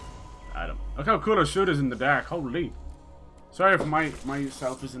again. Adam. Look how cool our suit is in the dark. Holy. Sorry if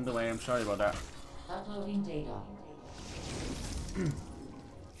myself is in the way. I'm sorry about that. Uploading data.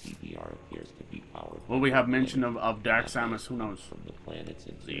 ZDR appears to be powered. Will we have mention of Dark Samus? Who knows? From the planets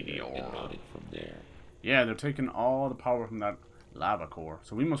in ZDR and routed from there. Yeah, they're taking all the power from that lava core.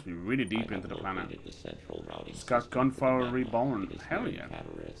 So we must be really deep into the planet. The central routing It's got gunfire reborn. Hell yeah.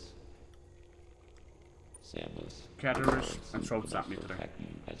 Samus. Caterus and throats at me today.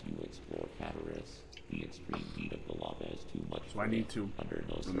 As you explore Caterus, the extreme heat of the lava is too much. So I need to under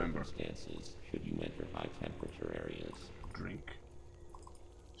no remember. circumstances should you enter high temperature areas. Drink.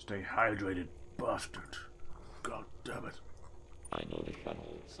 Stay hydrated, bastard. God damn it. I know the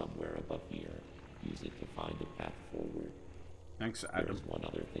shuttle somewhere above here. Use it to find a path forward. Thanks, Adam. There's one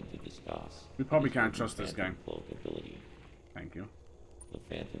other thing to discuss. We probably can't trust this guy. Cloak ability. Thank you. The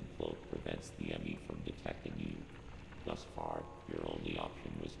Phantom Cloak prevents the E.M.M.I from detecting you. Thus far, your only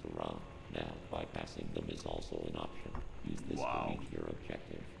option was to run. Now, bypassing them is also an option. Use this to reach your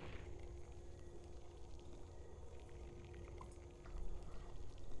objective.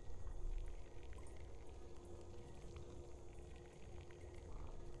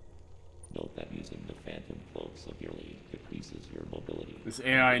 Note that using the Phantom Cloak severely decreases your mobility. This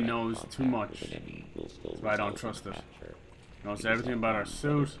AI knows too much. So I don't trust it. Knows everything about our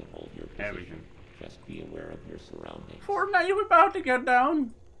suit. Everything. Just be aware of your surroundings. Fortnite, you about to get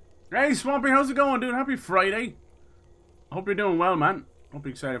down? Hey, Swampy, how's it going, dude? Happy Friday. I hope you're doing well, man. Hope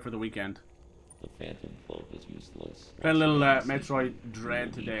you're excited for the weekend. The Phantom Cloak is useless. Played a little Metroid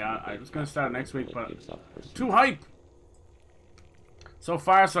Dread today. I was going to start next week, but too hype. So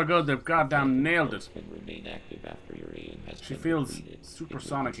far, so good. They've goddamn nailed it. Can remain active after your aim has She been feels completed.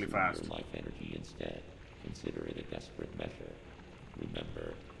 supersonically fast. Your life energy instead. Consider it a desperate measure.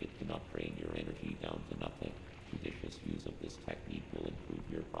 Remember, it cannot drain your energy down to nothing. Judicious use of this technique will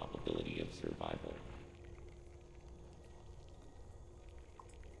improve your probability of survival.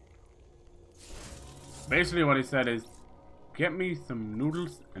 Basically what he said is, get me some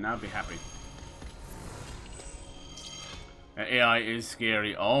noodles and I'll be happy. AI is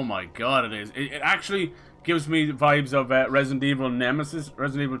scary. Oh my god, it is. It actually gives me vibes of Resident Evil Nemesis,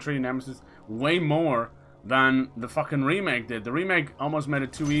 Resident Evil 3 Nemesis, way more than the fucking remake did. The remake almost made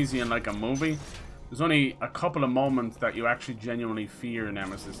it too easy in like a movie. There's only a couple of moments that you actually genuinely fear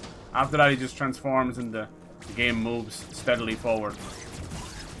Nemesis. After that, he just transforms and the game moves steadily forward.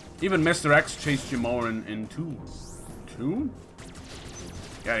 Even Mr. X chased you more in 2. 2?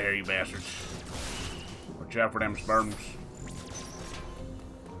 Get out of here, you bastards. Watch out for them sperms.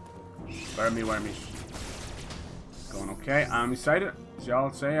 Spermy wormies. Going okay. I'm excited. As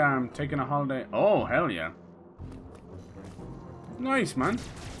y'all say, I'm taking a holiday. Oh, hell yeah. Nice, man.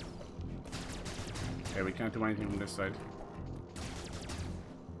 Okay, we can't do anything from this side.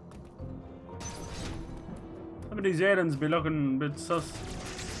 Some of these aliens be looking a bit sus.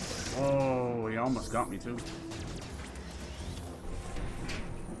 Oh, he almost got me too.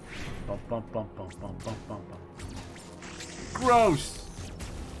 Bump, bump, bump, bump, bump, bump, bump, bump. Gross!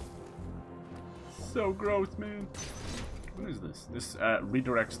 So gross, man. What is this? This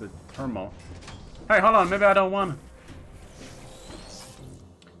redirects the thermal. Hey, hold on, maybe I don't want it.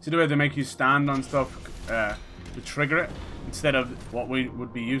 See the way they make you stand on stuff to trigger it? Instead of what we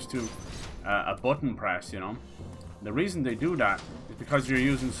would be used to, a button press, you know? The reason they do that is because you're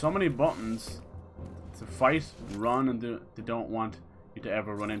using so many buttons to fight, run, and they don't want you to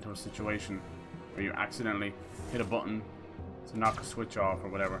ever run into a situation where you accidentally hit a button to knock a switch off or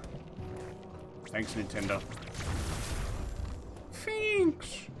whatever. Thanks, Nintendo.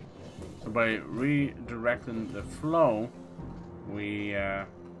 Thanks! So by redirecting the flow, we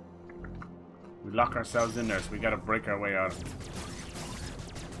lock ourselves in there, so we gotta break our way out.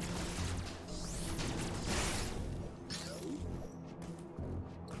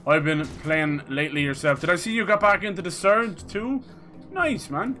 I've been playing lately yourself. Did I see you got back into the Surge too?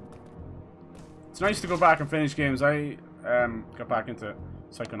 Nice, man. It's nice to go back and finish games. I got back into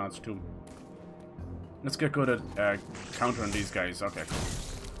Psychonauts 2. Let's get good at countering these guys. Okay, cool.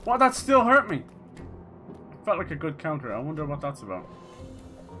 What? That still hurt me. Felt like a good counter. I wonder what that's about.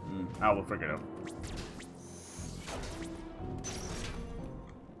 We'll figure it out.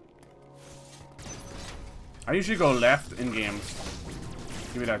 I usually go left in games.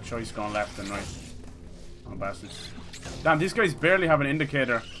 Give me that choice going left and right. Oh, bastards. Damn, these guys barely have an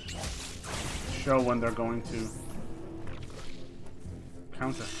indicator to show when they're going to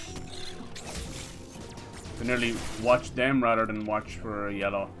counter. They nearly watch them rather than watch for a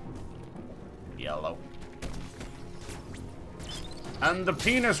yellow. Yellow. And the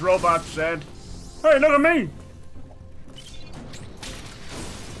penis robot said, "Hey, look at me!"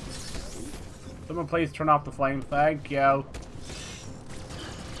 Someone please turn off the flame. Thank you.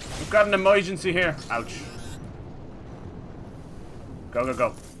 We've got an emergency here. Ouch. Go, go,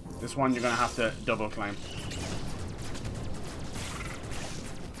 go. This one you're gonna have to double climb.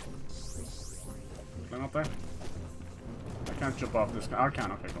 Climb up there? I can't jump off this. I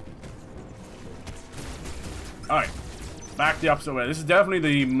can, okay, go. Alright. Back the opposite way. This is definitely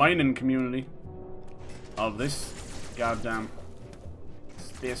the mining community of this goddamn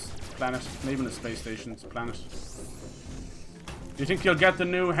space planet. Maybe even a space station's planet. Do you think you'll get the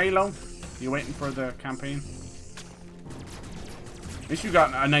new Halo? You waiting for the campaign? At least you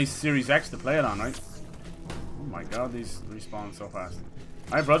got a nice Series X to play it on, right? Oh my god, these respawn so fast.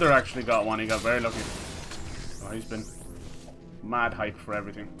 My brother actually got one, he got very lucky. Oh, he's been mad hype for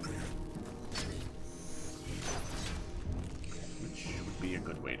everything. Which would be a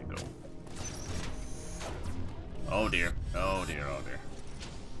good way to go. Oh dear, oh dear, oh dear.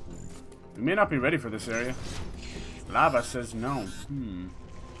 We may not be ready for this area. Lava says no.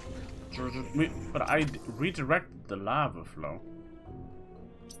 But I redirected the lava flow.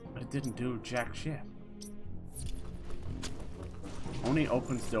 But it didn't do jack shit. Only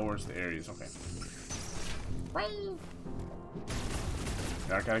opens doors to areas. Okay.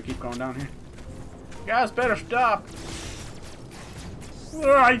 I gotta keep going down here. Guys, better stop.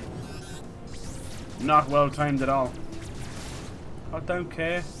 Alright. Not well timed at all. I don't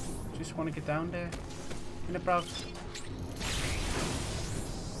care. Just want to get down there. In the bro.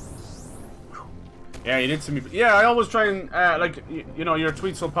 Yeah, you did see me. Yeah, I always try and, like, you know, your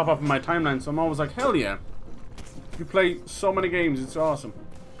tweets will pop up in my timeline, so I'm always like, hell yeah. You play so many games, it's awesome.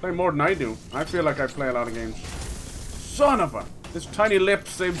 Play more than I do. I feel like I play a lot of games. Son of a... This tiny lip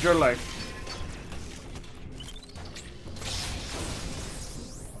saved your life.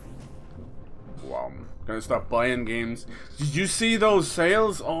 Wow. Gonna stop buying games. Did you see those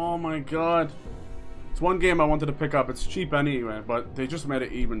sales? Oh my god. It's one game I wanted to pick up. It's cheap anyway, but they just made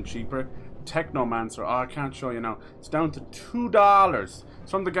it even cheaper. Technomancer. Oh, I can't show you now. It's down to $2.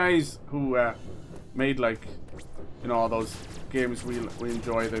 Some of the guys who made, like, you know, all those games we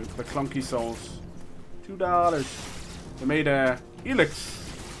enjoy, the clunky souls. $2. They made Elix.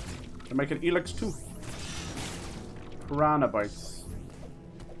 They're making Elix 2. Piranha Bytes.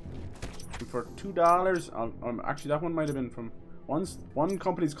 And for $2, actually that one might have been from one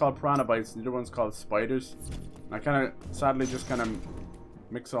company's called Piranha Bytes, the other one's called Spiders. And I kind of sadly just kind of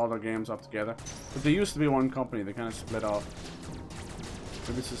mix all their games up together. But they used to be one company, they kind of split off.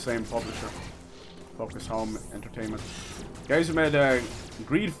 Maybe it's the same publisher. Focus Home Entertainment. Guys who made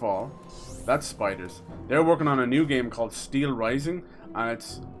Greedfall, that's Spiders. They're working on a new game called Steel Rising, and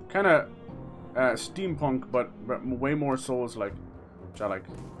it's kind of steampunk, but way more Souls-like, which I like.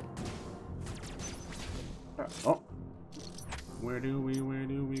 Oh, where do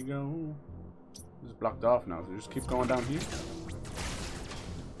we go? It's blocked off now, so just keep going down here.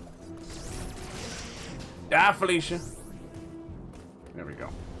 Ah, Felicia. There we go.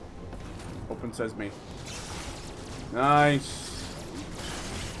 Open sesame. Nice.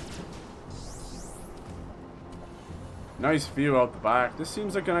 Nice view out the back. This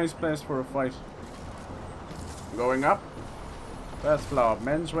seems like a nice place for a fight. Going up. First floor.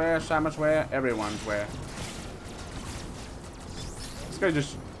 Menswear, Samus wear, everyone's wear. This guy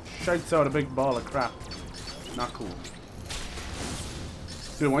just shouts out a big ball of crap. Not cool.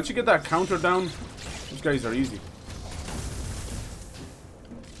 Dude, once you get that counter down, these guys are easy.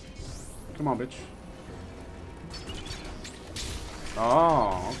 Come on, bitch.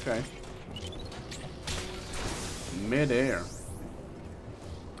 Oh, okay. Mid-air.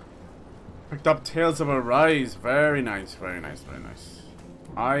 Picked up Tales of Arise. Very nice, very nice, very nice.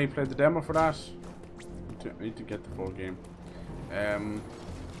 I played the demo for that. I need to get the full game.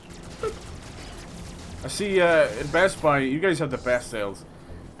 I see in Best Buy, you guys have the best sales.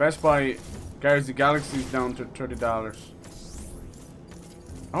 Best Buy Guardians of the Galaxy's down to $30.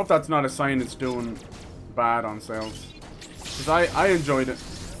 I hope that's not a sign it's doing bad on sales. Because I enjoyed it.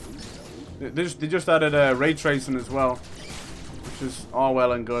 They just added ray tracing as well. Which is all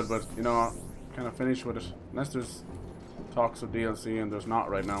well and good, but, you know, kind of finished with it. Unless there's talks of DLC, and there's not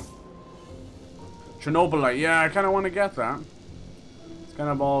right now. Chernobyl, like, yeah, I kind of want to get that. It's kind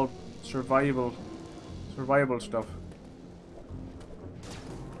of all survival Survival stuff.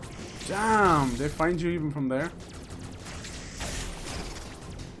 Damn, they find you even from there.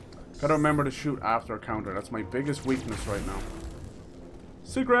 Gotta remember to shoot after a counter. That's my biggest weakness right now.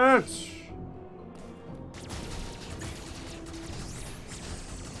 Secrets!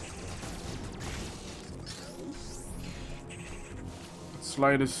 That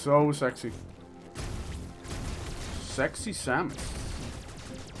slide is so sexy. Sexy Samus.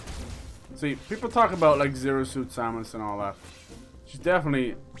 See, people talk about like Zero Suit Samus and all that. She's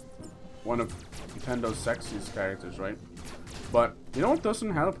definitely one of Nintendo's sexiest characters, right? But you know what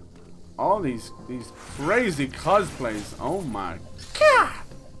doesn't help? All these crazy cosplays. Oh my god!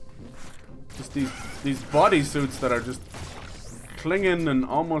 Just these bodysuits that are just clinging and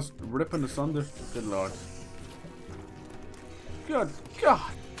almost ripping asunder. Good lord. Good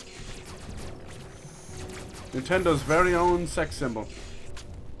god. Nintendo's very own sex symbol.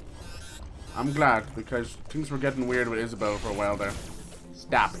 I'm glad, because things were getting weird with Isabel for a while there.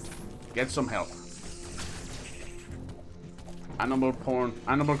 Stop it. Get some help. Animal porn.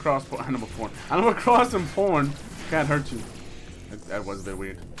 Animal cross porn. Animal porn. Animal crossing porn can't hurt you. That was a bit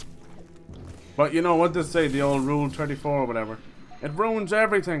weird. But you know what they say, the old Rule 34 or whatever. It ruins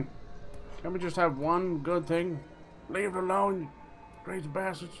everything. Can we just have one good thing? Leave it alone, you crazy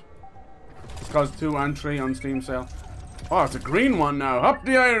bastards. It's caused 2 and 3 on Steam sale. Oh, it's a green one now. Up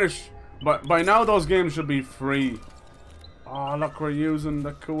the Irish! But by now those games should be free. Oh, look, we're using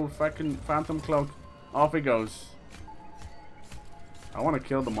the cool fucking Phantom Cloak. Off he goes. I want to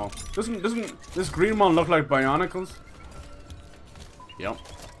kill them all. Doesn't this green one look like Bionicles? Yep.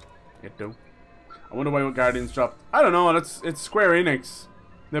 It do. I wonder why Guardians dropped. I don't know, it's Square Enix.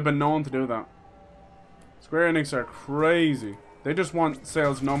 They've been known to do that. Square Enix are crazy. They just want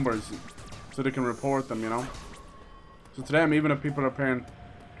sales numbers so they can report them, you know? So to them, even if people are paying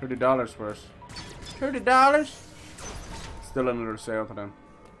 $30 for it. $30? Still another sale to them.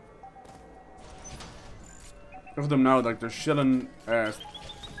 Look at them now, like they're shilling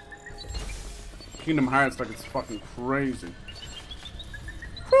Kingdom Hearts like it's fucking crazy.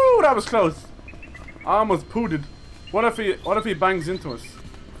 Whew, that was close. I almost pooted. What if he bangs into us?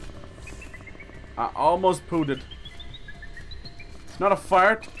 I almost pooted. It's not a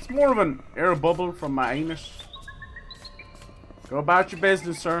fart, it's more of an air bubble from my anus. Go about your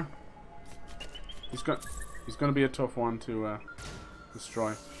business, sir. He's gonna be a tough one to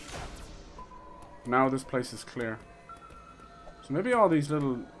destroy. Now this place is clear. So maybe all these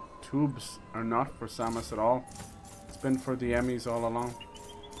little tubes are not for Samus at all. It's been for the E.M.M.Is all along.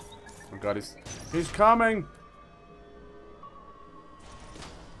 Oh god, he's coming!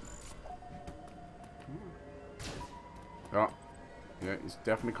 Oh, yeah, he's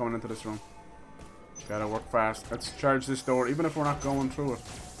definitely coming into this room. Gotta work fast. Let's charge this door, even if we're not going through it.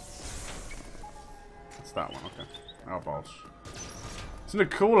 It's that one, okay. Oh, balls. Isn't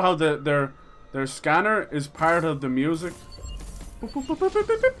it cool how their scanner is part of the music? Boop, boop, boop, boop, boop,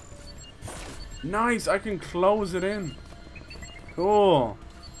 boop, boop. Nice, I can close it in. Cool.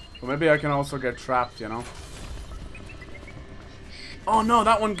 But maybe I can also get trapped, you know? Oh no,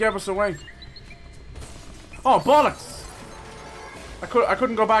 that one gave us away. Oh, bollocks! I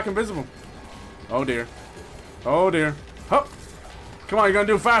couldn't go back invisible. Oh dear. Oh dear. Hup. Come on, you're gonna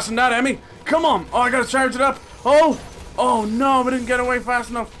do faster than that, E.M.M.I. Come on! Oh, I gotta charge it up! Oh! Oh no, we didn't get away fast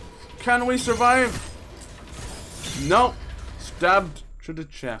enough. Can we survive? No. Stabbed through the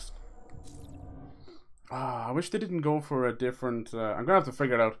chest. Ah, I wish they didn't go for a different... I'm gonna have to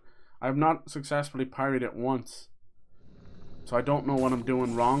figure it out. I've not successfully parried it once. So I don't know what I'm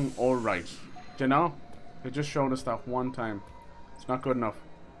doing wrong or right. Do you know? They just showed us that one time. It's not good enough.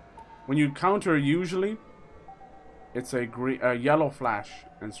 When you counter, usually, it's a yellow flash.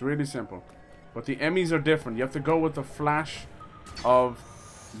 And it's really simple. But the E.M.M.Is are different. You have to go with the flash of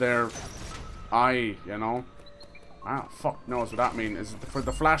their eye, you know? Ah, fuck knows what that means. Is it for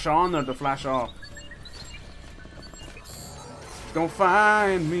the flash on or the flash off? She's gonna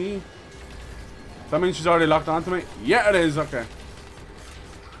find me. That means she's already locked onto me? Yeah, it is. Okay.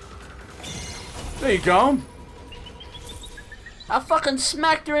 There you go. I fucking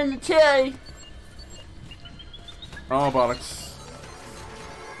smacked her in the titty. Oh, bollocks.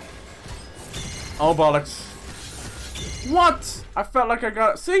 Oh, bollocks. What? I felt like I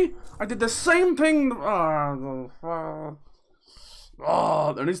got... See? I did the same thing. Oh,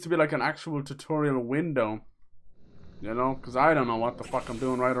 there needs to be like an actual tutorial window. You know? Because I don't know what the fuck I'm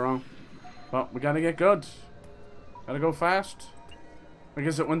doing right or wrong. But we gotta get good. Gotta go fast. Like,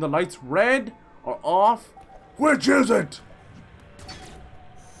 is it when the light's red or off? Which is it?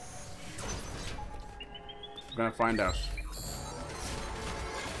 I'm gonna find out.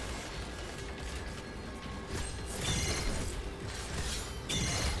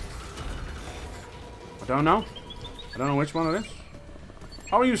 don't know. I don't know which one it is.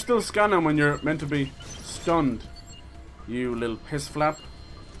 How are you still scanning when you're meant to be stunned? You little piss flap.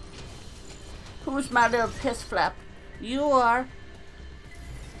 Who's my little piss flap? You are.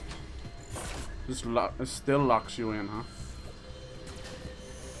 This still locks you in, huh?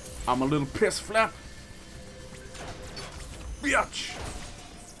 I'm a little piss flap. Bitch!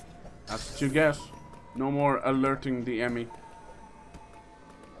 That's what you get. No more alerting the E.M.M.I.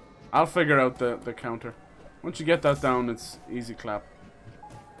 I'll figure out the counter. Once you get that down, it's easy clap.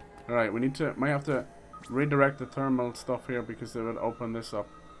 Alright, might have to redirect the thermal stuff here because they would open this up.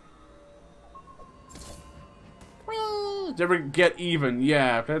 Did you ever Get Even?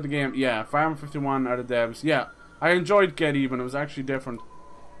 Yeah, I played the game. Yeah, 551 are the devs. Yeah, I enjoyed Get Even. It was actually different.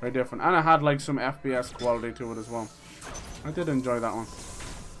 Very different. And it had like some FPS quality to it as well. I did enjoy that one.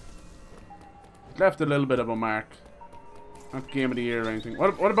 It left a little bit of a mark. Not Game of the Year or anything.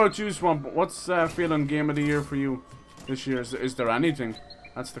 What about you, Swamp? What's feeling Game of the Year for you this year? Is there anything?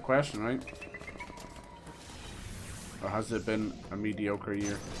 That's the question, right? Or has it been a mediocre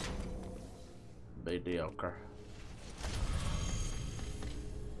year? Mediocre.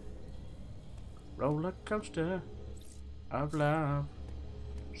 Roller coaster of love.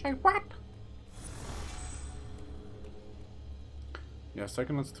 Say what? Yeah,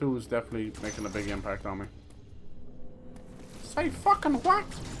 Psychonauts 2 is definitely making a big impact on me. Say fucking what?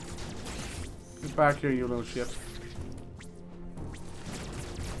 Get back here, you little shit.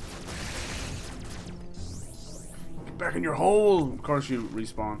 Get back in your hole! Of course you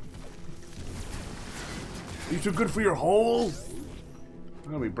respawn. Are you too good for your hole?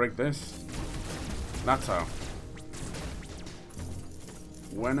 How do we break this? That's how.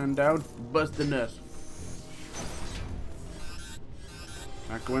 When in doubt, bust the nut.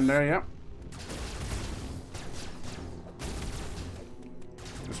 Can't go in there, yep.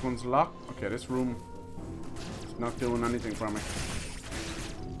 This one's locked. Okay, this room is not doing anything for me.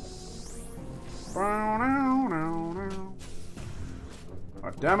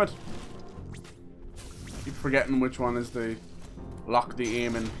 Oh, damn it. Keep forgetting which one is the lock the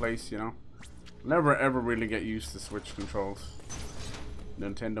aim in place, you know. Never ever really get used to Switch controls.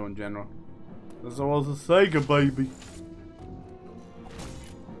 Nintendo in general. There's always a Sega, baby.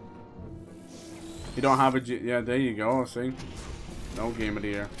 You don't have a yeah, there you go, see? No Game of the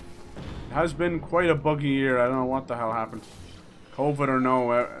Year. It has been quite a buggy year. I don't know what the hell happened. COVID or no,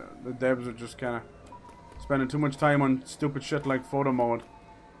 the devs are just kind of spending too much time on stupid shit like photo mode.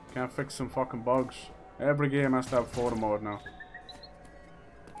 Can't fix some fucking bugs. Every game has to have photo mode now.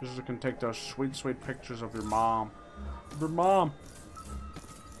 Just so you can take those sweet, sweet pictures of your mom. Your mom!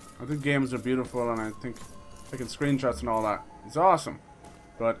 I think games are beautiful and I think taking screenshots and all that is awesome.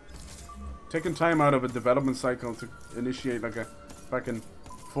 But taking time out of a development cycle to initiate like a fucking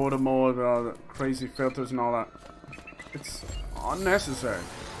photo mode with all the crazy filters and all that, it's unnecessary.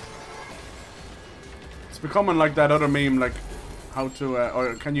 It's becoming like that other meme, like how to,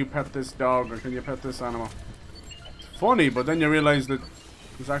 or can you pet this dog or can you pet this animal? It's funny, but then you realize that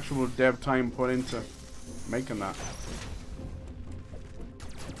there's actual dev time put into making that.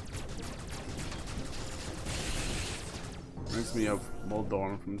 Reminds me of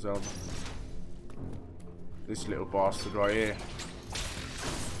Moldorm from Zelda. This little bastard right here.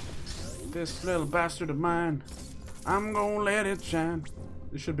 This little bastard of mine, I'm gonna let it shine.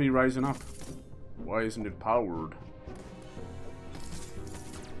 This should be rising up. Why isn't it powered?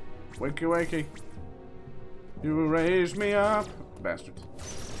 Wakey wakey. You raise me up. Bastard.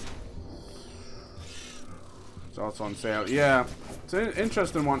 It's also on sale. Yeah. It's an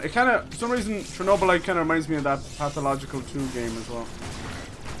interesting one. It kind of, for some reason, Chernobylite kind of reminds me of that Pathological 2 game as well.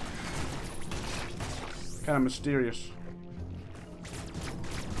 Kind of mysterious.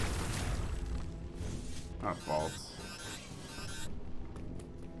 Ah, balls.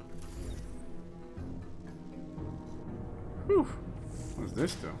 Whew. What does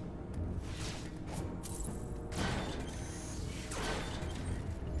this do?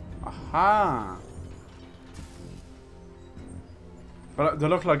 Aha! But they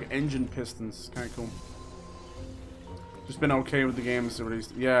look like engine pistons. Kind of cool. Just been okay with the games they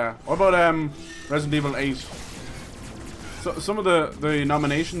released. Yeah. What about Resident Evil 8? So some of the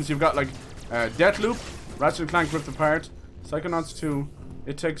nominations you've got like Deathloop, Ratchet & Clank Rift Apart, Psychonauts 2,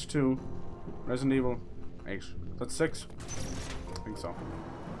 It Takes Two, Resident Evil 8. That's 6. I think so.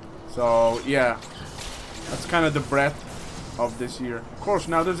 So yeah, that's kind of the breadth of this year. Of course,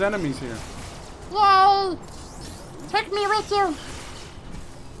 now there's enemies here. Yay! Take me with you.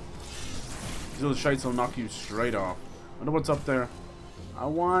 These little shites will knock you straight off. I wonder what's up there. I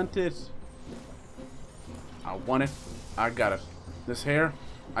want it. I want it. I got it. This hair,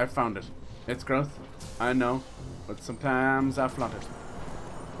 I found it. It's growth. I know. But sometimes I flood it.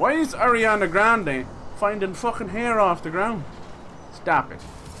 Why is Ariana Grande finding fucking hair off the ground? Stop it.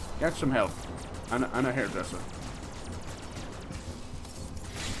 Get some help. And a hairdresser.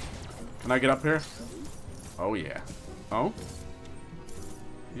 Can I get up here? Oh yeah. Oh?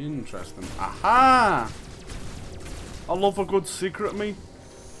 Interesting. Aha! I love a good secret me.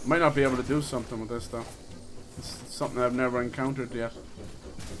 Might not be able to do something with this though. It's something I've never encountered yet.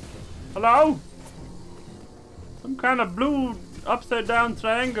 Hello? Some kind of blue upside down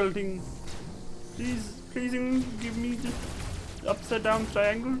triangle thing. Please give me the upside down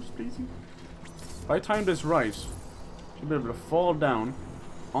triangles, please. If I time this right, should be able to fall down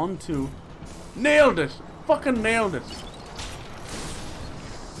onto. Nailed it! Fucking nailed it!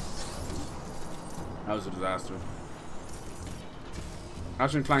 That was a disaster.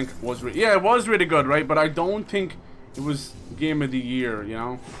 Ratchet & Clank was yeah, it was really good, right? But I don't think it was Game of the Year, you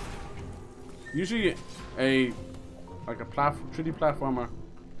know? Usually like a 3D platformer,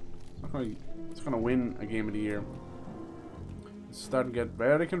 it's gonna win a Game of the Year. It's starting to get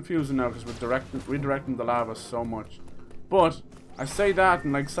very confusing now because we're redirecting the lava so much. But I say that,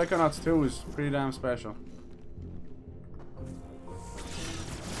 and like Psychonauts 2 is pretty damn special.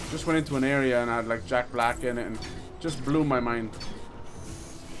 Just went into an area and I had like Jack Black in it and just blew my mind.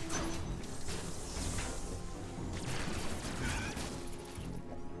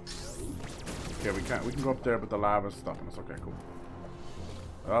 Okay, we can go up there, but the lava's stopping us. Okay, cool.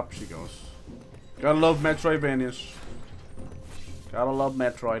 Up she goes. Gotta love Metroidvanias. Gotta love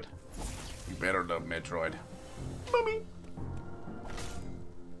Metroid. You better love Metroid. Mommy.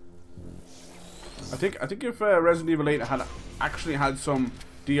 I think if Resident Evil 8 had actually had some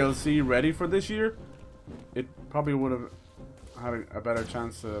DLC ready for this year, it probably would have had a better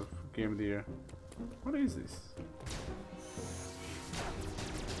chance of Game of the Year. What is this?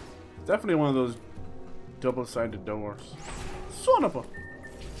 Definitely one of those double-sided doors. Son of a...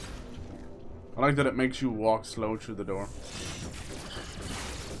 I like that it makes you walk slow through the door.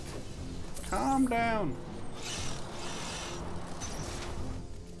 Calm down.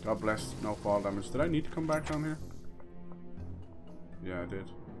 God bless, no fall damage. Did I need to come back down here? Yeah, I did.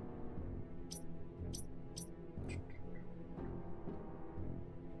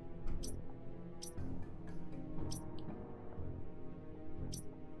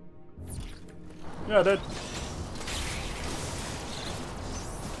 Yeah, I did.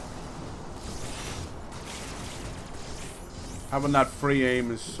 Having that free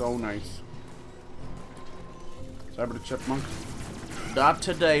aim is so nice. Cyber the Chipmunk. Not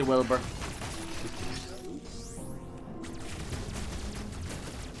today, Wilbur.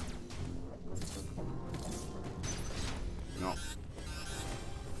 No.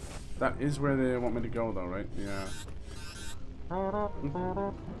 That is where they want me to go, though, right? Yeah.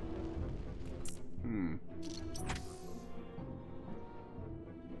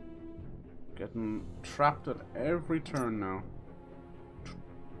 Getting trapped at every turn now.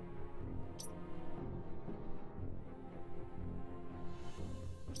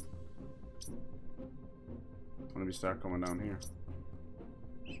 Let me start coming down here.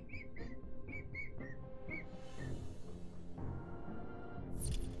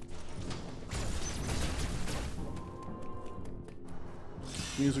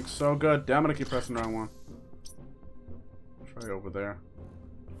 Music's so good. Damn it, I keep pressing the wrong one. Try over there.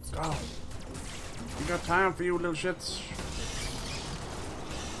 Let's go. We got time for you little shits.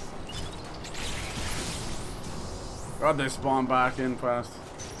 God, they spawn back in fast.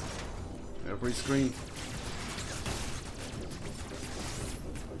 Every screen.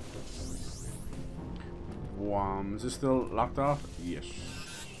 Is this still locked off? Yes.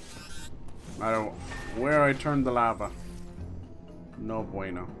 I don't where I turned the lava. No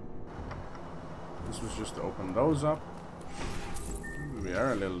bueno. This was just to open those up. We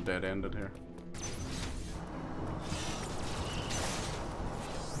are a little dead-ended here.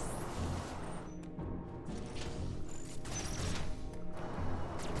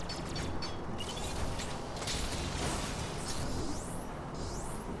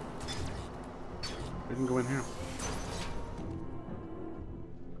 We can go in here.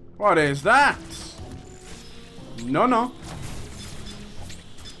 What is that? No, no.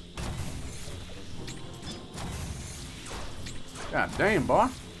 God damn, boy.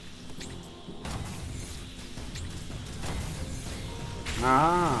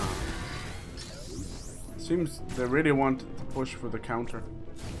 Ah. Seems they really want to push for the counter.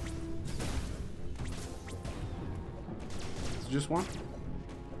 Is it just one?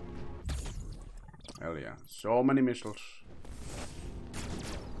 Hell yeah. So many missiles.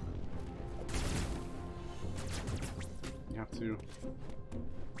 You have to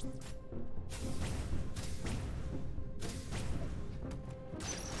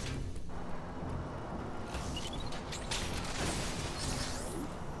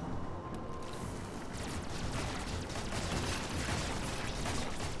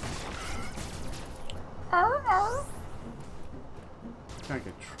Can't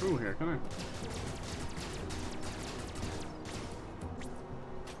get through here, can I?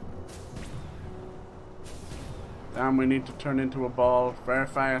 Damn, we need to turn into a ball very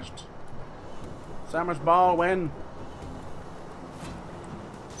fast. Samus ball, win!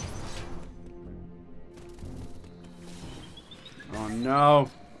 Oh no!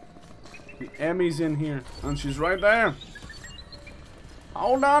 The E.M.M.I's in here, and she's right there.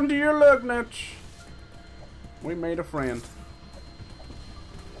 Hold on to your lug nuts. We made a friend.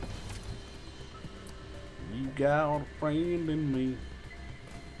 You got a friend in me.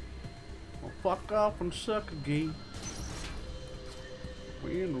 Well, fuck off and suck again.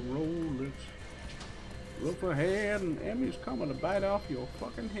 We in the rollers. Look ahead, and E.M.M.I's coming to bite off your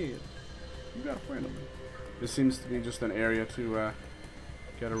fucking head. You got a friend of me. This seems to be just an area to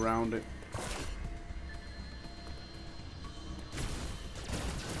get around it.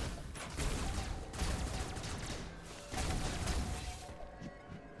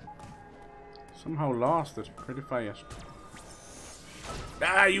 Somehow lost it pretty fast.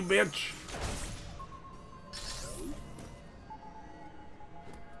 Ah, you bitch!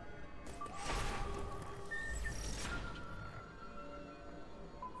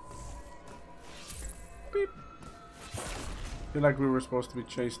 Beep. I feel like we were supposed to be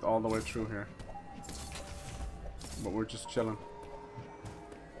chased all the way through here, but we're just chilling.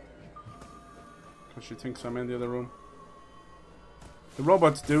 Cause she thinks I'm in the other room. The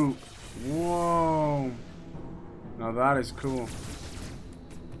robots do. Whoa! Now that is cool.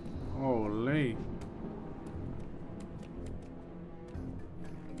 Holy!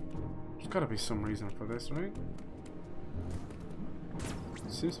 There's gotta be some reason for this, right?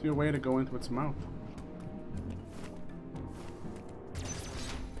 Seems to be a way to go into its mouth.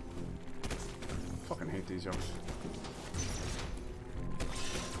 Fucking hate these jokes.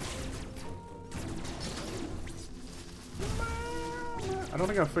 I don't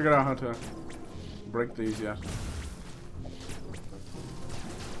think I've figured out how to break these yet.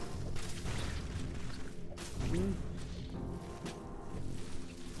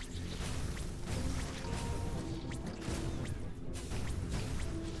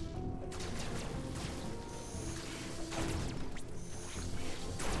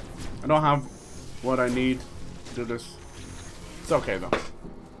 I don't have what I need to do this. It's okay though.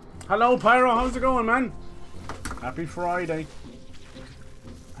 Hello Pyro, how's it going, man? Happy Friday.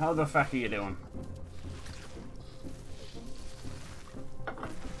 How the fuck are you doing?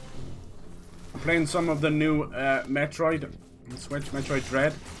 I'm playing some of the new Metroid on Switch, Metroid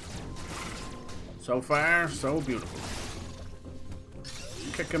Dread. So far, so beautiful.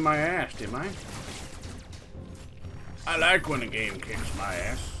 Kicking my ass, do you mind? I like when a game kicks my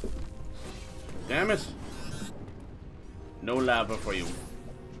ass. Damn it. No lava for you.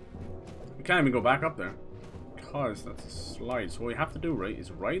 We can't even go back up there. Because that's a slide. So what we have to do, right,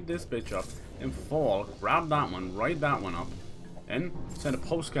 is ride this bitch up and fall, grab that one, ride that one up, then send a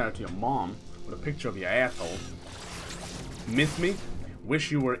postcard to your mom with a picture of your asshole. Miss me? Wish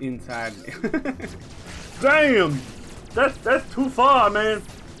you were inside. Damn! That's too far, man.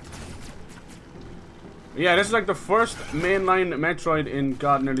 Yeah, this is like the first mainline Metroid in,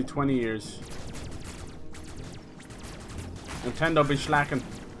 God, nearly 20 years. Nintendo be slacking.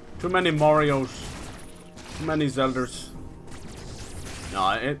 Too many Marios. Too many Zeldas. No,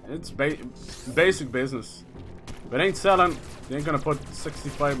 it's basic business. If it ain't selling, they ain't gonna put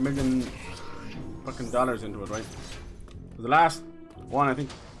 65 million fucking dollars into it, right? The last one I think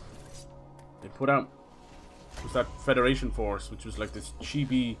they put out was that Federation Force, which was like this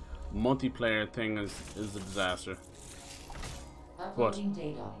chibi multiplayer thing is a disaster. But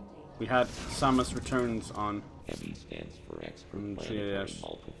we had Samus Returns on E.M.M.I stands for Expert yes.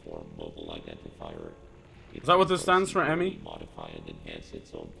 Multiform Mobile Identifier. Is that what this stands for, E.M.M.I? Modify and enhance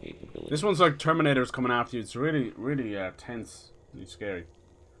its own capabilities. This one's like Terminator's coming after you. It's really, really tense and scary.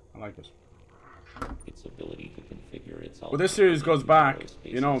 I like it. Its ability to configure itself. Well, this series goes back,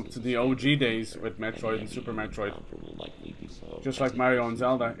 you know, to the OG days with Metroid and Super Metroid. Just like Mario and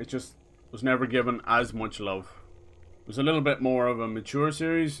Zelda, it just was never given as much love. It was a little bit more of a mature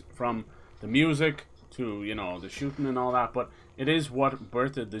series from the music to, you know, the shooting and all that, but it is what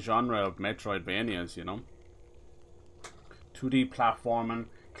birthed the genre of Metroidvanias, you know. 2D platforming,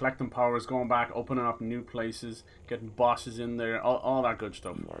 collecting powers, going back, opening up new places, getting bosses in there, all that good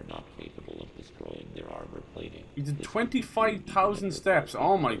stuff. You are not capable of destroying their armor plating. You did 25,000 steps.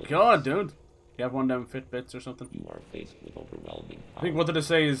 Oh my god, dude. You have one of them Fitbits or something? You are faced with overwhelming power. I think what did it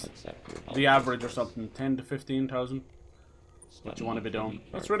say is the average or something, 10 to 15,000. What you want to be doing.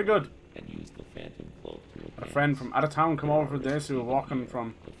 That's really good. And use the phantom cloak to A friend from out of town come over for this who were walking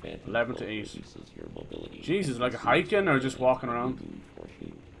from 11 to 8. Jesus, like a hiking or just walking around? Oh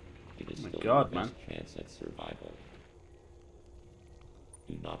my god, man. Chance at survival.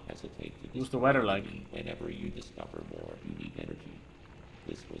 Do not hesitate to What's the weather like? Whenever you discover more unique energy.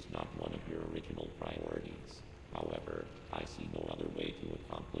 This was not one of your original priorities. However, I see no other way to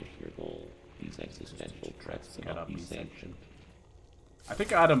accomplish your goal. These existential threats cannot be sanctioned. I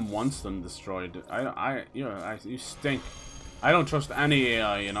think Adam wants them destroyed. You stink. I don't trust any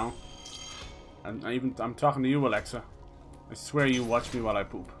AI, you know. And I'm talking to you, Alexa. I swear you watch me while I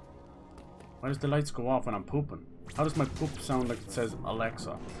poop. Why does the lights go off when I'm pooping? How does my poop sound like it says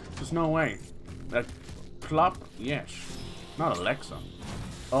Alexa? There's no way. Like, plop? Yes. Not Alexa.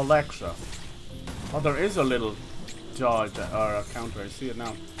 Alexa. Oh, there is a little dodge or a counter. I see it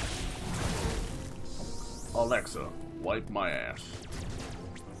now. Alexa, wipe my ass.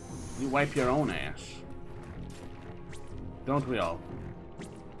 You wipe your own ass. Don't we all?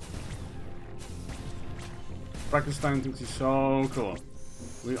 Frankenstein thinks he's so cool.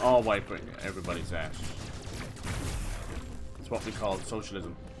 We all wipe everybody's ass. It's what we call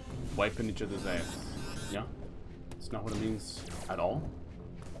socialism. Wiping each other's ass. Yeah? It's not what it means at all.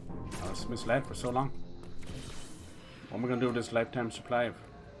 I was misled for so long. What am I gonna do with this lifetime supply of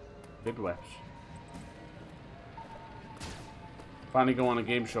bidwebs? Finally go on a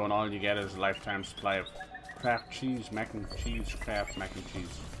game show and all you get is a lifetime supply of Kraft cheese, mac and cheese, Kraft mac and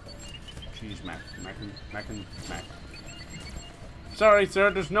cheese. Cheese mac and mac. Sorry sir,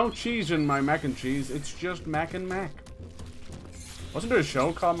 there's no cheese in my mac and cheese, it's just mac and mac. Wasn't there a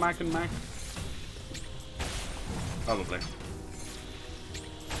show called Mac and Mac? Probably.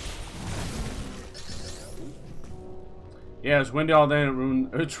 Yeah, it's windy all day,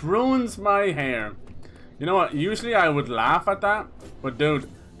 it ruins my hair. You know what, usually I would laugh at that, but dude,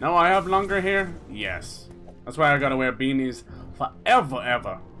 now I have longer hair, yes. That's why I gotta wear beanies forever,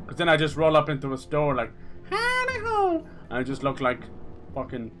 ever. Because then I just roll up into a store like, howdy ho, and I just look like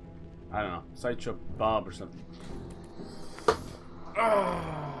fucking, I don't know, Sideshow Bob or something.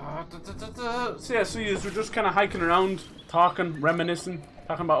 So yeah, so we're just kind of hiking around, talking, reminiscing,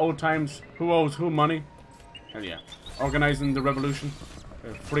 talking about old times, who owes who money. Hell yeah. Organising the revolution.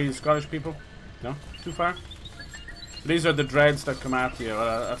 Free Scottish people. No? Too far? These are the dreads that come after you.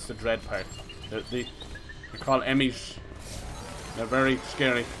 That's the dread part. They're called E.M.M.I. They're very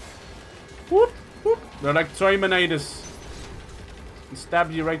scary. Whoop! Whoop! They're like Terminatus. And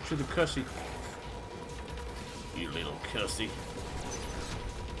stab you right through the cussy. You little cussy.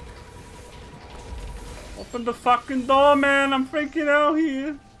 Open the fucking door, man! I'm freaking out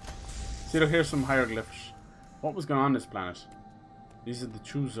here! See, look, here's some hieroglyphs. What was going on this planet? These are the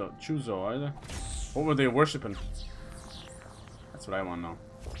Chuzo, are they? What were they worshipping? That's what I want to know.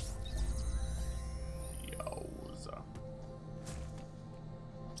 Yowza.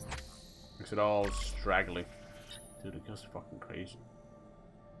 Makes it all straggly. Dude, it goes fucking crazy.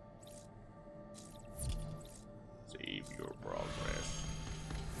 Save your progress.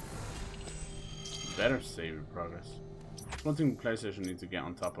 Better save your progress. One thing PlayStation needs to get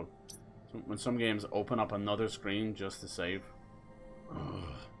on top of. When some games open up another screen just to save.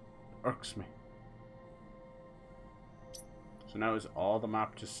 Ugh, irks me. So now is all the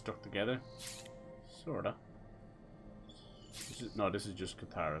map just stuck together? Sorta. This is just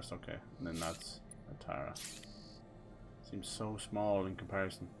Kataris, okay. And then that's Atara. Seems so small in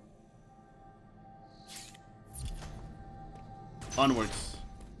comparison. Onwards.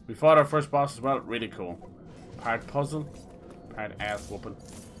 We fought our first boss as well, really cool. Part puzzle, part ass whooping.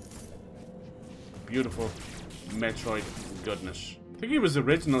 Beautiful Metroid goodness. I think he was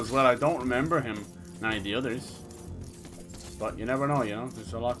original as well. I don't remember him in any of the others. But you never know, you know.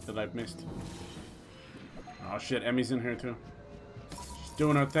 There's a lot that I've missed. Oh shit, Emmy's in here too. She's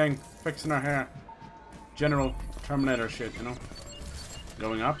doing her thing, fixing her hair. General Terminator shit, you know.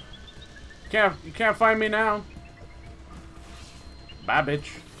 Going up. You can't find me now. Bye,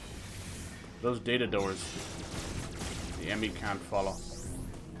 bitch. Those data doors. The E.M.M.I can't follow.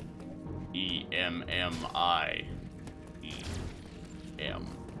 E.M.M.I. E.M.M.I.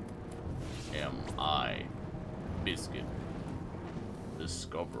 Biscuit.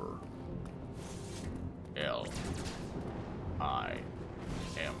 Discover. L.I.M.P.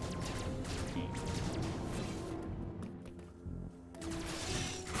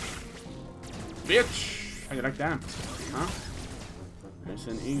 Bitch! How you like that? Huh? There's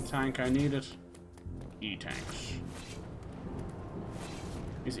an E-tank, I need it. E-tanks.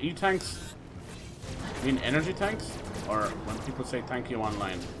 Is E-tanks mean energy tanks? Or when people say thank you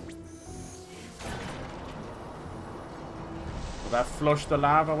online? Will that flush the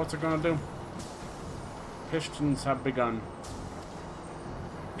lava? What's it gonna do? Pistons have begun.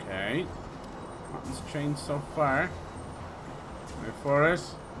 Okay. Nothing's changed so far. Wait for it.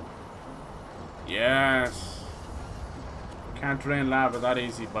 Yes. Can't drain lava that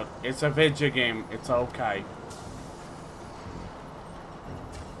easy, but it's a video game. It's okay.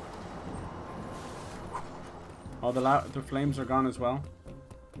 Oh, the flames are gone as well.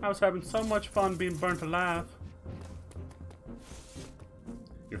 I was having so much fun being burnt alive.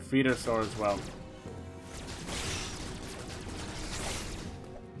 Your feet are sore as well.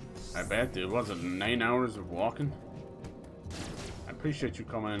 I bet, dude. Was it 9 hours of walking? I appreciate you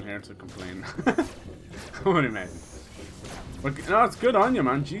coming in here to complain. I would imagine. But no, it's good on you,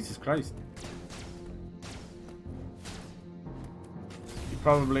 man. Jesus Christ. You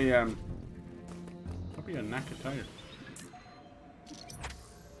probably probably a knack of tired.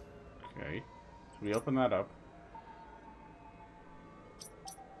 Okay. So we open that up.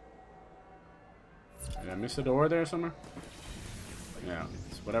 Did I miss a door there somewhere? Yeah,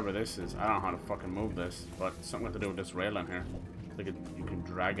 it's whatever this is. I don't know how to fucking move this, but it's something to do with this railing here. Like you can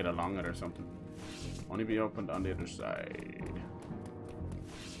drag it along it or something. Only be opened on the other side.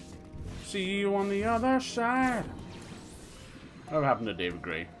 See you on the other side. What happened to David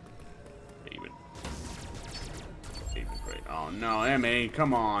Gray? David Gray. Oh no, M.A,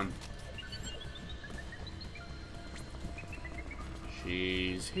 come on.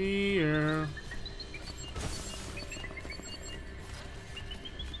 She's here.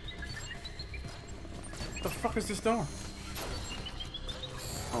 What the fuck is this door?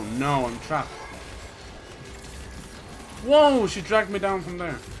 Oh no, I'm trapped. Whoa, she dragged me down from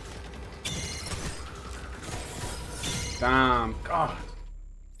there. Damn, God.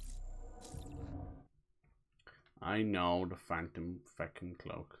 I know the phantom fucking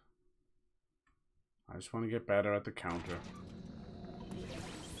cloak. I just want to get better at the counter.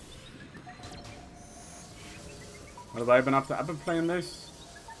 What have I been up to? I've been playing this.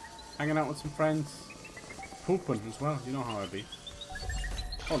 Hanging out with some friends. Pooping as well. You know how I be.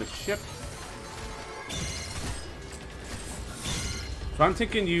 Holy shit. So I'm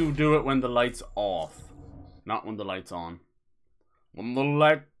thinking you do it when the light's off. Not when the light's on. When the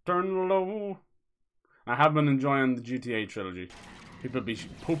light turn low. I have been enjoying the GTA trilogy. People be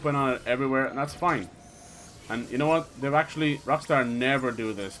pooping on it everywhere, and that's fine. And you know what? They've actually... Rockstar never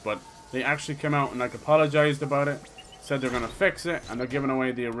do this, but they actually came out and like apologized about it. Said they're gonna fix it, and they're giving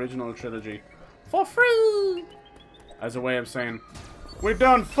away the original trilogy for free! As a way of saying, we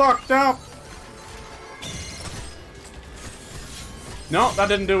done fucked up! No, that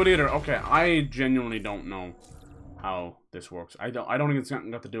didn't do it either. Okay, I genuinely don't know how this works. I don't think it's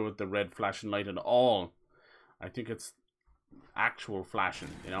got to do with the red flashing light at all. I think it's actual flashing,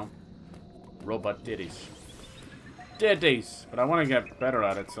 you know? Robot ditties. Ditties! But I want to get better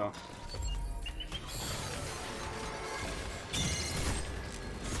at it, so...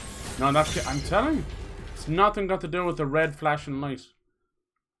 No, that's... I'm telling you. It's nothing got to do with the red flashing light.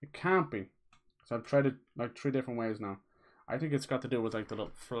 It can't be. So I've tried it like 3 different ways now. I think it's got to do with like the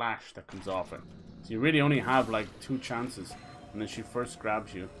little flash that comes off it. So you really only have like 2 chances. And then she first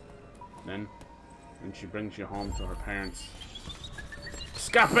grabs you. Then she brings you home to her parents.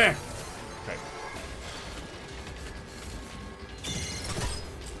 Escape! Okay.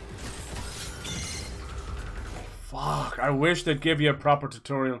 Fuck, I wish they'd give you a proper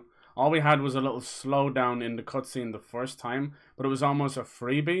tutorial. All we had was a little slowdown in the cutscene the first time, but it was almost a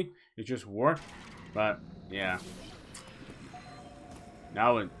freebie. It just worked. But, yeah.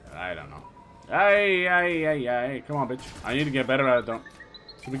 Now, I don't know. Hey, come on, bitch. I need to get better at it, though.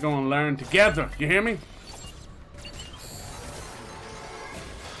 So we go and learn together. You hear me?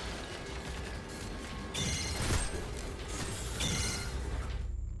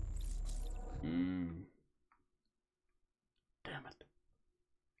 Damn it.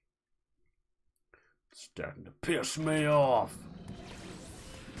 It's starting to piss me off.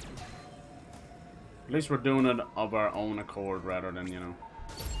 At least we're doing it of our own accord rather than, you know.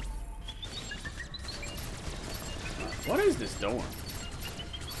 What is this door?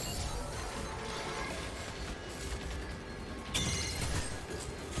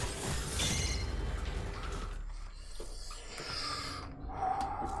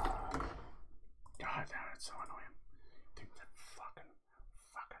 God damn, it's so annoying. I think that fucking.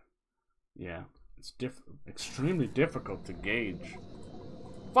 Yeah, it's extremely difficult to gauge.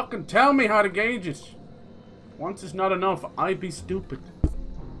 Fucking tell me how to gauge it. Once is not enough. I'd be stupid.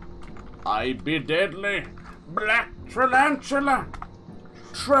 I be deadly. Black tarantula.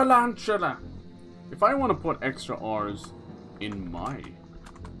 Tarantula. If I want to put extra R's in my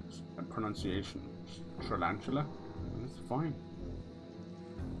pronunciation, tarantula, that's fine.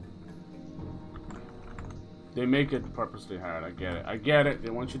 They make it purposely hard. I get it. I get it. They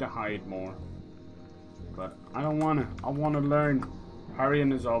want you to hide more. But I don't want to. I want to learn.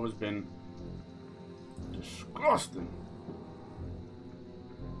 Harrying has always been disgusting.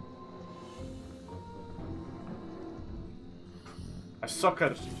 I suck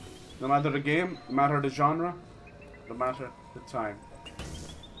at it. No matter the game, no matter the genre, no matter the time.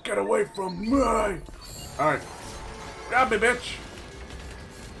 Get away from me! Alright. Grab me, bitch!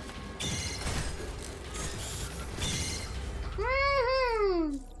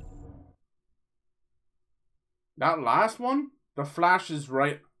 That last one, the flash is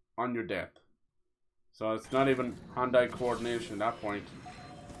right on your death. So it's not even hand-eye coordination at that point.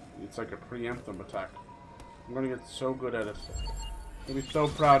 It's like a preemptive attack. I'm gonna get so good at it. You'll be so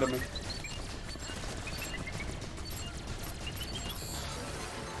proud of me.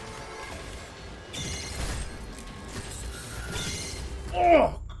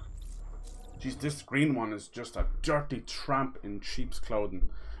 Oh! Jeez, this green one is just a dirty tramp in sheep's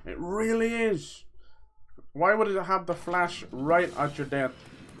clothing. It really is. Why would it have the flash right at your death?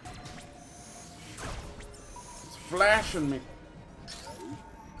 It's flashing me.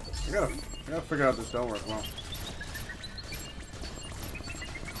 I gotta figure out this don't work well.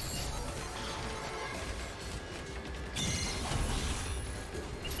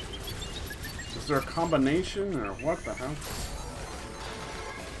 Is there a combination or what the hell?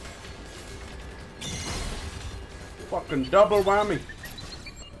 Fucking double whammy.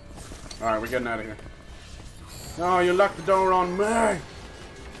 Alright, we're getting out of here. No, you locked the door on me.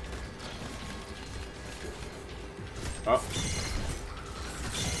 Oh.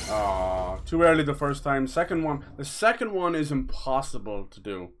 Aw, too early the first time. The second one is impossible to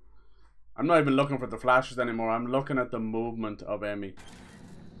do. I'm not even looking for the flashes anymore. I'm looking at the movement of E.M.M.I.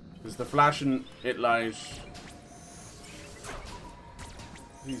 Because the flashing, it lies.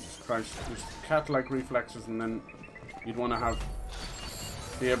 Jesus Christ. There's cat-like reflexes and then you'd want to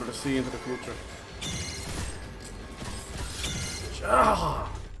be able to see into the future. Ah!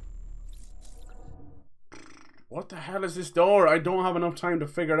 What the hell is this door? I don't have enough time to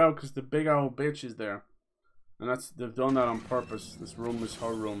figure it out because the big old bitch is there. And they've done that on purpose. This room is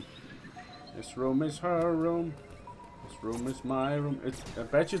her room. This room is her room. This room is my room. I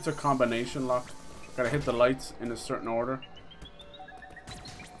bet you it's a combination lock. Gotta hit the lights in a certain order.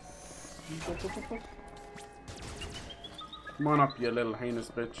 Come on up, you little heinous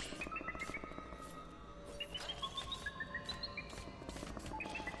bitch.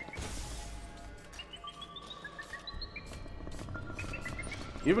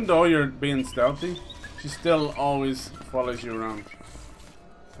 Even though you're being stealthy, she still always follows you around.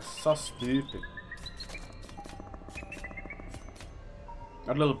 It's so stupid.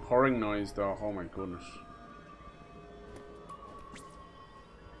 That little purring noise though, oh my goodness.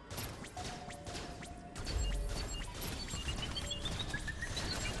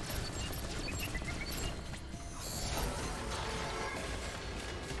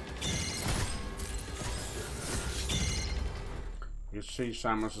 You see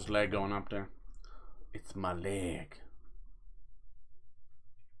Samus's leg going up there. It's my leg.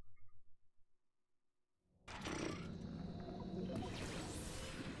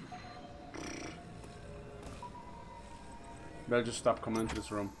 They'll just stop coming into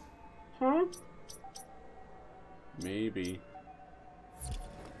this room. Huh? Maybe.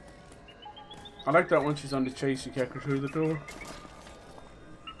 I like that when she's on the chase, you kick her through the door.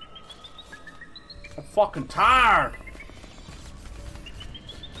 I'm fucking tired!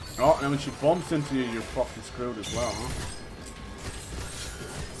 Oh, and when she bumps into you, you're fucking screwed as well, huh?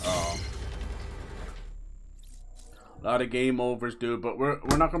 Oh. A lot of game overs, dude, but we're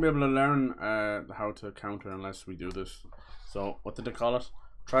not gonna be able to learn how to counter unless we do this. So, what did they call it?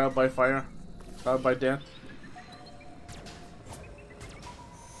 Trial by fire? Trial by death?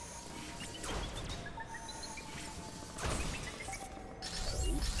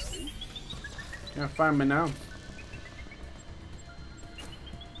 Yeah, find me now.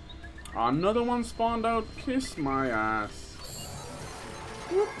 Another one spawned out. Kiss my ass.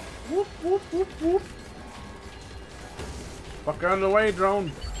 Whoop, whoop, whoop, whoop, whoop. Fuck out of the way,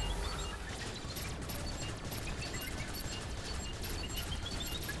 drone.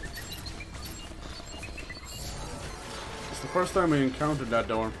 It's the first time we encountered that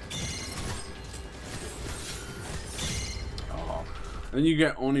door. Oh. Then you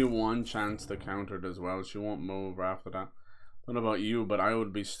get only one chance to counter it as well. She won't move after that. Don't know about you, but I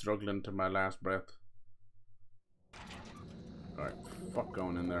would be struggling to my last breath. Alright, fuck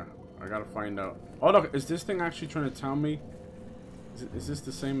going in there. I gotta find out. Oh look, is this thing actually trying to tell me? Is this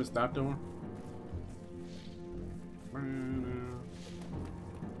the same as that door?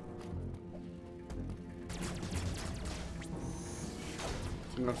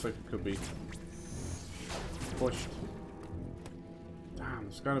 It looks like it could be pushed. Damn,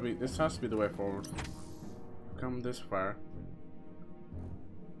 it's gotta be. This has to be the way forward. Come this far.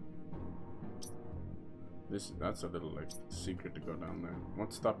 That's a little like secret to go down there.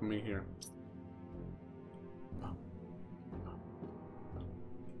 What's stopping me here?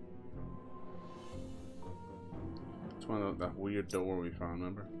 It's one of that weird door we found,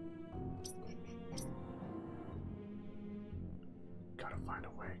 remember? Gotta find a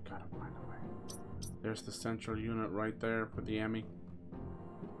way, gotta find a way. There's the central unit right there for the E.M.M.I.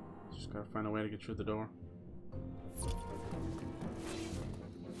 Just gotta find a way to get through the door.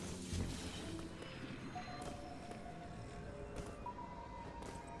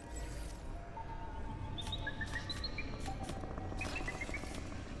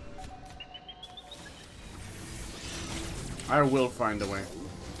 I will find a way.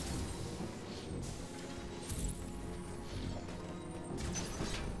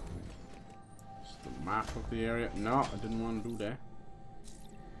 Just the map of the area. No, I didn't want to do that.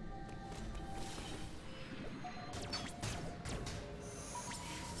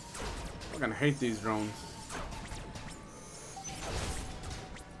 I fucking hate these drones.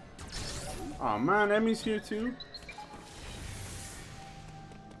 Oh man, Emmy's here too.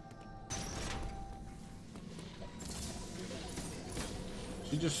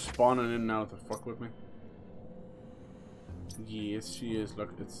 She's just spawning in now to fuck with me. Yes, she is.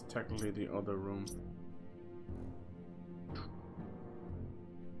 Look, it's technically the other room.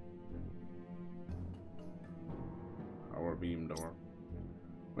 Power beam door.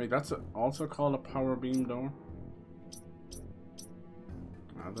 Wait, that's also called a power beam door?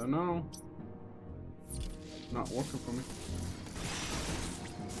 I don't know. Not working for me.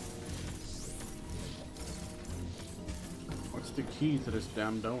 What's the key to this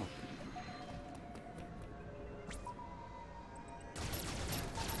damn door?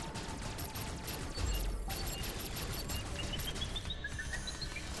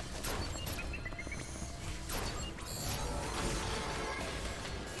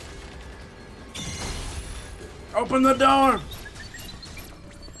 Open the door!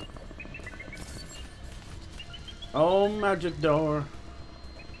 Oh, magic door.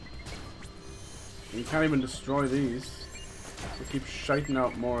 You can't even destroy these. We keep shiting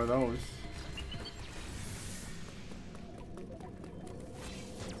out more of those.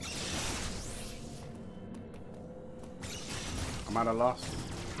 I'm at a loss.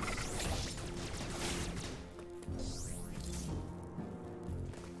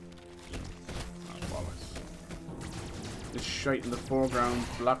 This shite in the foreground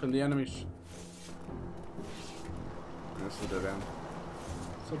blocking the enemies. This is a dead end.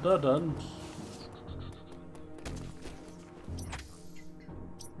 So dead end.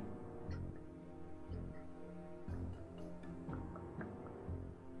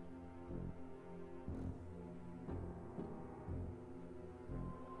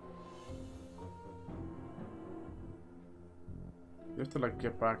 You have to like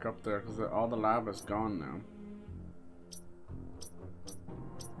get back up there because all the lava's gone now.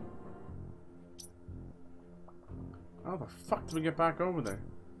 How the fuck did we get back over there?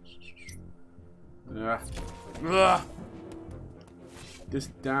 Yeah. Ugh. This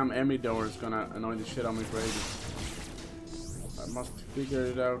damn E.M.M.I door is gonna annoy the shit out of me for ages. I must figure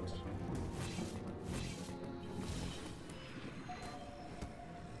it out.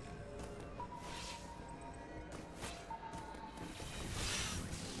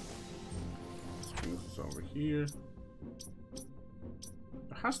 Over here.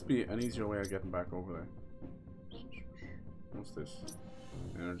 There has to be an easier way of getting back over there. What's this?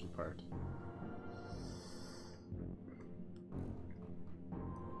 Energy part.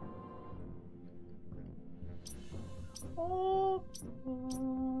 Oh.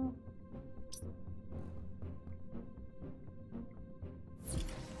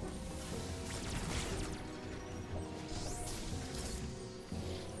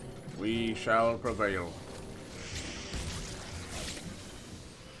 We shall prevail.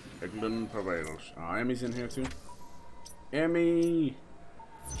 England prevails. Oh, E.M.M.I's in here too. E.M.M.I,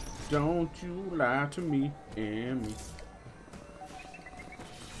 don't you lie to me, E.M.M.I.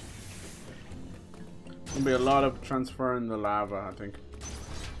 Gonna be a lot of transferring the lava, I think.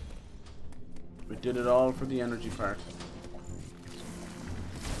 We did it all for the energy part.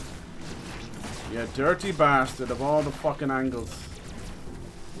 You dirty bastard of all the fucking angles.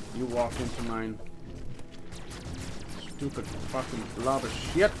 You walk into mine. Stupid fucking blob of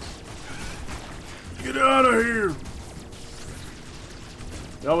shit. Get out of here!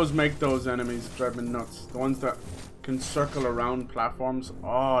 They always make those enemies drive me nuts. The ones that can circle around platforms.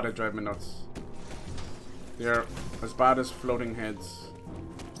 Oh, they drive me nuts. They're as bad as floating heads.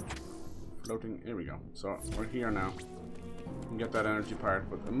 Floating. Here we go. So we're here now. We can get that energy part,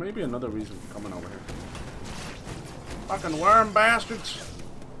 but there may be another reason for coming over here. Fucking worm bastards!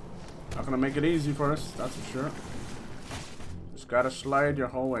 Not gonna make it easy for us, that's for sure. Just gotta slide your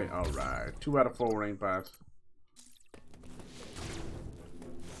whole way. Alright, 2 out of 4 ain't bad.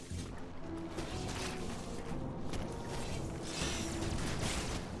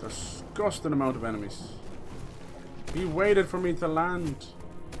 Disgusting amount of enemies. He waited for me to land.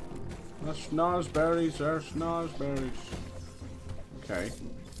 The snozberries are snozberries. Okay.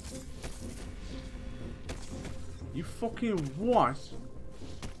 You fucking what?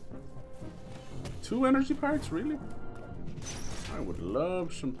 2 energy parts, really? I would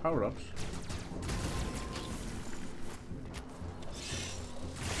love some power-ups.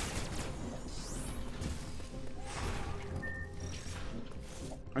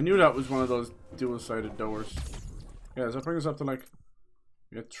 I knew that was one of those dual-sided doors. Yeah, does that bring us up to like...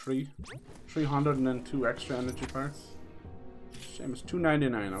 We get 300 and then 2 extra energy parts? Shame, it's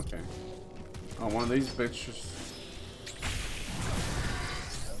 299, okay. Oh, one of these bitches.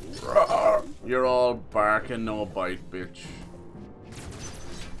 You're all barking, no bite, bitch.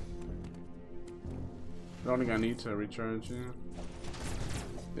 I don't think I need to recharge you.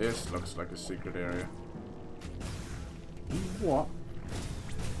 This looks like a secret area. What?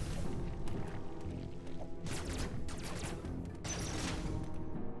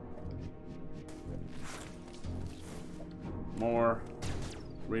 More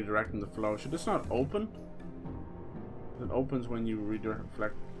redirecting the flow. Should this not open? It opens when you redirect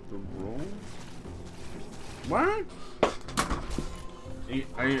the room. What?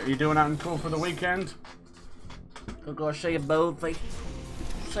 Are you doing anything cool for the weekend? I'll go see a movie.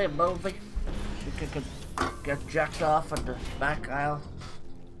 See a movie. You could get jacked off at the back aisle.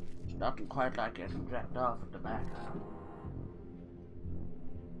 It's nothing quite like getting jacked off at the back aisle.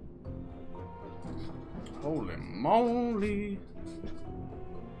 Holy moly.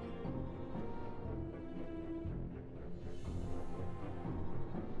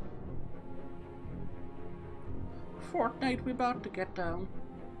 Fortnite, we about to get down.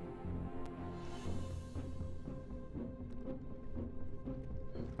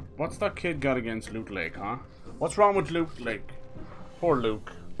 What's that kid got against Loot Lake, huh? What's wrong with Loot Lake? Poor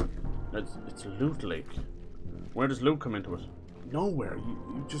Luke. It's Loot Lake. Where does Luke come into it? Nowhere.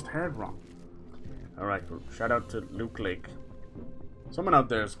 You just heard wrong. Alright, shout out to Luke Lake. Someone out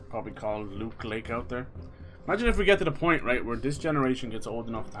there is probably called Luke Lake out there. Imagine if we get to the point, right, where this generation gets old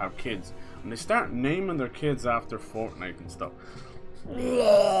enough to have kids, and they start naming their kids after Fortnite and stuff.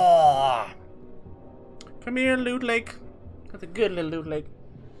 Come here, Loot Lake. That's a good little Loot Lake.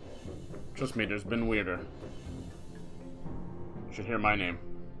 Trust me, there's been weirder. You should hear my name.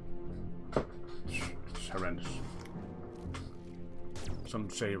 It's horrendous. Some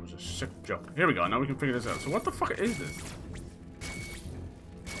say it was a sick joke. Here we go, now we can figure this out. So what the fuck is this?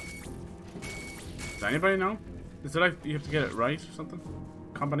 Does anybody know? Is it like you have to get it right or something?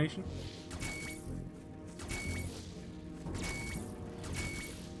 Combination?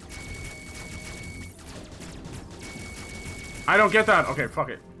 I don't get that! Okay, fuck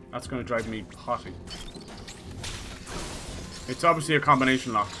it. That's gonna drive me potty. It's obviously a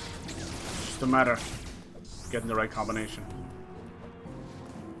combination lock. It's just a matter of getting the right combination.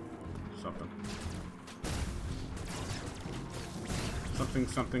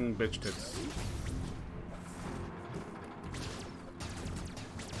 Something bitch tits.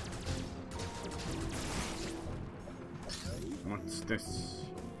 What's this?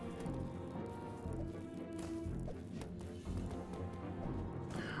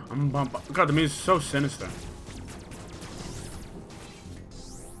 God, the music's so sinister.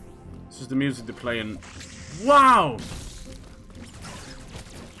 This is the music they play in. Wow!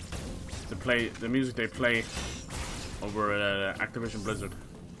 The music they play over at Activision Blizzard.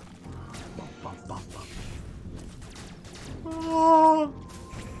 Oh.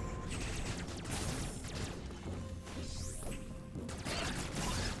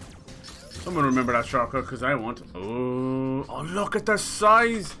 Someone remember that shortcut, because I want. Oh, look at the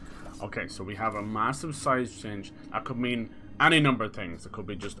size! Okay, so we have a massive size change. That could mean any number of things. It could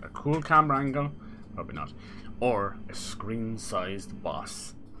be just a cool camera angle, probably not, or a screen-sized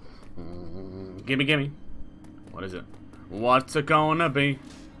boss. Gimme. What is it? What's it gonna be?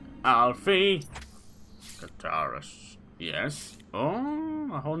 Alfie. Guitarist. Yes. Oh,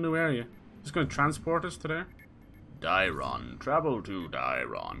 a whole new area. Just gonna transport us to there. Dairon. Travel to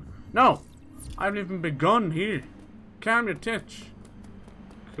Dairon. No! I haven't even begun here. Calm your titch.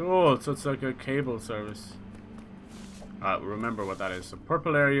 Cool, so it's like a cable service. Remember what that is. So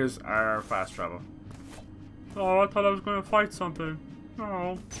purple areas are fast travel. Oh, I thought I was gonna fight something.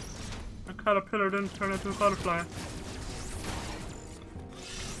 Oh. A caterpillar didn't turn into a butterfly.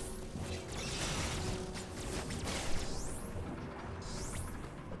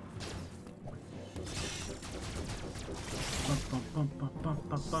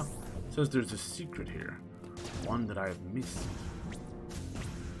 Says there's a secret here. One that I have missed.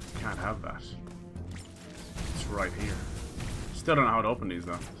 Can't have that. It's right here. Still don't know how to open these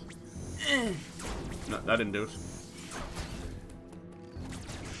though. No, that didn't do it.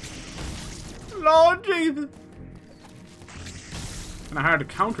 Lord Jesus! Kinda hard to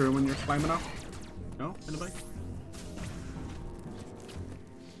counter when you're climbing up. No? Anybody?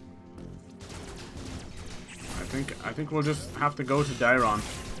 I think we'll just have to go to Dairon.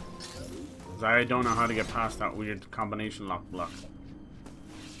 Because I don't know how to get past that weird combination lock block.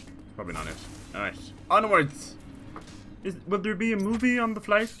 Probably not it. Alright. Onwards! Will there be a movie on the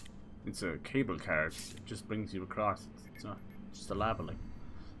flight? It's a cable car. It just brings you across. It's not just a lava like.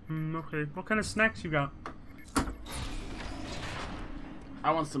 Okay. What kind of snacks you got?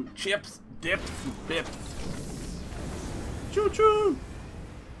 I want some chips, dips, and bips. Choo choo!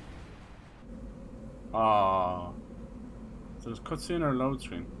 Ah. So there's cutscene or load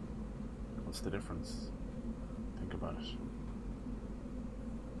screen? What's the difference? Think about it.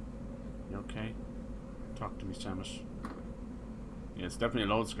 You okay? Talk to me, Samus. Yeah, it's definitely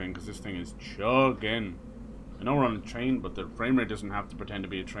a load screen because this thing is chugging. I know we're on a train, but the frame rate doesn't have to pretend to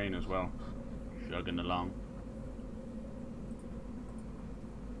be a train as well. Chugging along.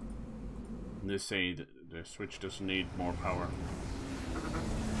 They say that the Switch doesn't need more power.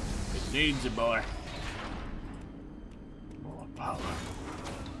 It needs it, boy. More power.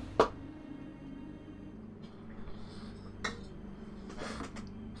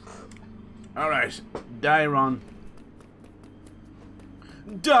 Alright, Dairon.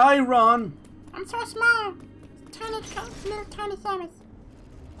 Dairon! I'm so small. Tiny, little tiny Samus.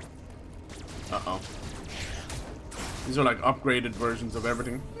 Uh-oh. These are like upgraded versions of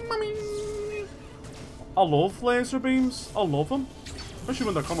everything. Mommy. I love laser beams. I love them. Especially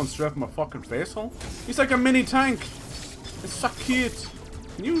when they're coming straight from a fucking face hole. He's like a mini tank. It's so cute.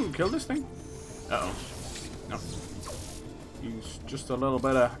 Can you kill this thing? Uh-oh. No. He's just a little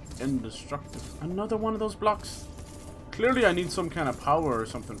bit of indestructible. Another one of those blocks. Clearly I need some kind of power or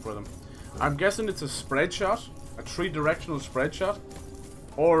something for them. I'm guessing it's a spread shot. A 3-directional spread shot.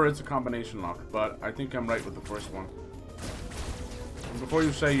 Or it's a combination lock. But I think I'm right with the first one. And before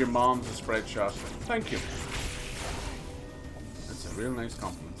you say your mom's a spread shot, thank you. That's a real nice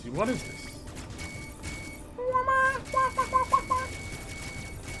compliment. See, what is this?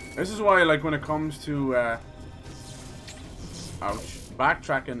 This is why, like, when it comes to,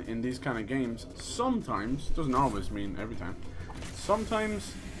 backtracking in these kind of games, sometimes, doesn't always mean every time,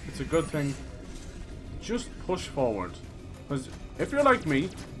 sometimes it's a good thing, just push forward. Because if you're like me,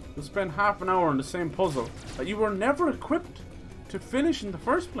 you'll spend half an hour on the same puzzle that you were never equipped to finish in the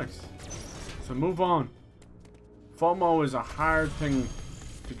first place. So move on. FOMO is a hard thing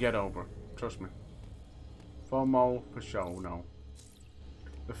to get over. Trust me. FOMO for sure, no.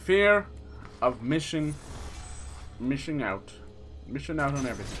 The fear of missing out. Missing out on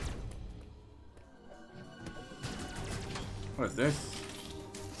everything. What is this?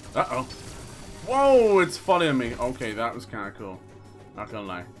 Uh-oh. Whoa, it's following me. Okay, that was kind of cool. Not gonna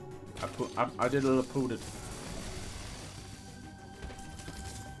lie. I did a little pooted.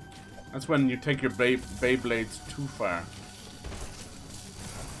 That's when you take your Beyblades too far.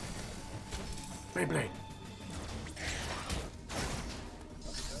 Beyblade.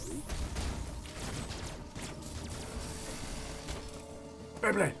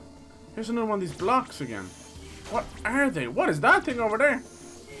 Beyblade. Here's another one of these blocks again. What are they? What is that thing over there?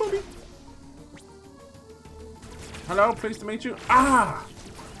 Booby. Hello, pleased to meet you. Ah!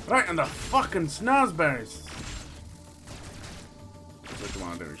 Right in the fucking snozberries. That's what you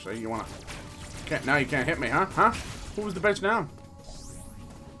want to do, see? You want to... Now you can't hit me, huh? Huh? Who was the bitch now?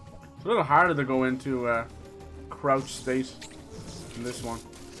 It's a little harder to go into crouch state in this one.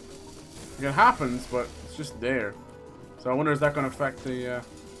 It happens, but it's just there. So I wonder, is that going to affect the...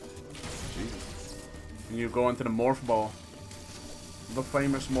 Jesus. When you go into the morph ball. The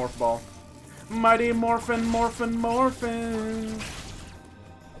famous morph ball. Mighty Morphin, Morphin, Morphin.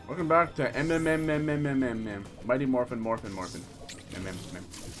 Welcome back to E.M.M.I. Mighty Morphin, Morphin, Morphin. M-M-M.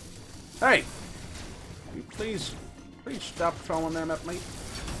 Hey! You please stop throwing them at me.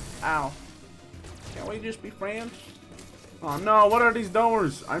 Ow. Can't we just be friends? Oh no, what are these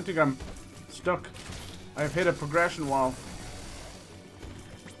doors? I think I'm stuck. I've hit a progression wall.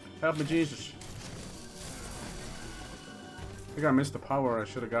 Help me, Jesus. I think I missed the power I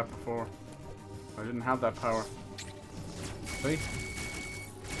should have got before. I didn't have that power. See?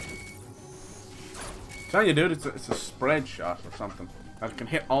 Tell you, dude, it's a spread shot or something. That can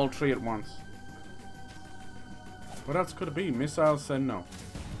hit all three at once. What else could it be? Missiles say no.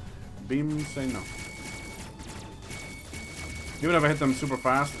 Beams say no. Even if I hit them super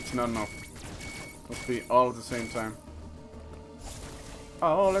fast, it's not enough. Must be all at the same time.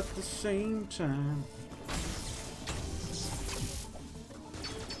 All at the same time.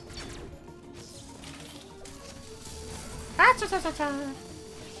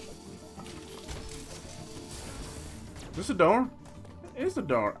 Is this a door? It is a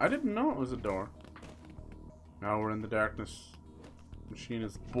door. I didn't know it was a door. Now we're in the darkness. Machine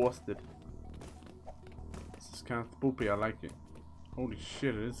is busted. This is kind of spoopy. I like it. Holy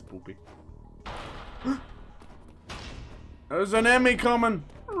shit, it is spoopy. There's an E.M.M.I coming!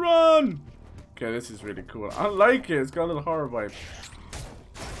 Run! Okay, this is really cool. I like it. It's got a little horror vibe.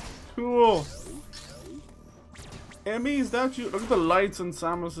 Cool. E.M.M.I, is that you? Look at the lights on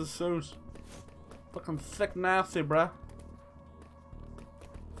Samus's suit. Fucking thick nasty, bruh.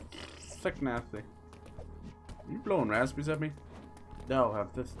 Thick nasty. Are you blowing raspberries at me? No, I'm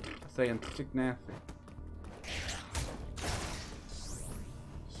just saying thick nasty.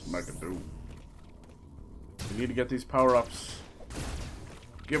 Smack it through. We need to get these power-ups.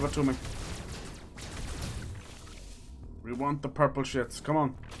 Give it to me. We want the purple shits. Come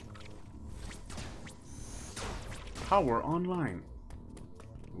on. Power online.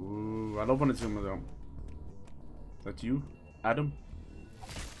 Ooh, I love when it's in with them. Is that you, Adam?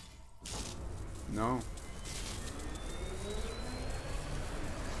 No.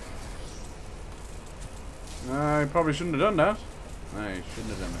 I probably shouldn't have done that. I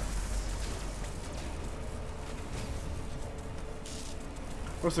shouldn't have done that.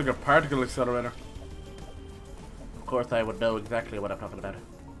 Looks like a particle accelerator. Of course I would know exactly what I'm talking about.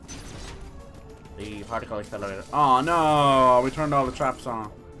 The particle accelerator. Oh no! We turned all the traps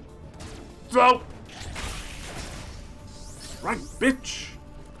on. Throw! Right, bitch!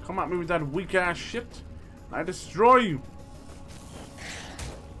 Come at me with that weak ass shit. I destroy you.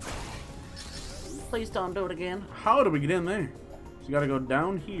 Please don't do it again. How do we get in there? So you gotta go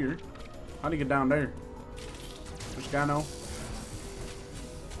down here. How do you get down there? Just gotta know.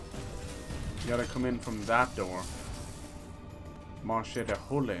 You gotta come in from that door. Marche de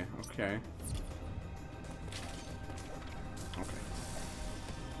Hole. Okay. Okay.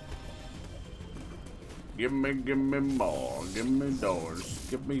 Give me more. Give me doors.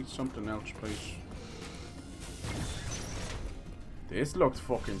 Give me something else, please. This looks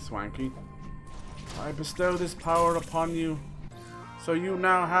fucking swanky. I bestow this power upon you, so you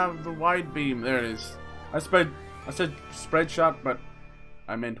now have the wide beam. There it is. I said spread shot, but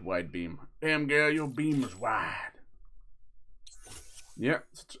I meant wide beam. Damn girl, your beam is wide. Yeah,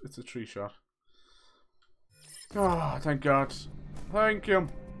 it's a tree shot. Oh, thank God. Thank you.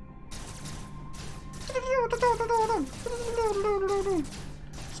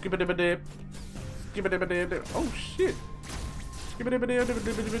 Skip it a dip. Skip it a dip. Oh shit. I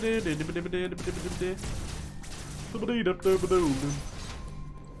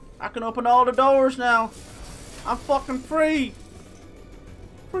can open all the doors now. I'm fucking free.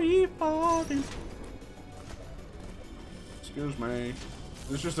 Free falling. Excuse me. Is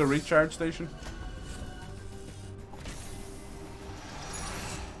this just a recharge station?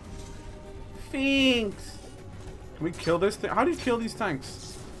 Thanks. Can we kill this thing? How do you kill these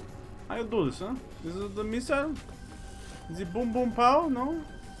tanks? How do you do this, huh? Is it the missile? Is it boom boom pow? No?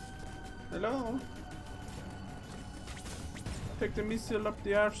 Hello? Take the missile up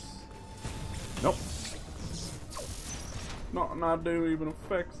the arse. Nope. Not do even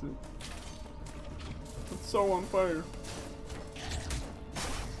affects it. It's so on fire.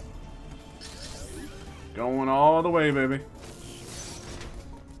 Going all the way, baby.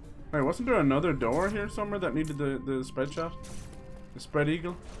 Wait, wasn't there another door here somewhere that needed the spread shot? The spread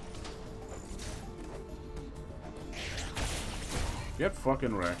eagle? Get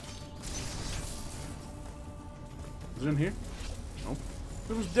fucking wrecked. Is it in here? Nope.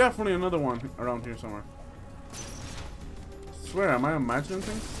 There was definitely another one around here somewhere. I swear, am I imagining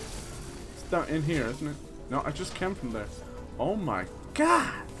things? It's down in here, isn't it? No, I just came from there. Oh my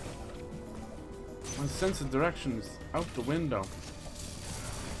God! My sense of direction is out the window.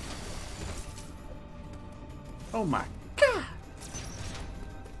 Oh my God!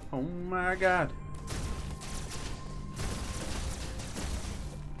 Oh my god.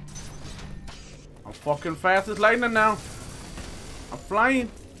 I'm fucking fast as lightning now. I'm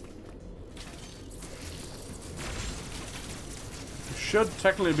flying. You should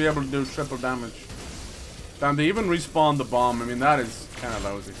technically be able to do triple damage. Damn, they even respawn the bomb. I mean, that is kind of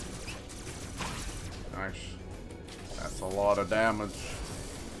lousy. Nice. That's a lot of damage.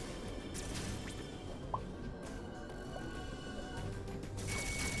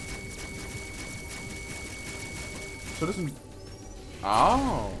 So this is...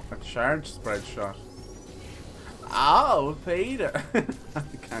 Oh, a charge spread shot. Oh, Peter. I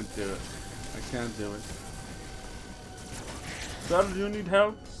can't do it. I can't do it. Sir, do you need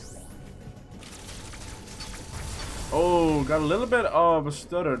help? Oh, got a little bit of a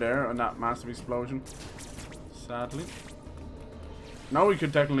stutter there on that massive explosion. Sadly. Now we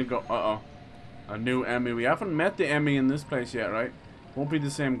could technically go... Uh-oh. A new E.M.M.I. We haven't met the E.M.M.I. in this place yet, right? Won't be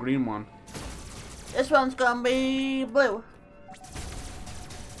the same green one. This one's gonna be blue.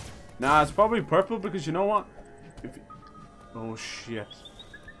 Nah, it's probably purple because you know what? Oh shit.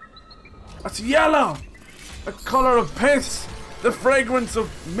 That's yellow! The color of piss! The fragrance of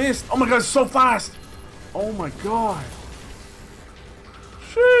mist! Oh my god, it's so fast! Oh my god.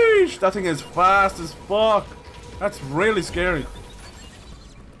 Sheesh! That thing is fast as fuck. That's really scary.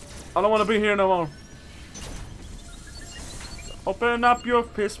 I don't want to be here no more. Open up your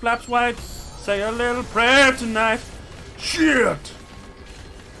piss flaps wide. Say a little prayer tonight. Shit!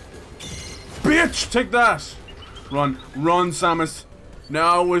 Bitch! Take that! Run. Run, Samus.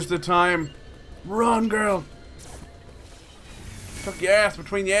 Now is the time. Run, girl. Tuck your ass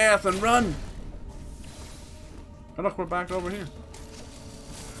between your ass and run. Oh look, we're back over here.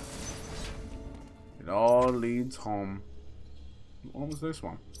 It all leads home. What was this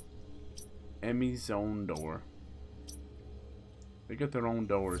one? E.M.M.I's own door. They get their own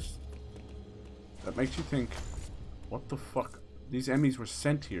doors. That makes you think, what the fuck? These E.M.M.Is were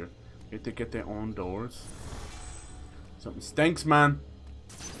sent here. Yet they get their own doors. Something stinks, man.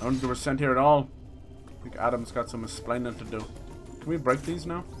 I don't think they were sent here at all. I think Adam's got some explaining to do. Can we break these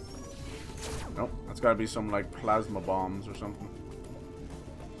now? Nope. That's gotta be some like plasma bombs or something.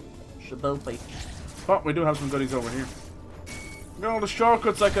 Shaboopy. But we do have some goodies over here. Look at all the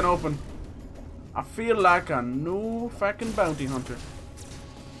shortcuts I can open. I feel like a new fucking bounty hunter.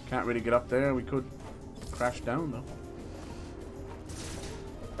 Can't really get up there. We could crash down though.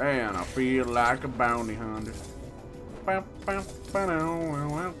 And I feel like a bounty hunter.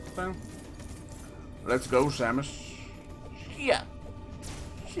 Let's go, Samus. Yeah.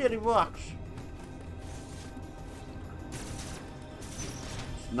 Shitty rocks.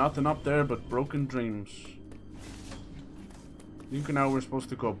 There's nothing up there but broken dreams. I think now we're supposed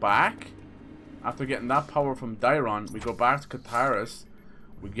to go back. After getting that power from Dairon, we go back to Kataris.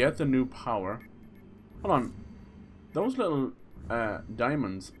 We get the new power. Hold on. Those little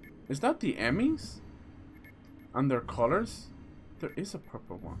diamonds. Is that the E.M.M.Is? And their colors? There is a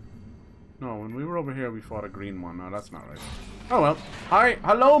purple one. No, when we were over here, we fought a green one. No, that's not right. Oh well. Hi.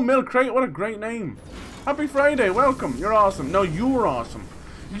 Hello, Milk Crate. What a great name. Happy Friday. Welcome. You're awesome. No, you were awesome.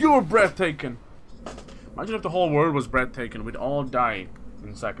 You're breathtaking. Imagine if the whole world was breathtaking. We'd all die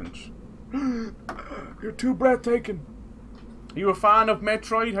in seconds. You're too breathtaking. Are you a fan of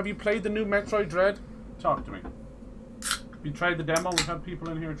Metroid? Have you played the new Metroid Dread? Talk to me. Have you tried the demo? We've had people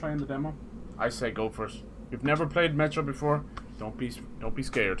in here trying the demo. I say go for it. If you've never played Metroid before, don't be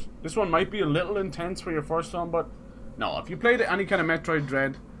scared. This one might be a little intense for your first one, but no, if you played any kind of Metroid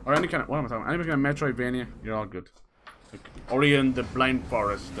Dread or any kind of any kind of Metroidvania, you're all good. Like Ori and the Blind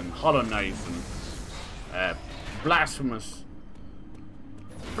Forest and Hollow Knight and Blasphemous.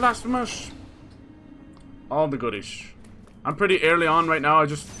 All the goodies. I'm pretty early on right now. I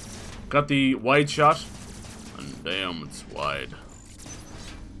just got the wide shot. And damn, it's wide.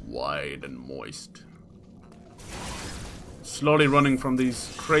 Wide and moist. Slowly running from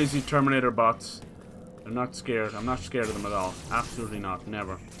these crazy Terminator bots. I'm not scared. I'm not scared of them at all. Absolutely not.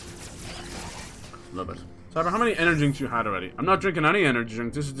 Never. Love it. Cyber, how many energy drinks you had already? I'm not drinking any energy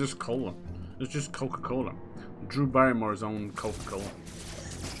drinks. This is just cola. It's just Coca-Cola. Drew Barrymore's own Coca-Cola.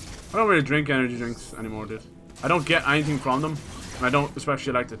 I don't really drink energy drinks anymore, dude. I don't get anything from them, and I don't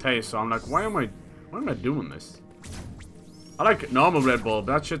especially like the taste. So I'm like, why am I doing this? I like normal Red Bull,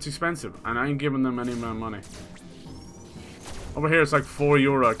 but that shit's expensive, and I ain't giving them any more money. Over here, it's like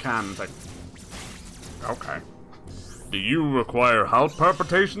 €4 a can. It's like, okay. Do you require heart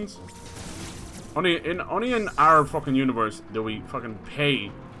palpitations? Only in our fucking universe do we fucking pay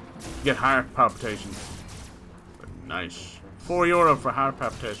to get heart palpitations. Nice. €4 for heart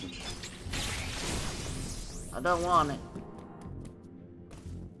palpitations. I don't want it.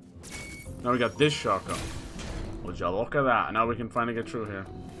 Now we got this shotgun. Would you look at that? And now we can finally get through here.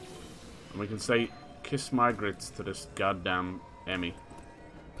 And we can say, kiss my grits to this goddamn E.M.M.I.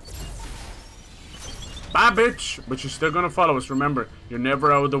 Bye, bitch! But you're still gonna follow us. Remember, you're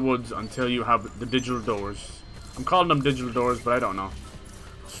never out of the woods until you have the digital doors. I'm calling them digital doors, but I don't know.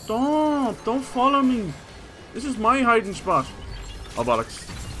 Stop! Don't follow me! This is my hiding spot. Oh, bollocks.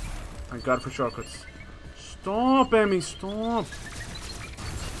 Thank God for shortcuts. Stop, E.M.M.I. Stop.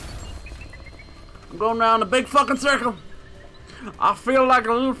 I'm going around a big fucking circle. I feel like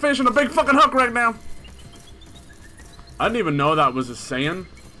a little fish in a big fucking hook right now. I didn't even know that was a saying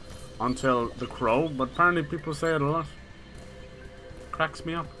until The Crow, but apparently people say it a lot. Cracks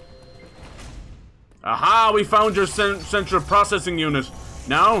me up. Aha! We found your central processing unit.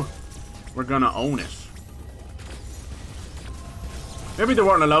 Now, we're gonna own it. Maybe they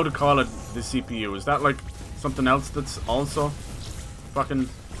weren't allowed to call it the CPU. Is that like something else that's also fucking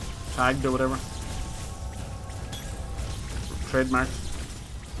tagged or whatever? Trademarked.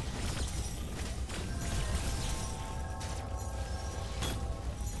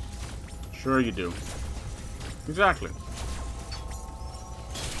 Sure you do. Exactly.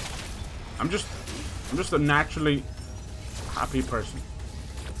 I'm just a naturally happy person.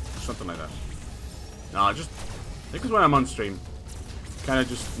 Something like that. No, just I think it's when I'm on stream. Kind of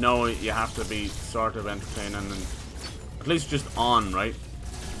just know you have to be sort of entertaining and at least just on, right?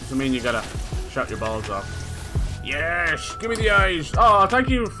 Doesn't mean you gotta shut your balls off. Yes, give me the eyes. Oh, thank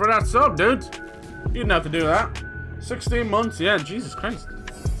you for that sub, dude. You didn't have to do that. 16 months, yeah, Jesus Christ.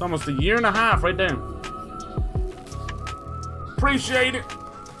 It's almost a year and a half right there. Appreciate it.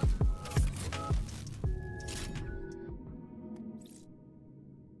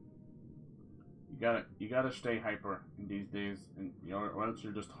 You gotta stay hyper in these days, or else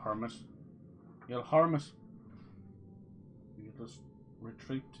you're just hermit. You'll hermit. You just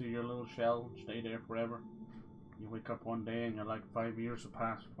retreat to your little shell, stay there forever. You wake up one day and you're like, 5 years have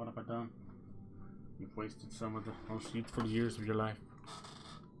passed. What have I done? You've wasted some of the most youthful years of your life.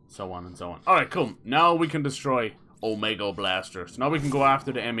 So on and so on. Alright, cool. Now we can destroy Omega Blaster. So now we can go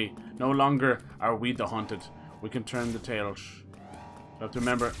after the E.M.M.I. No longer are we the hunted. We can turn the tails. You have to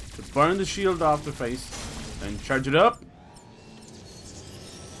remember to burn the shield off the face. Then charge it up.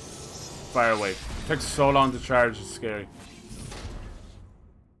 Fire away. It takes so long to charge, it's scary.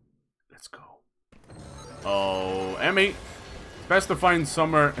 Let's go. Oh, E.M.M.I. Best to find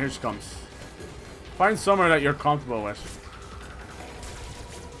somewhere. Here she comes. Find somewhere that you're comfortable with.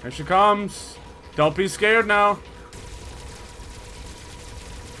 Here she comes. Don't be scared now.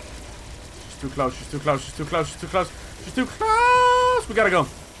 She's too close. She's too close. She's too close. She's too close. She's too close. We gotta go.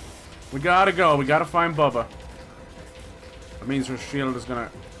 We gotta go. We gotta find Bubba. That means her shield is gonna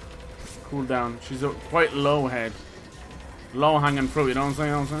cool down. She's a quite low head. Low hanging fruit. You know what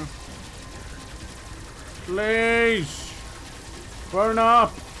I'm saying? Please. Burn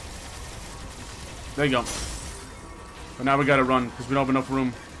up. There you go. But now we gotta run because we don't have enough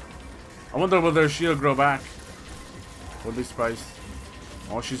room. I wonder will their shield grow back. Wouldn't be surprised.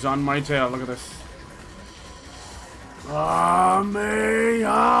 Oh, she's on my tail. Look at this. Ah, me!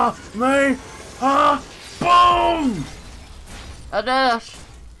 Ah, me! Ah! Boom! A dash.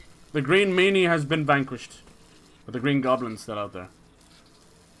 The green meanie has been vanquished. But the green goblin's still out there.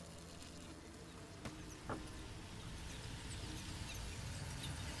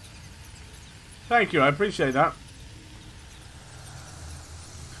 Thank you, I appreciate that.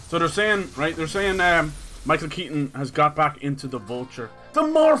 So they're saying, right, they're saying Michael Keaton has got back into the Vulture. The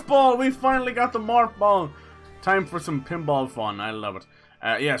Morph Ball! We finally got the Morph Ball! Time for some pinball fun, I love it.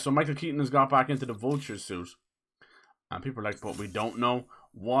 Yeah, so Michael Keaton has got back into the Vulture suit. And people are like, but we don't know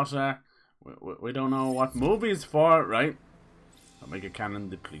what, we don't know what movie it's for, right? Omega Cannon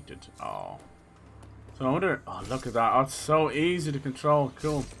depleted. Oh. So I wonder, oh look at that, oh, it's so easy to control,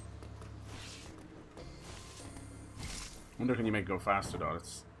 cool. I wonder can you make it go faster though,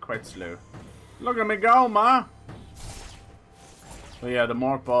 it's quite slow. Look at me go, ma! So yeah, the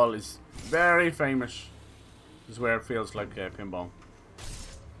Morph Ball is very famous. This is where it feels like pinball.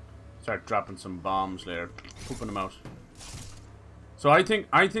 Start dropping some bombs later, pooping them out. So I think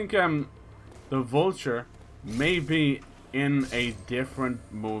the Vulture may be in a different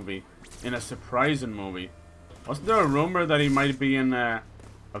movie, in a surprising movie. Wasn't there a rumor that he might be in a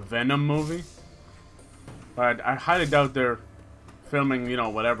Venom movie? But I highly doubt they're filming, you know,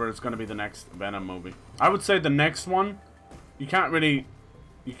 whatever is going to be the next Venom movie. I would say the next one, you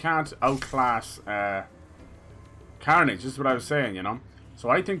can't outclass Carnage. This is what I was saying, you know. So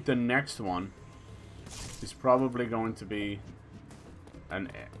I think the next one is probably going to be an,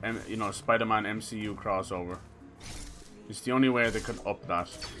 you know, Spider-Man MCU crossover. It's the only way they could up that.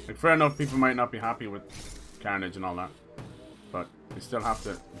 Like, fair enough, people might not be happy with Carnage and all that, but they still have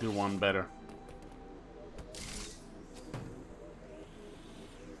to do one better.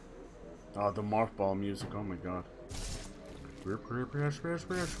 Oh, the morph ball music, oh my god. Can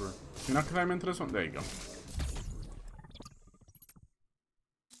you not climb into this one? There you go.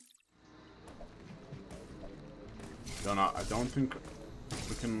 I don't think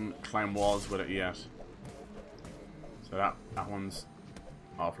we can climb walls with it yet. So that one's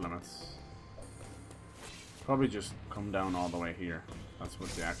off limits. Probably just come down all the way here. That's what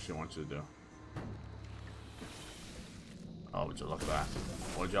they actually want you to do. Oh, would you look at that?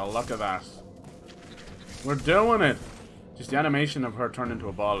 Would you look at that? We're doing it! Just the animation of her turned into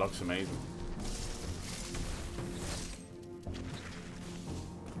a ball looks amazing.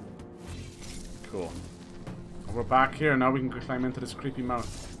 Cool. We're back here, now we can climb into this creepy mouth.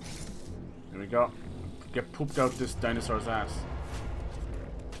 There we go. Get pooped out this dinosaur's ass.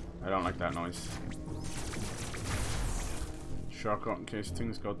 I don't like that noise. Shortcut in case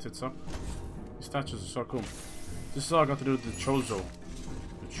things go tits up. These statues are so cool. This is all got to do with the Chozo.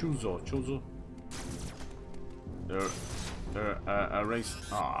 The Chozo. They're a race.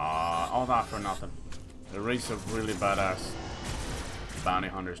 All that for nothing. A race of really badass bounty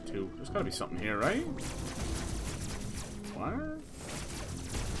hunters too. There's gotta be something here, right? What?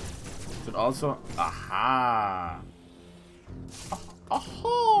 Is it also? Aha!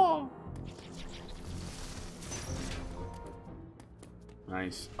 Aha!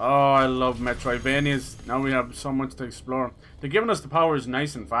 Nice. Oh, I love Metroidvanias. Now we have so much to explore. They're giving us the powers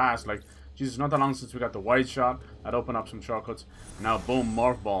nice and fast. Like, Jesus, not that long since we got the wide shot. That opened up some shortcuts. Now, boom,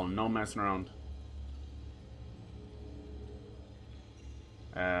 morph ball. No messing around.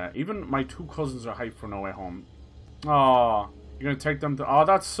 Even my two cousins are hyped for No Way Home. Oh, you're gonna take them to... Oh,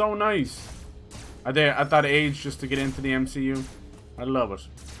 that's so nice. Are they at that age just to get into the MCU? I love it.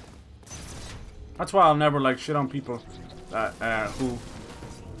 That's why I'll never like shit on people that who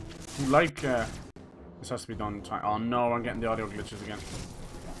like this has to be done in time. Oh no, I'm getting the audio glitches again.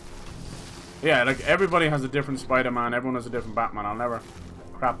 Yeah, like everybody has a different Spider-Man, everyone has a different Batman. I'll never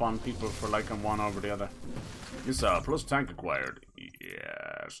crap on people for liking one over the other. Yes, plus tank acquired.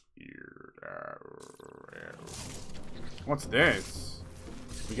 Yes. What's this?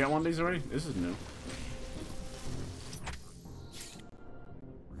 We get one of these already? This is new.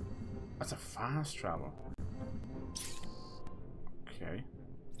 That's a fast travel. Okay.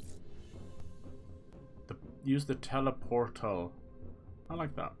 Use the teleportal. I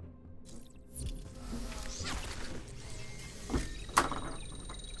like that.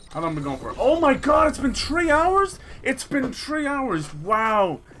 How long have we been going for? Oh my god, it's been 3 hours? It's been 3 hours.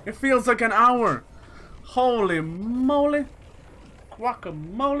 Wow. It feels like an hour. Holy moly.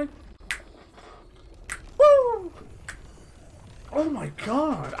 Guacamole. Woo! Oh my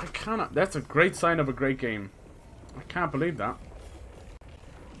god. I cannot. That's a great sign of a great game. I can't believe that.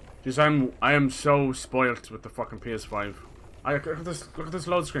 Just I am so spoilt with the fucking PS5. Look at this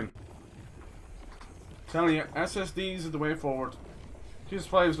load screen. I'm telling you, SSDs is the way forward.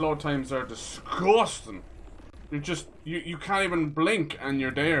 PS5's load times are disgusting. You're just you can't even blink and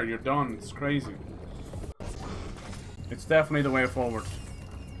you're there, you're done. It's crazy. It's definitely the way forward.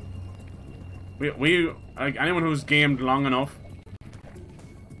 We like anyone who's gamed long enough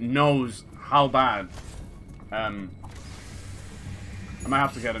knows how bad I might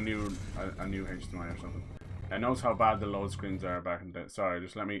have to get a new HDMI or something. It knows how bad the load screens are back in the day. Sorry,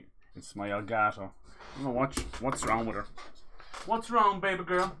 just let me. It's my Elgato. I don't know what's wrong with her. What's wrong, baby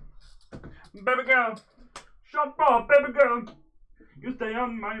girl? Baby girl, shut up, baby girl. You stay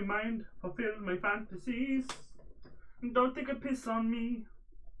on my mind, fulfill my fantasies. Don't take a piss on me.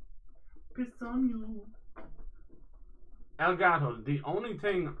 Piss on you. Elgato, the only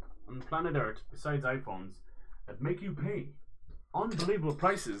thing on planet Earth besides iPhones that make you pay unbelievable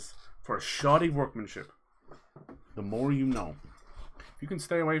prices for shoddy workmanship. The more you know. If you can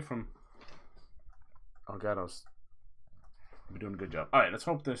stay away from Elgatos, you're doing a good job. Alright, let's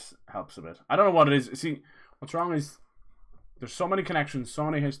hope this helps a bit. I don't know what it is. See, what's wrong is there's so many connections, so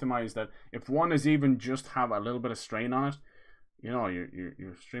many HDMIs that if one is even just have a little bit of strain on it, you know,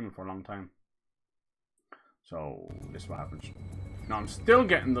 you're streaming for a long time. So this is what happens. Now I'm still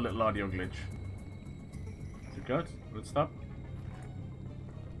getting the little audio glitch. Is it good? Will it stop?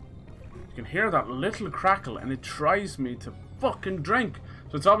 You can hear that little crackle and it tries me to fucking drink.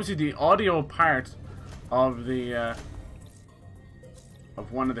 So it's obviously the audio part of the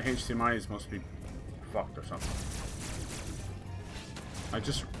of one of the HDMIs must be fucked or something. I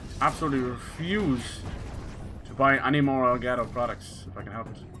just absolutely refuse to buy any more Elgato products if I can help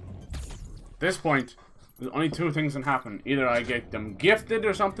it. At this point, There's only two things can happen. Either I get them gifted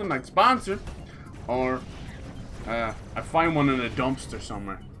or something, like sponsored, or I find one in a dumpster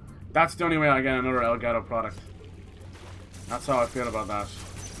somewhere. That's the only way I get another Elgato product. That's how I feel about that.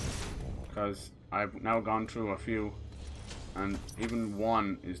 Because I've now gone through a few, and even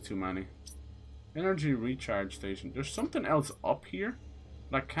one is too many. Energy recharge station. There's something else up here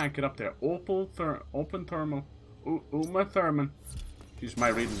that I can't get up there. Open thermal. Uma Thurman. Jeez, my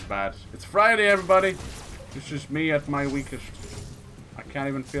reading's bad. It's Friday, everybody. It's just me at my weakest. I can't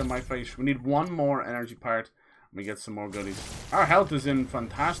even feel my face. We need one more energy part, and we get some more goodies. Our health is in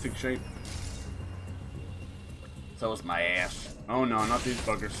fantastic shape. So is my ass. Oh no, not these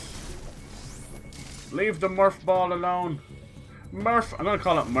buggers. Leave the Murph ball alone. Murph. I'm gonna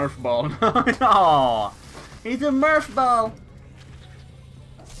call it Murph ball. Oh, he's a Murph ball.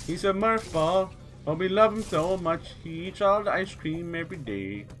 He's a Murph ball. Oh, we love him so much. He eats all the ice cream every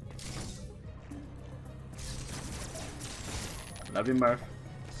day. Love you, Murph.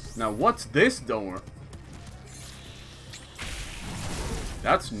 Now, what's this door?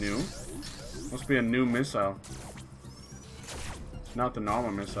 That's new. Must be a new missile. It's not the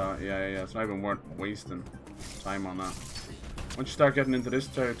normal missile. Yeah. It's not even worth wasting time on that. Once you start getting into this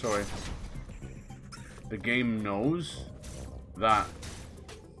territory, the game knows that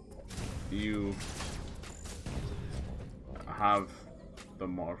you have the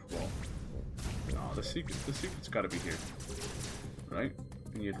morph ball. No, the secret's gotta be here. Right?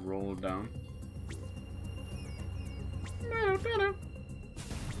 And you'd roll down.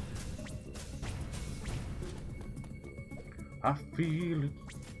 I feel it.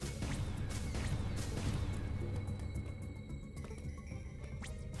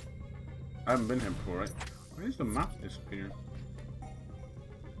 I haven't been here before, right? Why does the map disappear?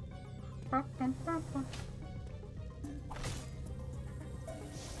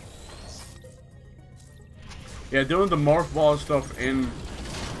 Yeah, doing the morph ball stuff in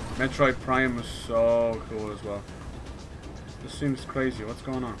Metroid Prime is so cool as well. This seems crazy. What's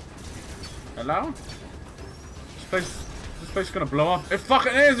going on? Hello? This place is gonna blow up. It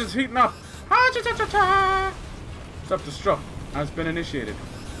fucking is! It's heating up! Self-destruct has been initiated.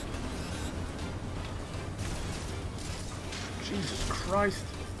 Jesus Christ.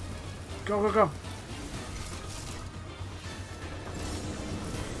 Go.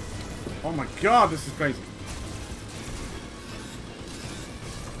 Oh my god, this is crazy.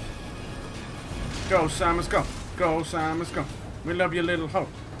 Go, Samus, go. Go, Samus, go. We love you, little hoe.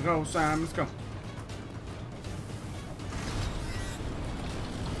 Go, Samus, go.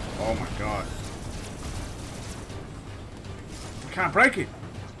 Oh my god. I can't break it.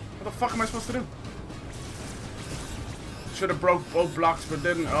 What the fuck am I supposed to do? Should have broke both blocks but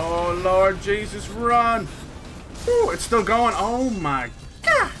didn't. Oh Lord Jesus, run! Woo, it's still going. Oh my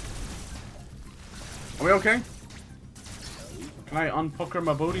god! Are we okay? Can I unpucker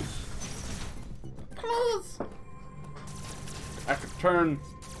my booty? Please! I could turn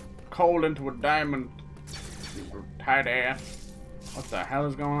coal into a diamond. You tight ass. What the hell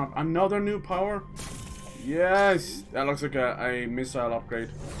is going on? Another new power? Yes! That looks like a missile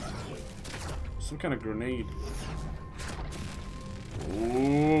upgrade. Some kind of grenade.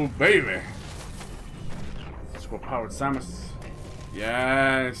 Ooh, baby! Let's go powered Samus.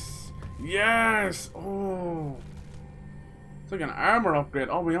 Yes! Yes! Oh! It's like an armor upgrade.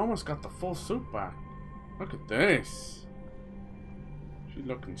 Oh, we almost got the full suit back. Look at this. She's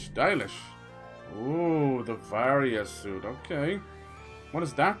looking stylish. Ooh, the Varia suit. Okay. What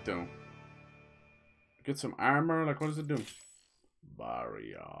does that do? Get some armor? Like, what does it do?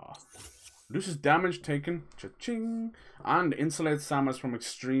 Varia. Reduces damage taken. Cha-ching. And insulates Samus from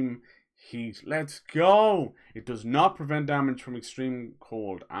extreme heat. Let's go! It does not prevent damage from extreme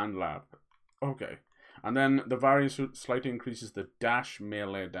cold and lab. Okay. And then the Varia suit slightly increases the dash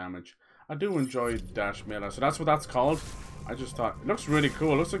melee damage. I do enjoy dash melee. So that's what that's called. I just thought, it looks really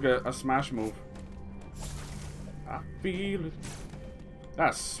cool. It looks like a smash move. I feel it.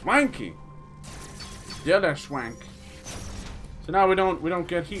 That's swanky. Yeah, that's swank. So now we don't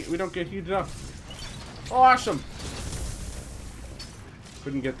get heated up. Awesome.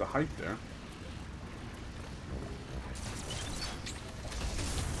 Couldn't get the height there.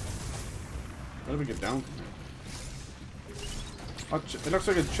 How do we get down? Oh, it looks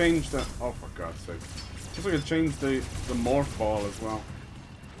like it changed the. Oh, for God's sake! It looks like it changed the morph ball as well.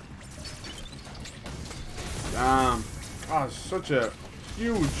 Damn! Oh, it's such a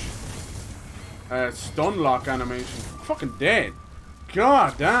huge stun lock animation. I'm fucking dead.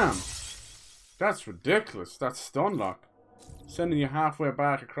 God damn! That's ridiculous. That's stun lock, sending you halfway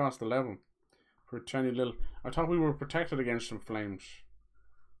back across the level for a tiny little. I thought we were protected against some flames.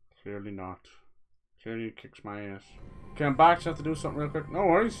 Clearly not. Jerry kicks my ass. Okay, I'm back. Just have to do something real quick. No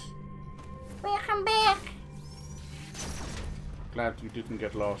worries. Welcome back. Glad you didn't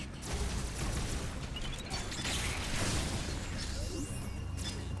get lost.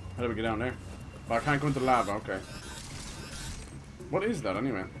 How do we get down there? Oh, I can't go into the lava. Okay. What is that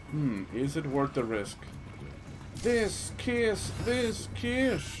anyway? Is it worth the risk? This kiss.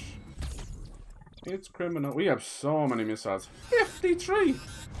 It's criminal. We have so many missiles. 53!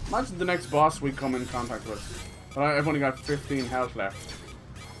 Imagine the next boss we come in contact with. But I've only got 15 health left.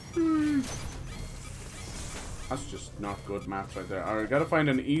 That's just not good maths right there. Alright, gotta find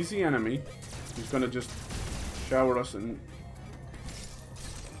an easy enemy who's gonna just shower us in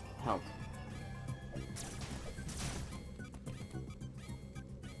help.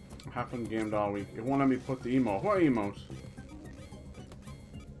 I haven't gamed all week. It won't let me put the emote. What emote?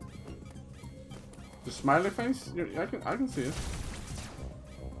 The smiley face? I can see it.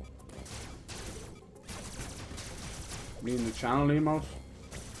 You mean the channel emote?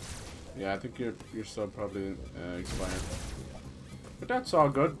 Yeah, I think your sub probably expired. But that's all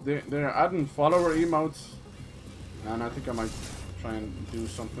good. They're adding follower emotes, and I think I might try and do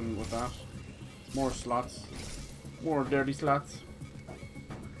something with that. More slots, more dirty slots.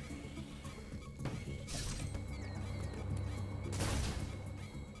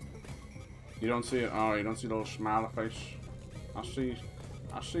 You don't see it? Oh, you don't see those smiley face? I see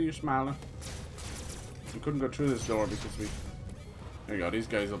you smiling. We couldn't go through this door because we... There you go, these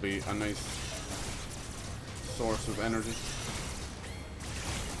guys will be a nice source of energy.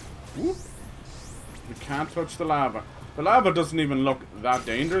 Whoop. We can't touch the lava. The lava doesn't even look that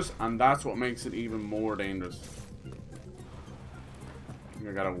dangerous, and that's what makes it even more dangerous. I think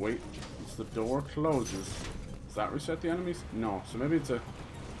I gotta wait once the door closes. Does that reset the enemies? No, so maybe it's a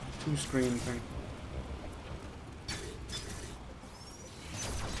two-screen thing.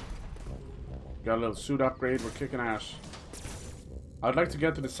 Got a little suit upgrade, we're kicking ass. I'd like to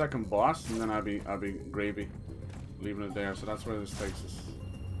get to the second boss, and then I'll be gravy. Leaving it there, so that's where this takes us.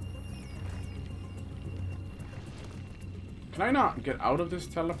 Can I not get out of this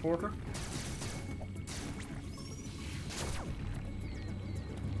teleporter?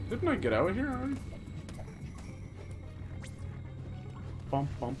 Didn't I get out of here already? Bump,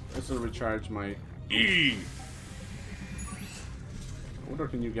 bump. This will recharge my E! I wonder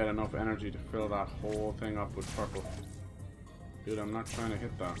can you get enough energy to fill that whole thing up with purple. Dude, I'm not trying to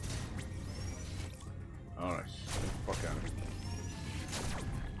hit that. Alright, fuck out of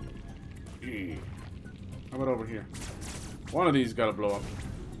here. E. How about over here? One of these gotta blow up.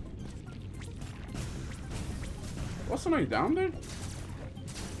 Wasn't I down there?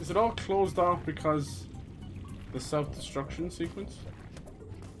 Is it all closed off because the self-destruction sequence?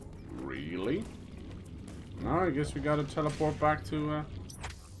 Really? No, I guess we gotta teleport back to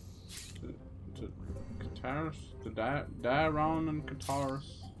Kataris, to Daron and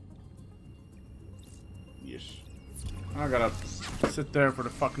Kataris. Yes. I gotta sit there for the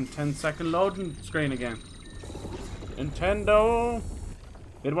fucking 10-second loading screen again. Nintendo!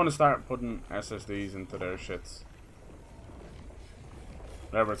 They'd want to start putting SSDs into their shits.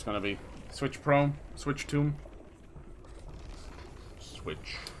 Whatever it's gonna be. Switch Pro, Switch 2.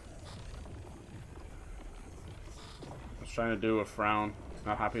 Switch. I was trying to do a frown.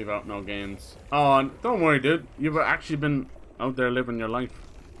 Not happy about no games. Oh, and don't worry, dude. You've actually been out there living your life.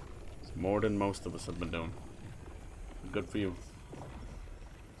 It's more than most of us have been doing. Good for you.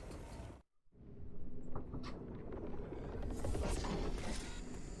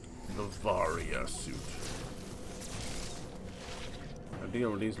 The Varia suit. I deal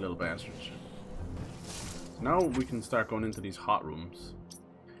with these little bastards. Now we can start going into these hot rooms.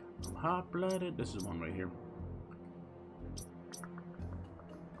 I'm hot-blooded. This is one right here.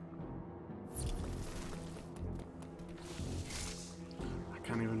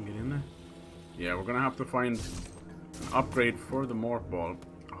 I can't even get in there. Yeah, we're gonna have to find an upgrade for the morph ball.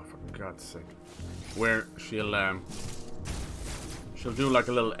 Oh, for God's sake! Where she'll do like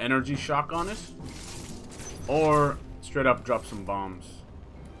a little energy shock on it, or straight up drop some bombs.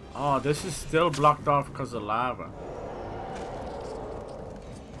 Oh, this is still blocked off because of lava.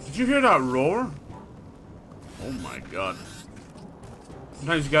 Did you hear that roar? Oh my God!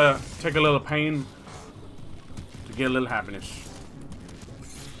 Sometimes you gotta take a little pain to get a little happiness.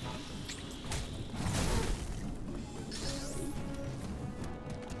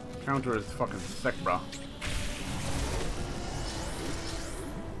 Counter is fucking sick, bro.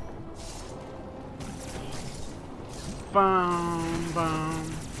 Bam,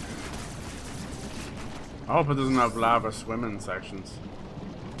 bam. I hope it doesn't have lava swimming sections.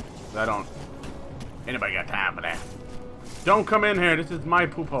 I don't. Anybody got time for that? Don't come in here. This is my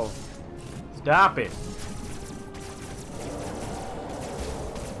poop hole. This Stop it.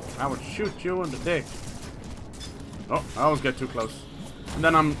 I would shoot you in the dick. Oh, I always get too close. And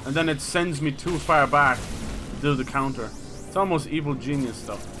then it sends me too far back to do the counter. It's almost evil genius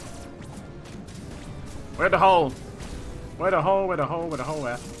stuff. Where the hole? Where the hole? Where the hole? Where the hole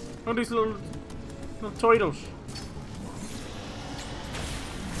at? Oh, these little turtles.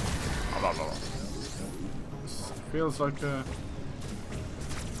 This feels like a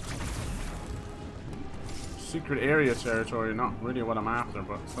secret area territory. Not really what I'm after,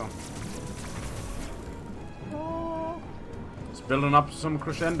 but still. Oh, it's building up some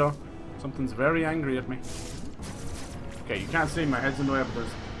crescendo. Something's very angry at me. Okay, you can't see my head's in the way, but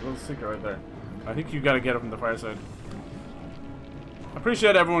there's a little secret right there. I think you gotta get up from the far side. I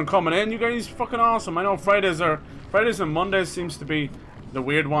appreciate everyone coming in. You guys fucking awesome. I know Fridays and Mondays seems to be the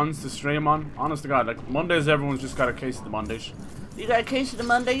weird ones to stream on. Honest to God, like Mondays everyone's just got a case of the Mondays. You got a case of the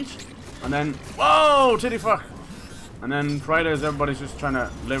Mondays? And then, whoa, titty fuck. And then Fridays everybody's just trying to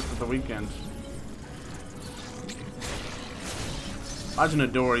live for the weekend. Imagine a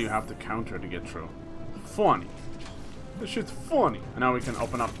door you have to counter to get through. Funny. This shit's funny. And now we can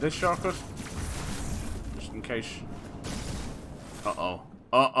open up this shortcut. Just in case. Uh-oh.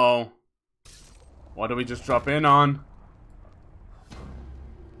 Uh-oh. What do we just drop in on?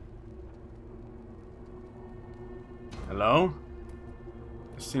 Hello?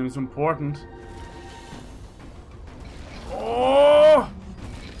 This seems important. Oh!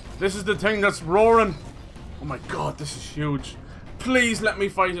 This is the thing that's roaring. Oh my god, this is huge. Please let me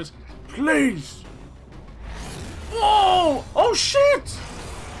fight it. Please! Whoa! Oh shit!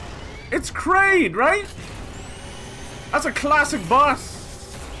 It's Kraid, right? That's a classic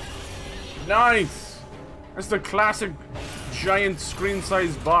boss. Nice. That's the classic giant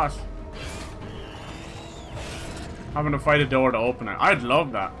screen-sized boss. Having to fight a door to open it. I'd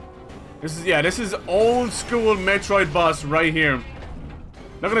love that. This is old school Metroid boss right here.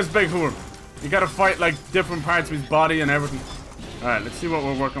 Look at this big horn. You gotta fight like different parts of his body and everything. Alright, let's see what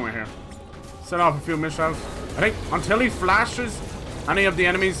we're working with here. Set off a few missiles. I think until he flashes any of the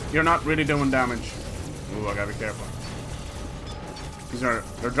enemies, you're not really doing damage. Ooh, I gotta be careful.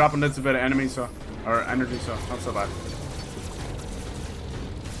 They're dropping little bit of enemies, so, or energy, so not so bad.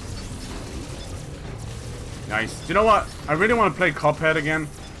 Nice. Do you know what? I really want to play Cuphead again.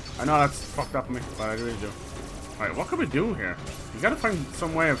 I know that's fucked up of me, but I really do. Alright, what can we do here? We gotta find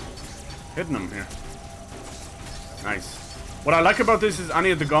some way of hitting them here. Nice. What I like about this is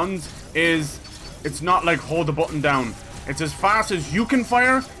any of the guns is it's not like hold the button down. It's as fast as you can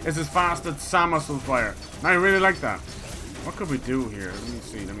fire, it's as fast as Samus will fire. And I really like that. What could we do here? Let me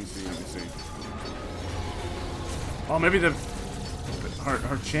see, let me see, let me see. Oh, maybe her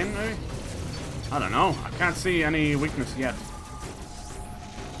chin, maybe? I don't know. I can't see any weakness yet.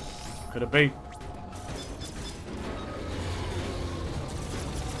 Could it be?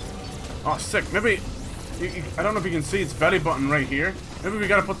 Oh, sick. Maybe... I don't know if you can see its belly button right here. Maybe we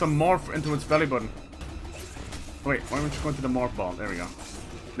gotta put the morph into its belly button. Wait, why don't you go into the morph ball? There we go.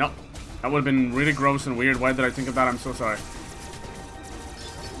 Nope. That would have been really gross and weird. Why did I think of that? I'm so sorry.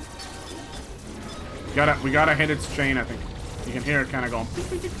 We gotta hit its chain, I think. You can hear it kind of going.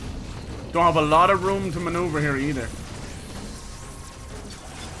 Don't have a lot of room to maneuver here either.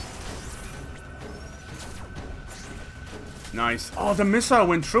 Nice. Oh, the missile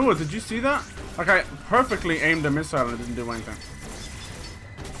went through it. Did you see that? Like, I perfectly aimed the missile and it didn't do anything.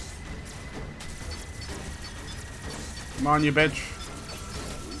 Come on, you bitch.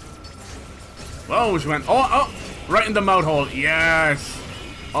 Whoa, she went. Oh, right in the mouth hole. Yes.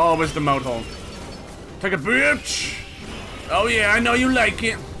 Always the mouth hole. Take a bitch. Oh, yeah, I know you like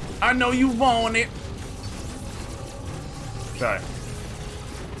it. I know you want it. Sorry.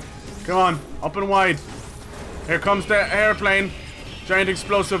 Come on, up and wide. Here comes the airplane. Giant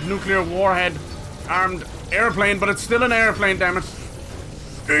explosive nuclear warhead armed airplane, but it's still an airplane, damn it.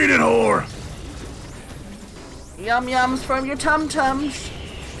 Eat it, whore. Yum yums from your tum tums.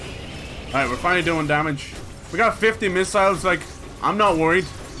 Alright, we're finally doing damage. We got 50 missiles, like, I'm not worried.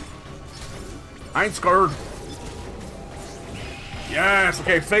 I ain't scared. Yes,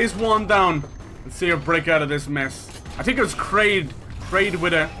 okay, phase 1 down. Let's see her break out of this mess. I think it was Kraid. Kraid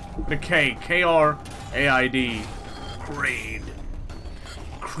with a K. K-R-A-I-D. Kraid.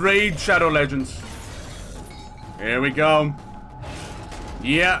 Kraid Shadow Legends. Here we go.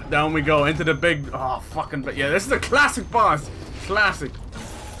 Yeah, down we go. Into the big... Oh, fucking... But yeah, this is a classic boss. Classic.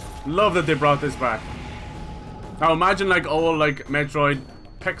 Love that they brought this back. Now imagine like old like Metroid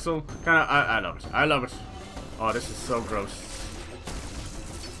pixel. Kinda... I love it. I love it. Oh, this is so gross.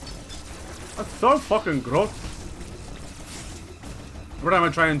 That's so fucking gross. Every time I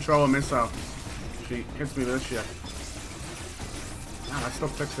try and throw a missile, actually hits me with this shit. Man, that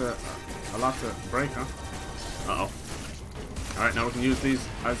stuff takes a lot to break, huh? Uh-oh. Alright, now we can use these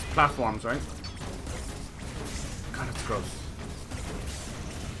as platforms, right? God, it's gross.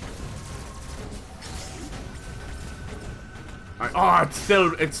 Alright,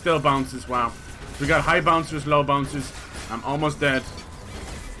 oh, it still bounces, wow. We got high bouncers, low bouncers. I'm almost dead.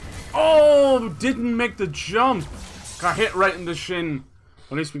 Oh, didn't make the jump. Got hit right in the shin.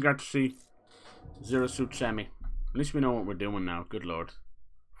 At least we got to see Zero Suit Sammy. At least we know what we're doing now, good lord.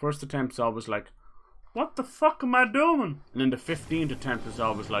 First attempt's always like, what the fuck am I doing? And then the 15th attempt is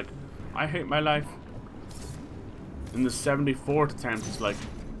always like, I hate my life. And the 74th attempt is like,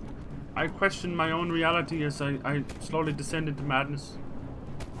 I question my own reality as I slowly descend into madness.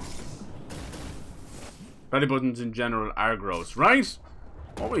 Belly buttons in general are gross, right?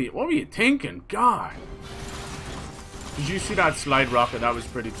 What were you thinking? God. Did you see that slide rocket? That was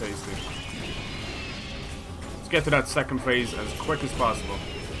pretty tasty. Let's get to that second phase as quick as possible.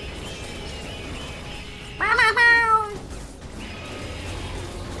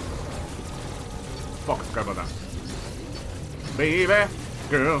 Fuck, I forgot about that. Baby,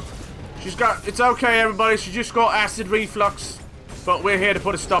 girl. She's got, it's okay everybody, she just got acid reflux. But we're here to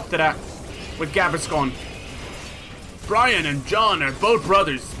put a stop to that. With Gaviscon. Brian and John are both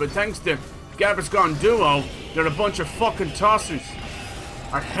brothers, but thanks to Gaviscon Duo, they're a bunch of fucking tossers.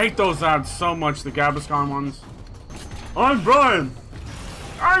 I hate those ads so much, the Gaviscon ones. I'm Brian.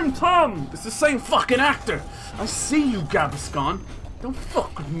 I'm Tom. It's the same fucking actor. I see you, Gaviscon. Don't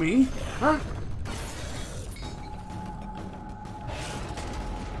fuck with me, huh?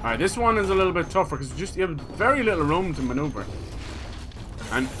 Alright, this one is a little bit tougher because you have very little room to maneuver.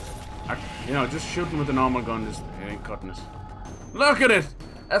 And, you know, just shooting with a normal gun just ain't cutting it. Look at it!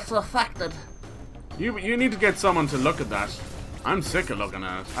 It's affected. You need to get someone to look at that. I'm sick of looking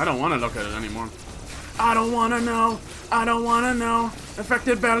at it. I don't want to look at it anymore. I don't want to know. I don't want to know.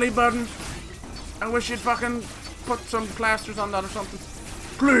 Affected belly button. I wish you'd fucking put some plasters on that or something.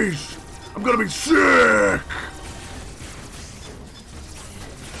 Please! I'm gonna be sick!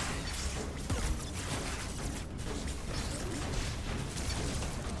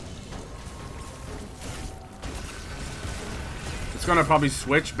 It's gonna probably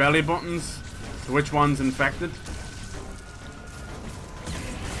switch belly buttons to which one's infected.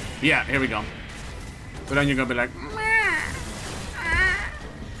 Yeah, here we go. But then you're gonna be like,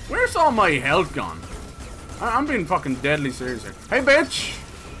 where's all my health gone? I'm being fucking deadly serious here. Hey, bitch!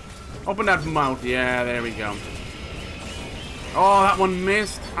 Open that mouth. Yeah, there we go. Oh, that one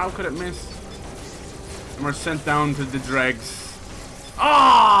missed. How could it miss? And we're sent down to the dregs.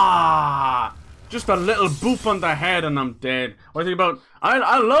 Ah! Just a little boop on the head and I'm dead. What do you think about?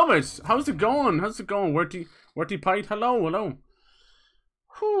 I love it. How's it going? How's it going? Werty Pite? Hello, hello.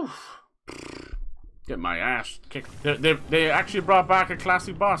 Whew. Get my ass kicked. They actually brought back a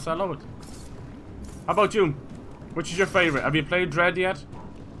classic boss. I love it. How about you? Which is your favorite? Have you played Dread yet?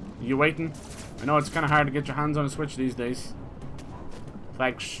 Are you waiting? I know it's kind of hard to get your hands on a Switch these days.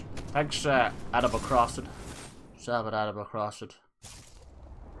 Thanks, Adam across it. Adam across it.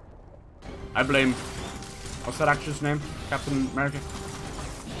 I blame. What's that actress name? Captain America?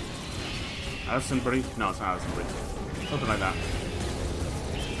 Alison Brie? No, it's not Alison Brie. Something like that.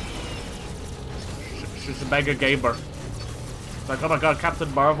 She's a mega gamer. It's like, oh my god,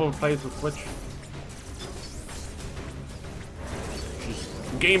 Captain Marvel plays with Switch. She's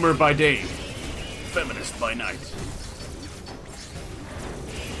gamer by day, feminist by night.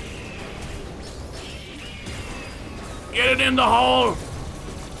 Get it in the hole!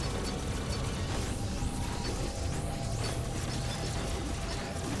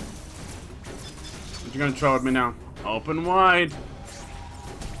 What you gonna throw at me now? Open wide.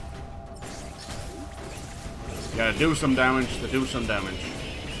 You gotta do some damage to do some damage.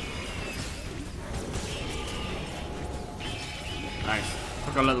 Nice.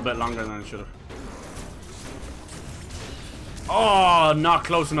 Took a little bit longer than it should have. Oh, not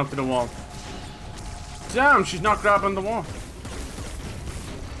close enough to the wall. Damn, she's not grabbing the wall.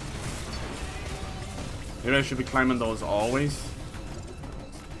 Maybe I should be climbing those always.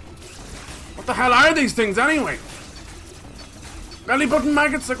 What the hell are these things anyway? Belly button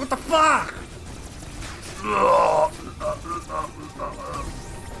maggots, like what the fuck?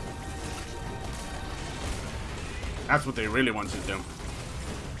 That's what they really want you to do.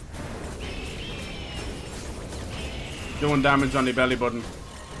 Doing damage on the belly button.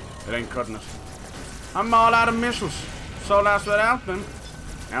 It ain't cutting it. I'm all out of missiles. So last without them.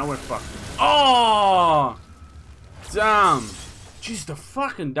 Now we're fucked. Oh! Damn. Jeez, the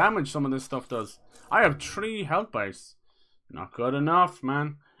fucking damage some of this stuff does. I have 3 health bars. Not good enough,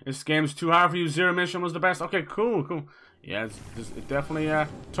 man. This game's too hard for you. Zero mission was the best. Okay, cool, cool. Yeah, it's definitely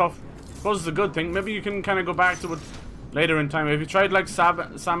tough. I suppose it's a good thing. Maybe you can kind of go back to it later in time. Have you tried like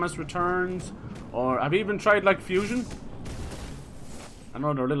Samus Returns? Or have you even tried like Fusion? I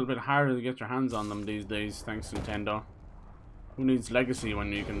know they're a little bit harder to get your hands on them these days, thanks Nintendo. Who needs Legacy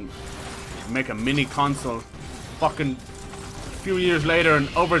when you can make a mini console fucking a few years later and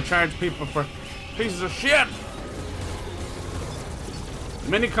overcharge people for pieces of shit?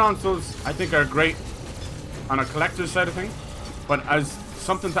 Mini consoles, I think, are great on a collector's side of things, but as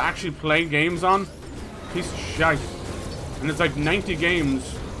something to actually play games on, piece of shite. And it's like 90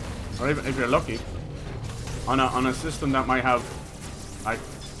 games, or even if you're lucky, on a system that might have like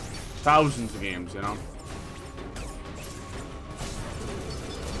thousands of games, you know.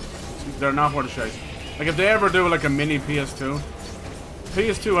 They're not worth a shite. Like if they ever do like a mini PS2,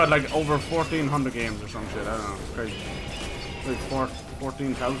 PS2 had like over 1,400 games or some shit. I don't know. It's crazy. It's like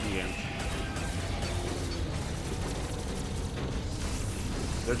 14,000 games.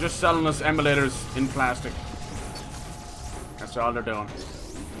 They're just selling us emulators in plastic. That's all they're doing.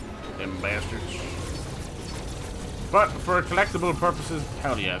 Them bastards. But for collectible purposes,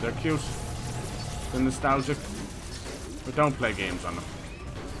 hell yeah, they're cute. They're nostalgic. But don't play games on them.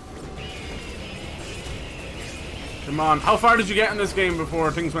 Come on. How far did you get in this game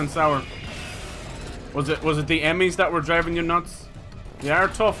before things went sour? Was it the E.M.M.Is that were driving you nuts? They are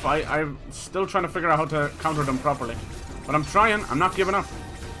tough. I'm still trying to figure out how to counter them properly. But I'm trying. I'm not giving up.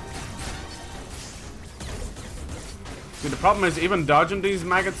 See, the problem is even dodging these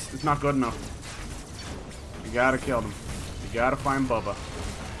maggots is not good enough. You gotta kill them. You gotta find Bubba.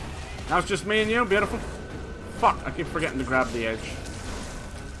 Now it's just me and you. Beautiful. Fuck. I keep forgetting to grab the edge.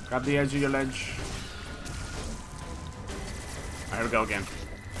 Grab the edge of your ledge. Here we go again.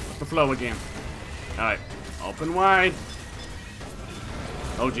 What's the flow again? Alright. Open wide.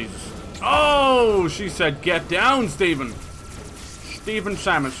 Oh, Jesus. Oh! She said, get down, Stephen. Stephen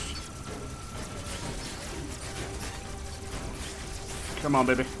Samus. Come on,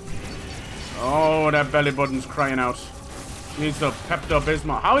 baby. Oh, that belly button's crying out. She needs the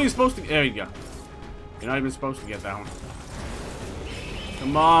Pepto-Bismol. How are you supposed to... There you go. You're not even supposed to get that one.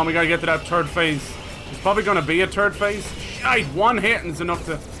 Come on, we gotta get to that third phase. There's probably gonna be a third phase. Shite, one hit is enough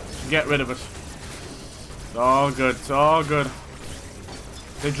to get rid of it. It's all good. It's all good.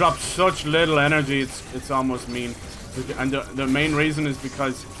 They drop such little energy, it's almost mean. And the main reason is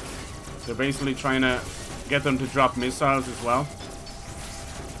because they're basically trying to get them to drop missiles as well.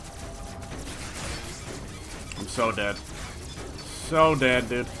 I'm so dead. So dead,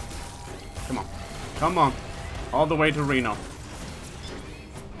 dude. Come on. Come on. All the way to Reno.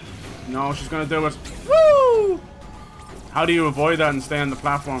 No, she's gonna do it. Woo! How do you avoid that and stay on the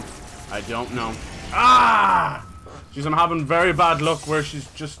platform? I don't know. Ah! I'm having very bad luck where she's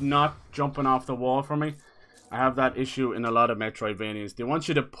just not jumping off the wall for me. I have that issue in a lot of Metroidvanias. They want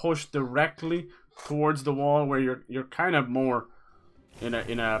you to push directly towards the wall where you're kind of more in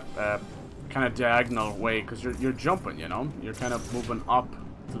a kind of diagonal way because you're jumping, you know. You're kind of moving up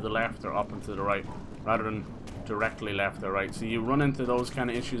to the left or up and to the right rather than directly left or right. So you run into those kind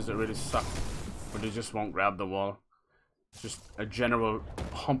of issues that really suck, where they just won't grab the wall. Just a general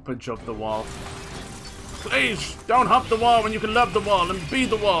humpage of the wall. Please, don't hump the wall when you can love the wall and be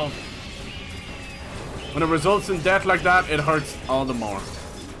the wall. When it results in death like that, it hurts all the more.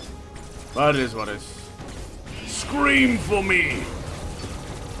 But it is what it is. Scream for me!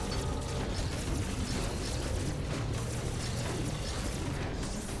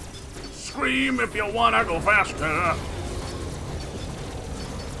 Scream if you wanna go faster!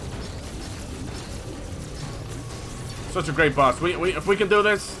 Such a great boss. If we can do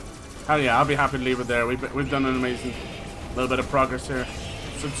this, hell yeah, I'll be happy to leave it there. We've done an amazing little bit of progress here.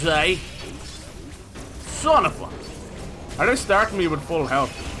 So today, son of a... Are they starting me with full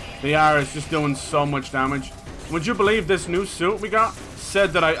health? They are. It's just doing so much damage. Would you believe this new suit we got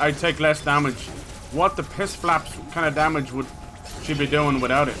said that I'd take less damage? What the piss flaps kind of damage would she be doing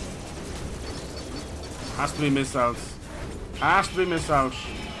without it? Has to be missiles. Has to be missiles.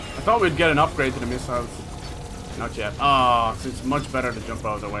 I thought we'd get an upgrade to the missiles. Not yet. Oh, so it's much better to jump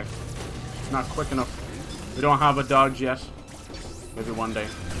out of the way. It's not quick enough. We don't have a dodge yet. Maybe one day.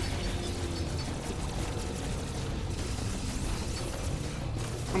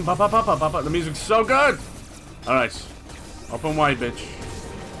 The music's so good! Alright. Open wide, bitch.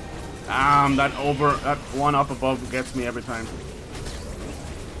 That one up above gets me every time.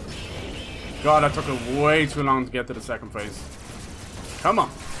 God, that took it way too long to get to the second phase. Come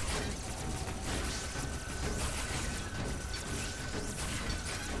on.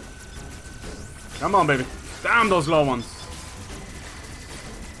 Come on, baby. Damn those low ones.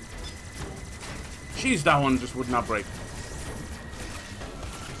 Jeez, that one just would not break.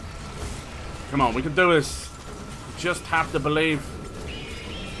 Come on, we can do this. We just have to believe.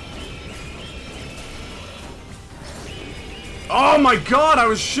 Oh my god, I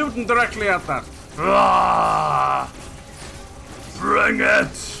was shooting directly at that. Ah, bring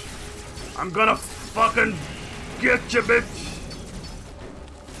it. I'm gonna fucking get you, bitch.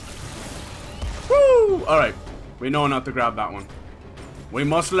 Woo! Alright, we know not to grab that one. We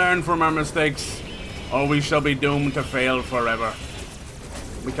must learn from our mistakes, or we shall be doomed to fail forever.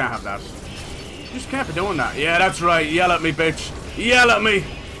 We can't have that. You just can't be doing that. Yeah, that's right. Yell at me, bitch. Yell at me.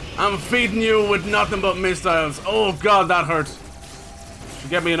 I'm feeding you with nothing but missiles. Oh god, that hurt. Should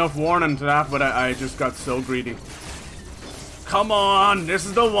give me enough warning to that, but I just got so greedy. Come on, this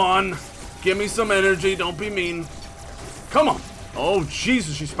is the one. Give me some energy, don't be mean. Come on. Oh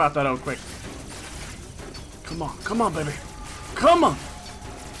Jesus, she spat that out quick. Come on, baby. Come on.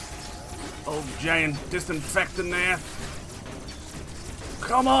 Oh, giant disinfectant there.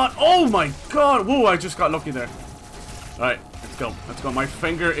 Come on. Oh my god. Whoa, I just got lucky there. Alright, let's go. Let's go. My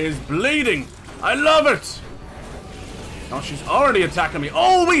finger is bleeding. I love it. Oh, she's already attacking me.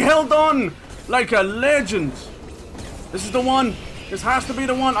 Oh, we held on like a legend. This is the one. This has to be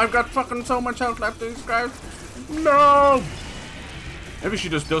the one. I've got fucking so much health left, these guys. No. Maybe she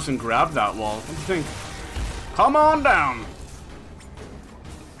just doesn't grab that wall. What do you think? Come on down.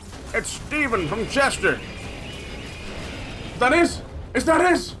 It's Steven from Chester. That is? Is that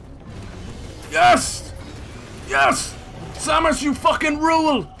it? Yes! Yes! Samus, you fucking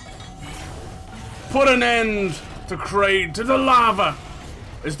rule! Put an end to Kraid, to the lava.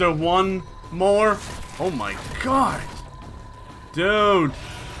 Is there one more? Oh my god. Dude.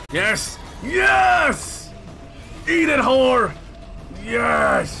 Yes! Yes! Eat it, whore!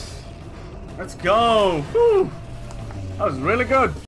 Yes! Let's go! Whew. That was really good.